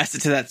other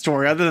facet to that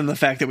story other than the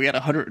fact that we had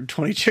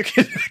 120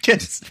 chicken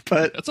nuggets.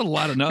 But that's a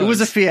lot of nugs. It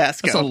was a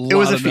fiasco. It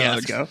was a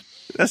fiasco.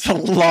 That's a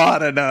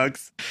lot of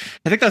nugs.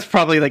 I think that's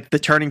probably like the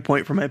turning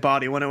point for my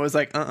body when it was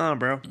like,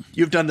 bro,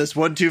 you've done this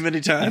one too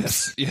many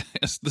times.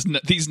 Yes.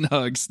 These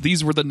nugs,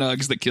 these were the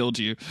nugs that killed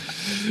you.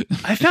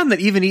 I found that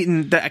even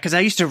eating that, because I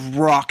used to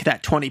rock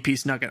that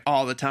 20-piece nugget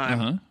all the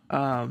time.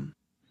 But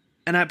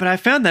I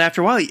found that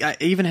after a while,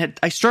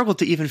 I struggled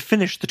to even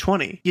finish the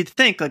 20. You'd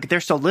think like they're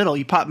so little,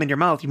 you pop them in your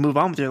mouth, you move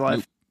on with your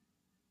life.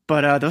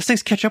 But those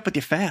things catch up with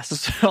you fast.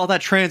 It's all that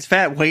trans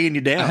fat weighing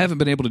you down. I haven't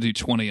been able to do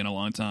 20 in a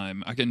long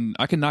time. I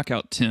can knock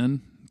out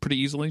 10 pretty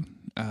easily.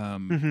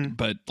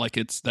 But like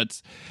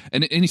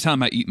and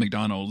anytime I eat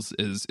McDonald's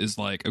is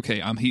like,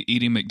 okay, I'm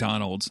eating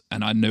McDonald's,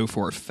 and I know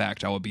for a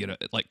fact I will be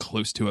at like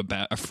close to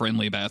a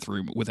friendly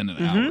bathroom within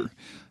an hour.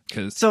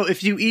 So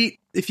if you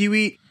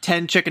eat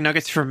 10 chicken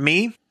nuggets from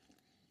me,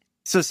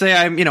 so say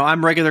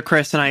I'm regular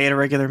Chris and I ate a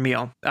regular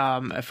meal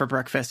for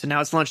breakfast, and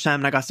now it's lunchtime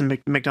and I got some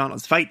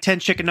McDonald's. If I eat 10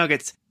 chicken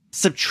nuggets,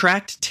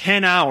 subtract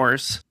 10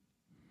 hours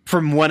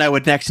from when I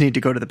would next need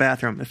to go to the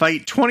bathroom. If I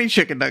eat 20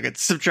 chicken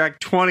nuggets,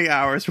 subtract 20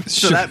 hours.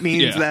 So that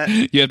means that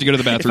you have to go to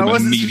the bathroom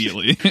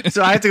immediately.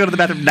 So I have to go to the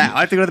bathroom now.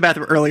 I have to go to the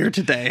bathroom earlier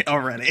today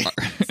already.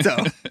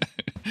 So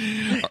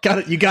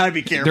you gotta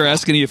be careful. They're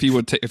asking you if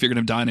you're going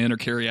to dine in or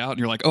carry out, and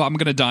you're like, "Oh, I'm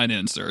going to dine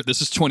in, sir.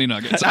 This is 20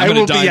 nuggets. I'm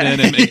going to dine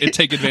in and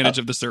take advantage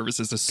of the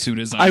services as soon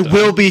as I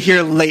will be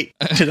here late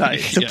tonight.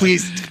 So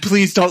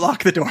please don't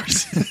lock the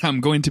doors.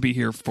 I'm going to be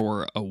here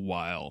for a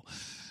while.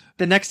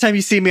 The next time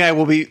you see me, I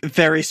will be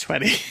very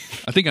sweaty.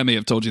 I think I may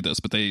have told you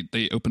this, but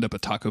they opened up a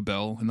Taco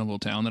Bell in the little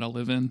town that I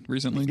live in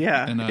recently.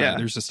 Yeah, and yeah.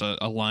 There's just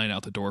a line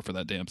out the door for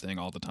that damn thing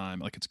all the time.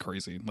 Like, it's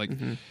crazy. Like,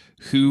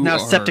 who Now are...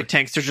 septic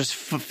tanks are just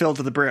filled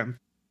to the brim.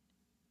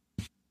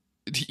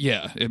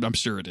 Yeah, I'm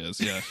sure it is.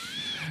 Yeah,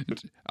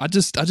 I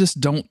just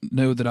don't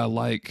know that I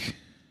like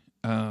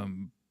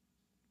Taco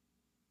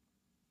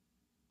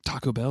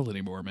Bell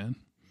anymore, man.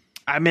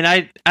 I mean,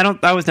 I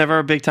was never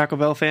a big Taco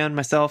Bell fan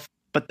myself,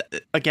 but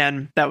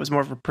again, that was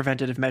more of a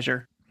preventative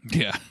measure.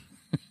 Yeah.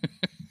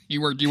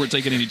 You weren't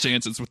taking any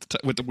chances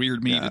with the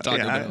weird meat at Taco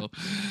Bell.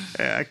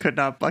 I could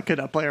not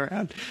play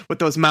around with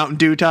those Mountain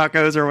Dew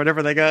tacos or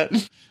whatever they got.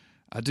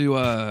 I do.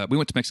 We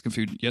went to Mexican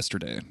food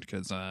yesterday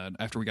because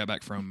after we got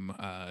back from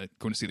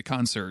going to see the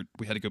concert,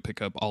 we had to go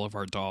pick up all of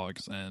our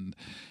dogs, and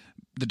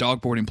the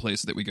dog boarding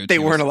place that we go to. They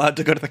weren't allowed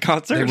to go to the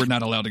concert? They were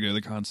not allowed to go to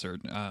the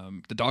concert.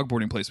 The dog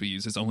boarding place we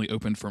use is only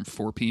open from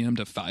 4 p.m.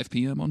 to 5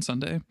 p.m. on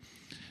Sunday,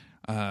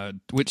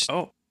 which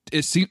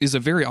is a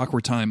very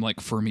awkward time,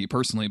 like, for me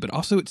personally, but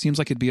also it seems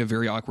like it'd be a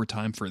very awkward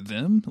time for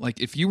them. Like,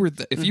 if you were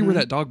you were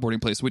that dog boarding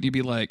place, wouldn't you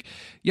be like,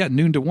 yeah,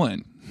 noon to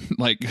 1?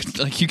 like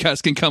you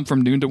guys can come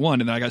from noon to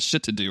 1 and then I got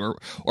shit to do,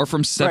 or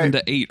from 7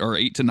 to 8 or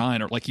 8 to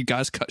 9, or like you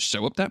guys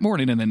show up that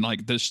morning and then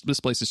like this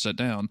place is shut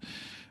down.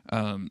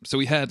 So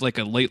we had like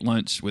a late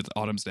lunch with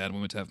Autumn's dad when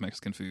we went to have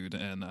Mexican food,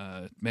 and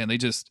man,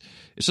 it's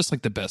just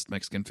like the best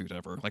Mexican food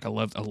ever. Like, I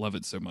love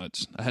it so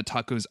much. I had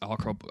tacos al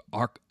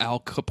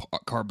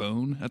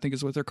carbone, I think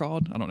is what they're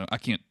called. I don't know. I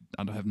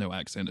don't have no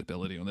accent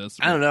ability on this.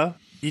 I don't know.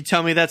 You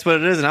tell me that's what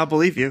it is and I'll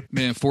believe you.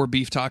 Man, 4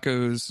 beef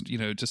tacos,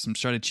 just some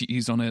shredded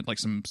cheese on it, like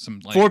some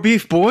like 4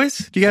 beef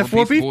boys? You got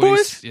 4 beef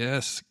boys?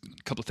 Yes. A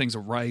couple of things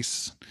of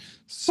rice.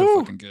 So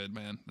fucking good,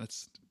 man.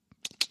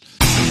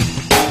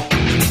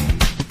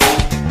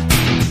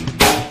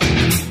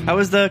 How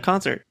was the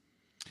concert?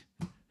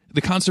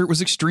 The concert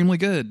was extremely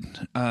good.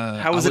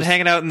 How was it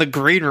hanging out in the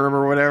green room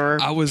or whatever?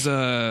 I was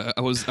a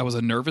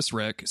nervous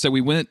wreck. So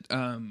we went.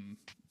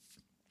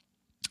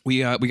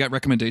 We got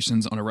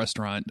recommendations on a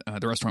restaurant.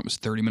 The restaurant was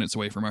 30 minutes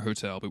away from our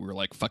hotel, but we were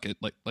like, fuck it,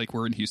 like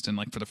we're in Houston,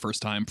 like, for the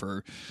first time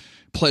for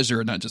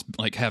pleasure, not just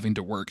like having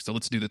to work. So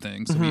let's do the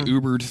thing. So we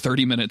Ubered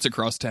 30 minutes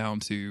across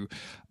town to.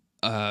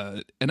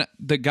 And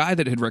the guy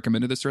that had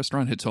recommended this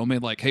restaurant had told me,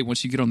 like, hey,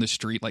 once you get on the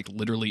street, like,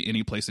 literally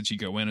any place that you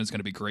go in is going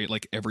to be great.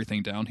 Like,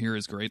 everything down here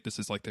is great. This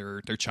is like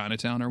their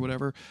Chinatown or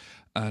whatever.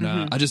 And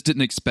I just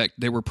didn't expect.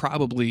 There were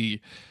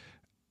probably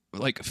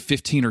like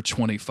 15 or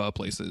 20 pho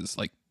places,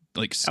 like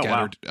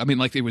scattered. Oh, wow. I mean,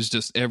 like, it was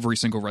just every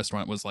single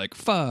restaurant was like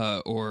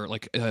pho or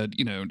like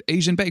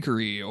Asian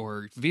bakery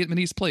or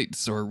Vietnamese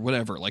plates or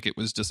whatever. Like, it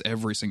was just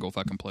every single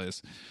fucking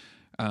place.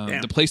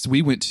 The place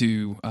we went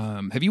to,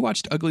 have you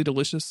watched Ugly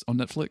Delicious on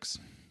Netflix?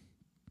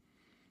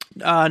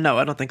 No,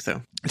 I don't think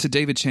so. It's a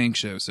David Chang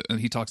show, and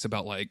he talks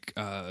about like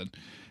kind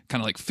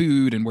of like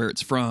food and where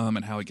it's from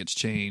and how it gets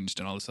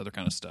changed and all this other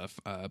kind of stuff.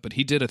 But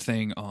he did a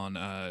thing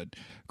on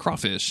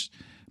crawfish,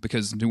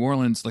 because New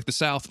Orleans, like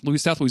South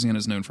Louisiana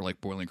is known for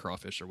like boiling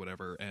crawfish or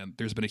whatever. And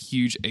there's been a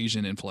huge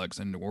Asian influx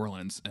in New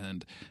Orleans.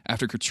 And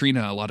after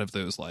Katrina, a lot of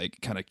those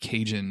like kind of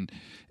Cajun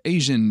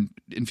Asian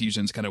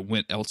infusions kind of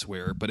went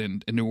elsewhere. But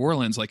in New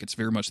Orleans, like, it's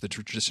very much the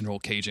traditional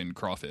Cajun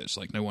crawfish.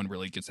 Like, no one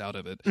really gets out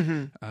of it.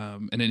 And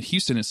in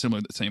Houston, it's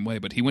similar the same way.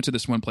 But he went to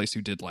this one place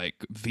who did like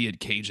Viet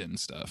Cajun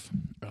stuff.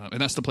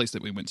 And that's the place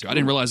that we went to. I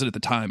didn't realize it at the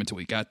time until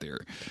we got there.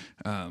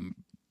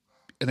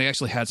 And they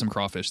actually had some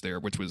crawfish there,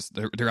 which was,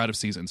 they're out of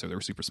season, so they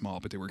were super small,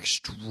 but they were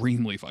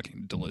extremely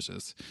fucking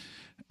delicious.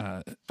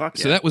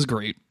 So that was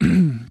great.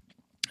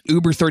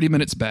 Uber 30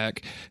 minutes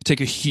back,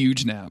 take a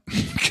huge nap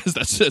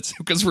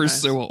because we're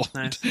so old.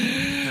 Nice.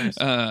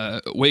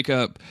 Wake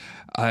up,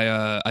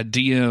 I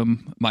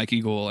DM Mike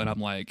Eagle and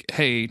I'm like,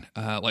 hey,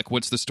 like,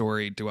 what's the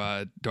story? Do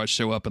I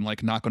show up and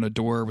like knock on a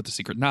door with a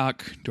secret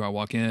knock? Do I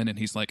walk in? And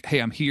he's like, hey,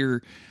 I'm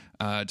here.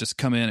 Just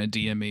come in and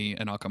DM me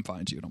and I'll come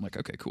find you. And I'm like,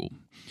 okay, cool.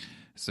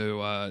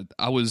 So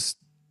I was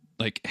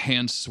like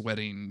hand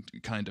sweating,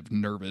 kind of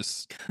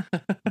nervous,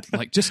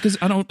 like, just because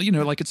I don't,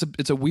 like,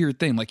 it's a weird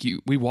thing. Like,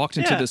 we walked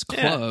into this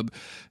club,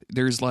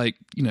 there's like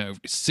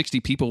 60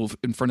 people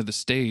in front of the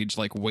stage,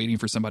 like waiting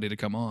for somebody to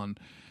come on,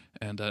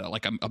 and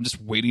like I'm just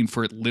waiting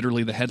for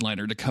literally the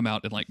headliner to come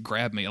out and like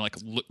grab me, and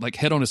like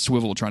head on a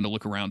swivel trying to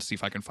look around to see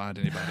if I can find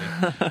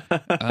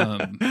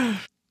anybody.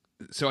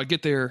 So I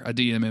get there, I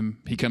DM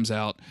him, he comes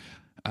out.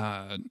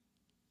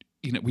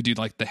 We do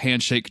like the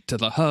handshake to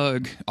the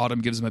hug. Autumn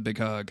gives him a big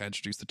hug. I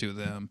introduce the two of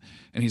them,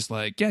 and he's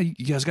like, "Yeah, you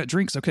guys got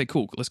drinks? Okay,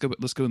 cool. Let's go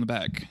in the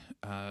back."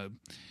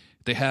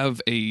 They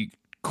have a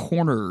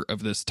corner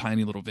of this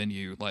tiny little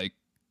venue like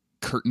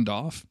curtained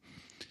off,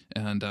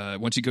 and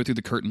once you go through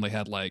the curtain, they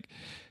had like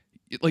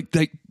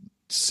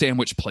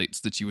sandwich plates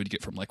that you would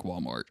get from like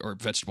Walmart, or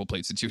vegetable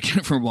plates that you would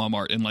get from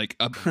Walmart, and like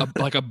a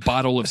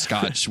bottle of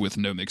scotch with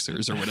no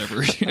mixers or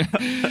whatever.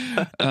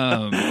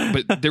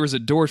 But there was a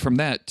door from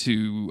that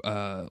to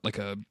like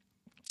a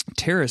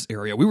terrace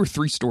area. We were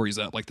 3 stories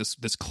up. Like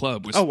this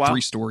club was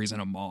 3 stories in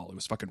a mall. It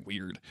was fucking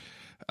weird.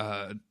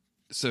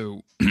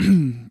 so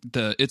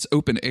it's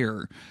open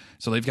air,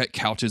 so they've got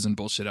couches and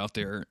bullshit out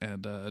there,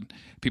 and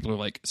people are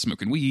like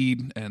smoking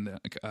weed, and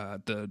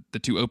the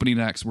two opening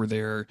acts were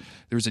there.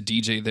 There was a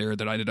DJ there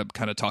that I ended up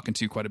kind of talking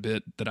to quite a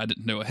bit that I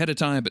didn't know ahead of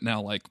time, but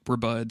now like we're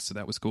buds, so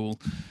that was cool.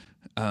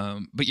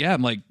 But yeah,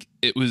 I'm like,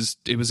 it was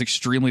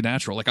extremely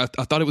natural. Like I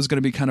thought it was going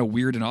to be kind of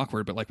weird and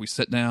awkward, but like we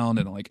sat down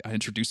and like I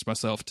introduced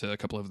myself to a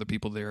couple of the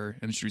people there,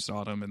 introduced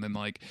Autumn, and then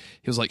like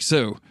he was like,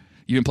 "So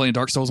you been playing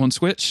Dark Souls on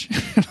Switch?"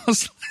 And I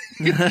was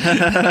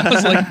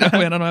like, "No,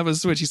 man, I don't have a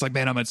Switch." He's like,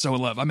 "Man, I'm in so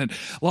in love. I'm in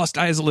Lost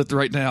Izalith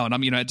right now, and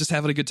I'm just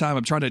having a good time.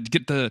 I'm trying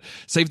to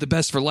save the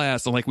best for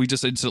last." And like we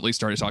just instantly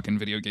started talking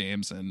video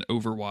games and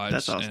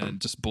Overwatch and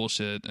just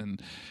bullshit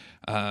and.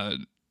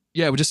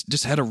 Yeah, we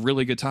just had a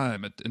really good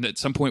time. And at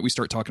some point we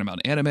start talking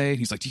about anime. And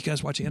he's like, "Do you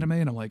guys watch anime?"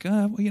 And I'm like,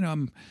 "Well,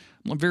 I'm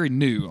very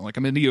new. Like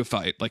I'm a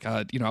neophyte. Like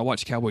I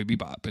watch Cowboy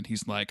Bebop." And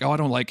he's like, "Oh, I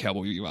don't like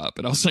Cowboy Bebop."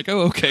 And I was like,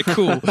 "Oh, okay,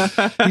 cool."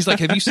 He's like,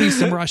 "Have you seen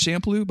Samurai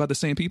Champloo by the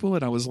same people?"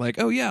 And I was like,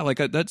 "Oh yeah, like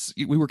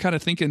we were kind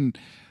of thinking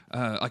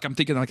like I'm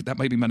thinking like that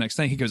might be my next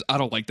thing." He goes, "I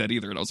don't like that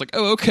either." And I was like,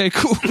 "Oh, okay,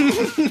 cool."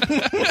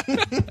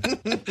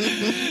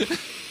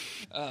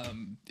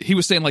 He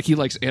was saying like he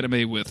likes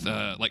anime with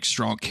like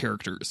strong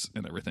characters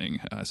and everything.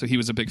 So he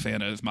was a big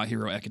fan of My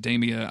Hero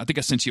Academia. I think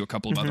I sent you a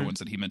couple of other ones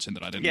that he mentioned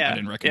that I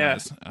didn't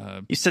recognize.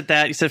 Yeah. You said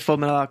that. You said Full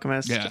Metal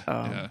Alchemist.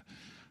 Yeah.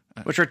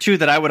 Which are two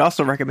that I would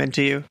also recommend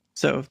to you.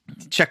 So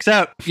checks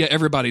out. Yeah,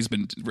 everybody's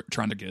been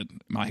trying to get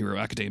My Hero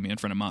Academia in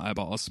front of my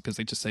eyeballs because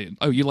they just say,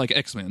 "Oh, you like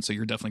X-Men, so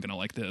you're definitely going to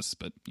like this."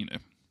 But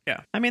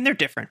Yeah, I mean they're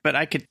different, but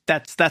I could.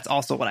 That's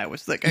also what I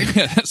was thinking.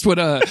 Yeah, that's what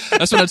I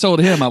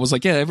told him. I was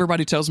like, "Yeah,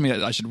 everybody tells me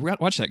I should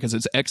watch that because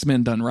it's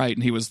X-Men done right."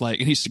 And he was like,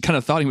 and he kind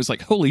of thought, he was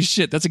like, "Holy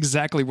shit, that's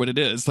exactly what it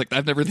is." Like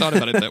I've never thought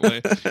about it that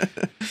way.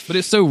 But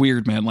it's so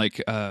weird, man.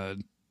 Like, I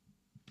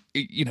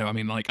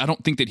mean, like I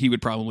don't think that he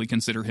would probably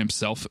consider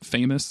himself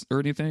famous or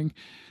anything.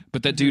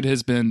 But that dude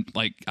has been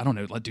like, I don't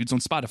know, like dude's on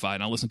Spotify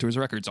and I listen to his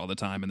records all the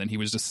time. And then he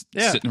was just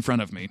sitting in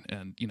front of me.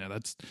 And,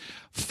 that's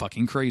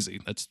fucking crazy.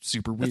 That's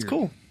super weird. That's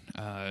cool.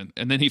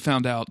 And then he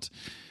found out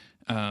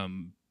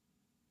from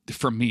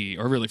me,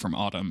 or really from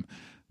Autumn,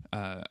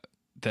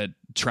 that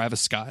Travis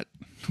Scott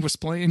was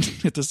playing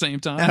at the same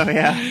time. Oh,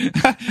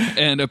 yeah.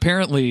 And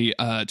apparently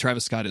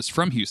Travis Scott is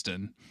from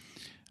Houston.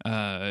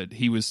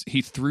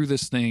 He threw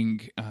this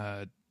thing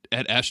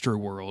at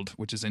Astroworld,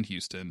 which is in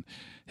Houston.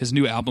 His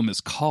new album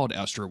is called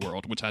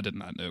Astroworld, which I did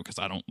not know because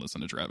I don't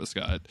listen to Travis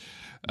Scott.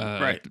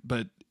 Right.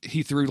 But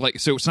he threw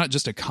so it's not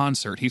just a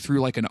concert. He threw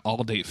like an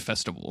all-day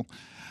festival.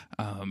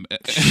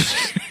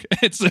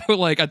 And so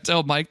like I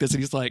tell Mike this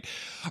and he's like,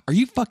 "Are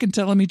you fucking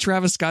telling me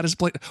Travis Scott is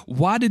playing?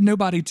 Why did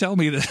nobody tell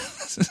me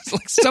this?" It's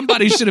like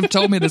somebody should have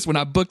told me this when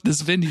I booked this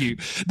venue,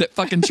 that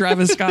fucking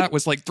Travis Scott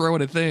was like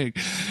throwing a thing.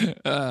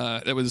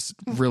 That was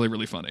really,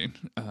 really funny.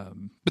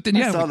 But then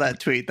I saw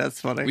that tweet.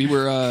 That's funny. We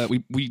were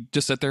we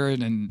just sat there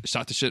and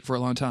shot the shit for a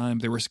long time.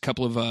 There was a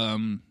couple of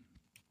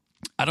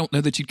I don't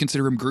know that you'd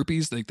consider them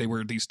groupies. Like they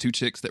were these two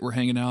chicks that were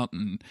hanging out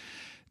and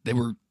they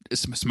were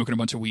smoking a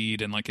bunch of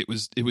weed and like it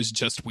was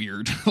just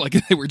weird. Like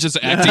they were just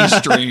acting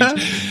strange.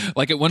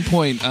 Like at one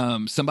point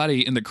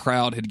somebody in the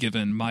crowd had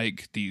given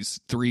Mike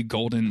these 3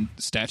 golden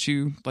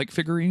statue like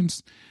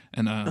figurines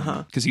and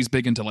because he's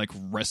big into like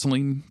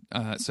wrestling,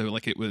 so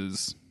like it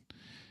was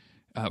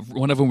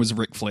one of them was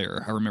Ric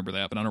Flair. I remember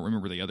that, but I don't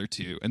remember the other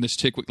two. And this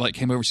chick like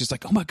came over. She's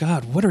like, "Oh my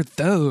God, what are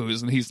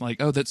those?" And he's like,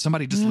 "Oh, that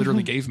somebody just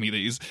literally gave me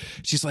these."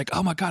 She's like,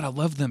 "Oh my God, I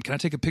love them. Can I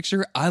take a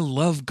picture? I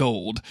love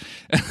gold."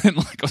 And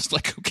like I was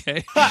like,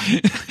 "Okay,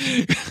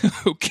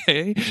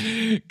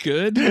 okay,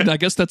 good. And I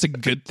guess that's a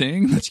good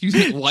thing that you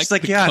like." She's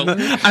like, the "Yeah, color.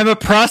 I'm a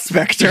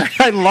prospector.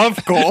 I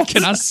love gold.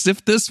 Can I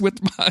sift this with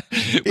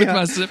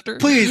my sifter?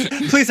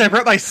 Please, I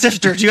brought my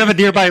sifter. Do you have a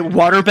nearby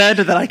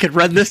waterbed that I could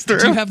run this through?"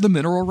 Do you have the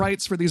mineral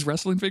rights for these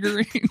wrestling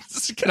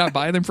figurines? Can I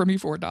buy them from you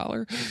for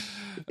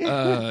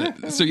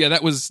 $1? So yeah,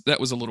 that was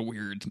a little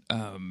weird.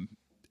 And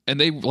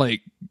they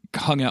like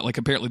hung out, like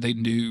apparently they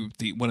knew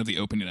one of the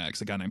opening acts,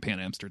 a guy named Pan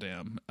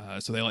Amsterdam.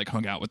 So they like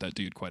hung out with that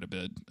dude quite a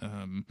bit.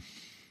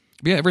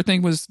 Yeah,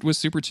 everything was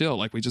super chill.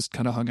 Like we just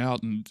kind of hung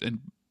out and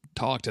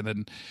talked, and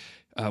then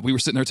we were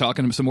sitting there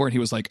talking to him some more, and he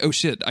was like, "Oh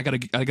shit, I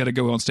gotta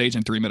go on stage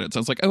in 3 minutes." I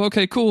was like, "Oh,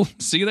 okay, cool.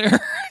 See you there."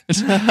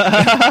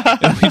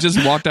 And we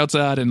just walked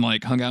outside and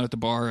like hung out at the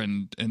bar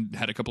and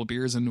had a couple of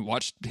beers and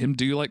watched him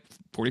do like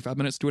 45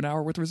 minutes to an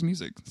hour worth of his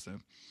music. So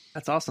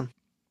that's awesome.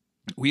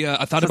 We I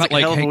thought Sounds about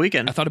like a hell of a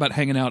weekend. I thought about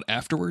hanging out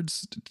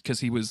afterwards because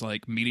he was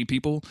like meeting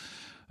people.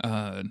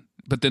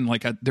 But then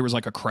like there was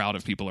like a crowd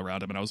of people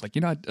around him, and I was like,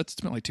 I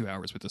spent like 2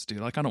 hours with this dude.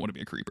 Like I don't want to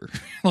be a creeper.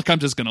 Like I'm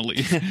just gonna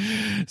leave.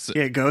 So,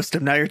 yeah, ghost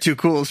him. Now you're too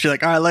cool. So you're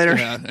like, all right, later.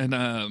 Yeah,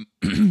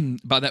 and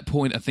by that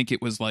point, I think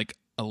it was like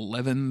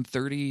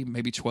 11:30,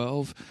 maybe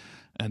 12,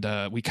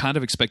 and we kind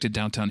of expected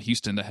downtown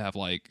Houston to have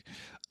like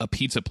a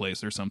pizza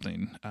place or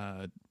something,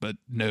 but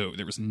no,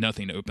 there was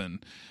nothing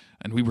open.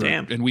 And we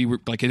were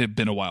like, it had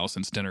been a while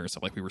since dinner, so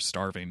like we were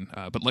starving.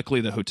 But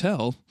luckily, the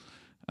hotel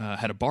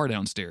had a bar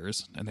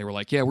downstairs, and they were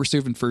like, yeah, we're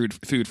serving food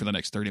for the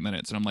next 30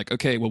 minutes. And I'm like,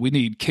 okay, well, we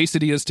need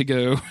quesadillas to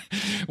go.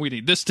 We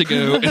need this to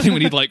go. And then we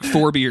need like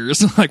 4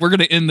 beers. Like, we're going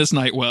to end this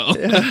night well.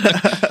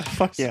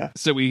 Fuck yeah.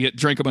 So we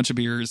drank a bunch of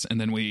beers,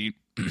 and then we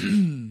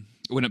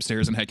went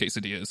upstairs and had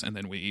quesadillas, and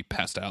then we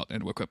passed out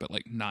and woke up at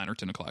like 9 or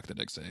 10 o'clock the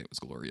next day. It was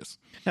glorious.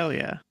 Hell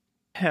yeah.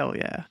 Hell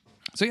yeah.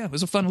 So yeah, it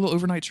was a fun little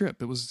overnight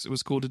trip. It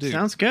was cool to do.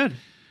 Sounds good.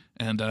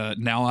 And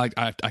now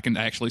I can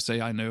actually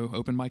say I know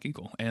Open Mike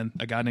Eagle and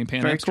a guy named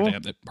Pan Very Amsterdam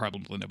cool. that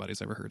probably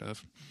nobody's ever heard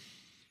of.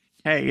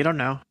 Hey, you don't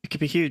know. It could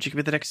be huge. It could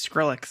be the next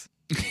Skrillex.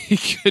 He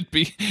could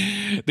be.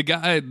 The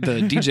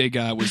DJ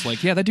guy was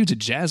like, yeah, that dude's a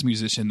jazz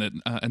musician. That,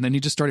 and then he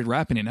just started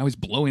rapping, and now he's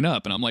blowing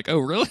up. And I'm like, oh,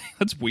 really?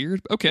 That's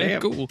weird. Okay,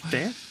 Damn. cool.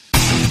 Damn.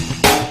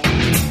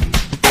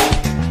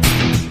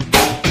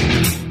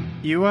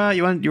 You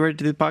ready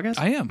to do the podcast?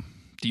 I am.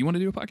 Do you want to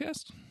do a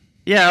podcast?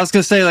 Yeah, I was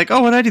gonna say like,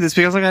 oh, what did I do this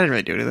week? I was like, I didn't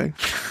really do anything.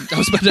 I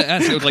was about to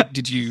ask, like,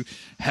 did you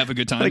have a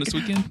good time this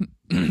weekend?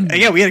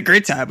 Yeah, we had a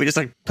great time. We just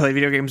like played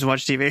video games and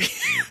watched TV.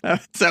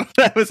 So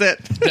that was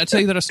it. Did I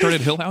tell you that I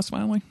started Hill House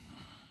finally?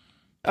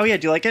 Oh yeah,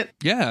 do you like it?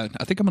 Yeah,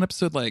 I think I'm on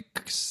episode like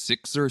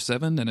 6 or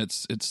 7, and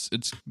it's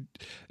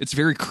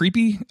very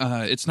creepy.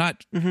 It's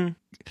not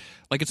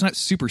like it's not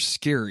super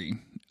scary.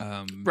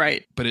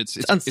 Right, but it's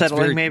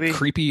unsettling, very maybe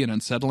creepy and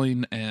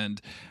unsettling, and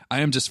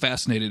I am just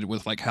fascinated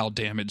with like how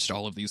damaged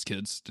all of these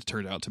kids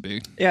turned out to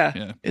be.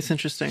 Yeah, it's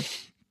interesting,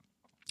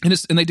 and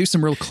they do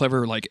some real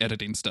clever like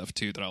editing stuff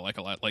too that I like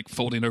a lot, like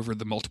folding over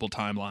the multiple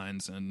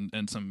timelines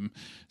and some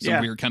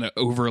weird kind of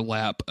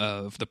overlap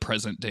of the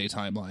present day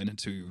timeline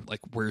into like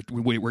where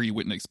you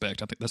wouldn't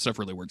expect. I think that stuff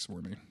really works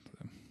for me.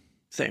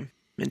 Same,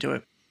 into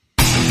it.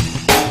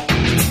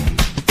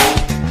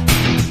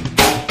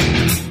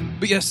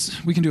 But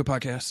yes, we can do a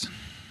podcast.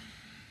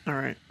 All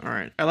right.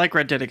 I like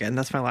Red Dead again.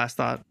 That's my last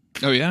thought.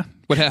 Oh yeah,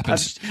 what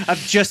happened?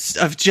 I've just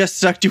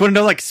stuck. Do you want to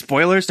know like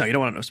spoilers? No, you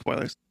don't want to know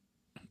spoilers.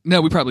 No,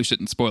 we probably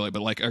shouldn't spoil it.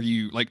 But like, are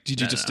you like? Did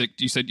you stick?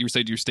 You said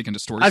you're sticking to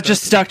story. I've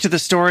just stuck to the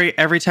story.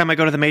 Every time I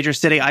go to the major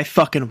city, I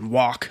fucking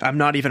walk. I'm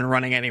not even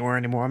running anywhere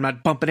anymore. I'm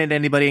not bumping into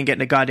anybody and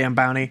getting a goddamn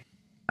bounty.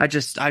 I've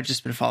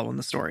just been following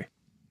the story,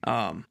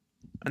 and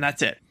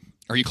that's it.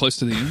 Are you close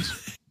to the end?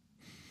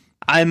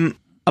 I'm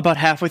about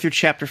halfway through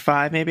chapter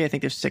 5, maybe. I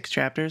think there's 6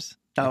 chapters.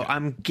 So Okay.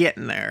 I'm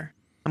getting there.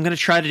 I'm going to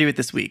try to do it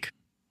this week,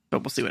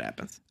 but we'll see what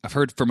happens. I've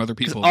heard from other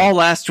people. All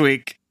last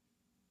week.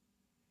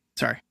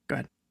 Sorry, go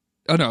ahead.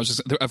 Oh no,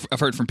 I've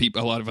heard from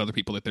a lot of other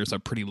people that there's a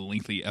pretty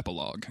lengthy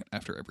epilogue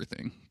after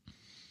everything.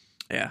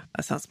 Yeah,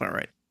 that sounds about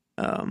right.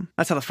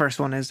 That's how the first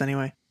one is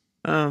anyway.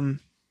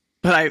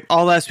 But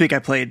all last week I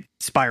played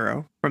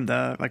Spyro from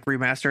the like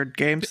remastered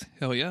games.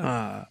 Hell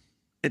yeah.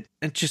 It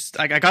just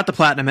I got the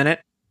platinum in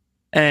it,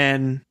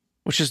 and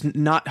which is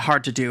not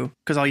hard to do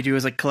because all you do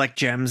is like collect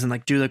gems and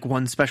like do like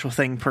one special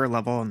thing per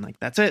level, and like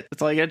that's it.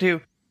 That's all you gotta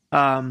do.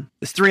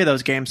 There's 3 of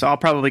those games, so I'll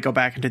probably go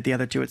back and do the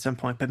other 2 at some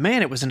point. But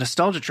man, it was a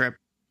nostalgia trip.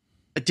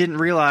 I didn't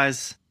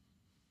realize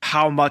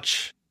how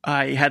much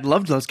I had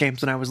loved those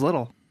games when I was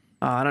little.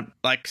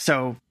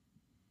 So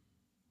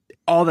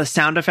all the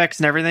sound effects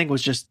and everything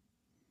was just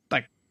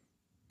like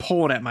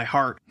pulling at my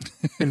heart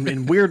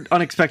in weird,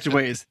 unexpected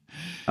ways.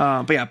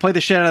 But yeah, play the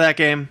shit out of that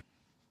game,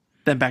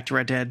 then back to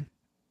Red Dead,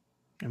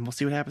 and we'll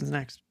see what happens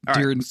next. All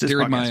right,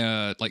 during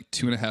my like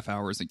 2.5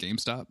 hours at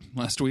GameStop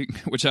last week,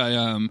 which I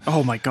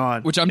oh my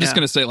god, which I'm just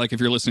gonna say, like, if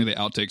you're listening to the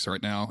outtakes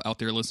right now, out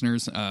there,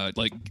 listeners,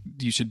 like,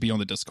 you should be on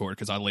the Discord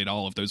because I laid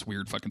all of those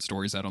weird fucking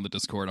stories out on the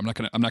Discord. I'm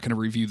not gonna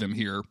review them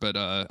here, but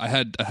I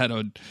had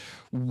a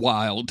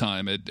wild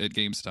time at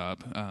GameStop.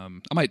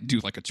 I might do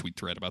like a tweet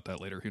thread about that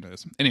later. Who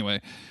knows?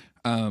 Anyway.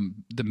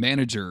 The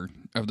manager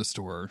of the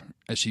store,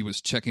 as she was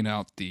checking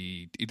out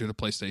either the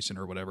PlayStation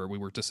or whatever, we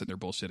were just sitting there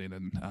bullshitting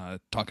and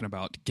talking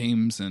about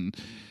games, and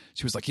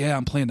she was like, "Yeah,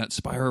 I'm playing that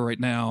Spyro right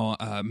now.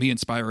 Me and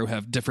Spyro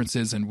have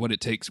differences in what it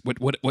takes,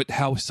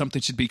 how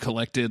something should be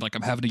collected. Like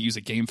I'm having to use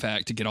a game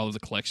fact to get all of the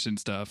collection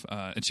stuff."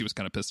 And she was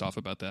kind of pissed off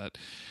about that.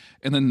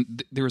 And then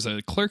there was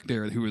a clerk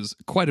there who was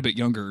quite a bit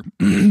younger.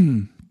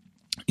 You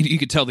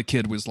could tell the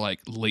kid was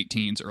like late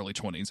teens, early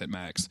 20s at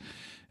max,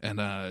 and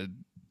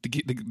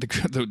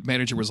the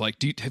manager was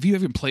like, have you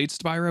ever played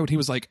Spyro? And he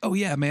was like, oh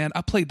yeah, man,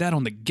 I played that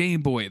on the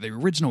Game Boy, the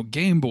original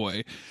Game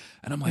Boy.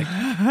 And I'm like,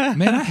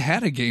 man, I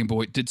had a Game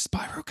Boy. Did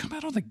Spyro come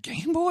out on the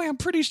Game Boy? I'm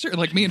pretty sure.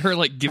 Like me and her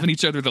like giving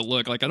each other the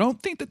look. Like I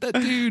don't think that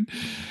dude.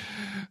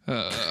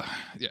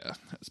 Yeah,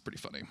 that's pretty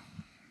funny.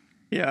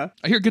 Yeah,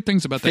 I hear good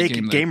things about that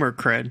game. Gamer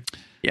cred.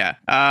 Yeah,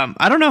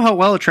 I don't know how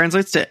well it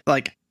translates to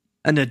like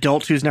an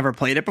adult who's never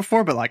played it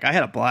before, but like I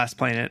had a blast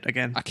playing it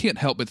again. I can't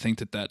help but think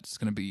that that's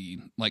going to be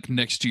like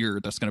next year.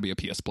 That's going to be a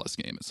PS Plus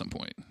game at some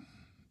point.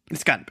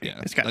 It's got to be. Yeah,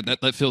 it's got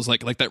that feels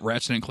like that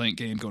Ratchet and Clank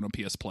game going on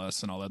PS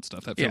Plus and all that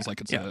stuff. That feels like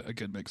it's a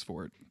good mix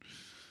for it.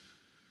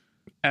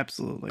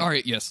 Absolutely. All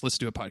right. Yes, let's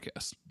do a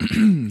podcast.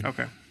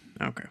 Okay.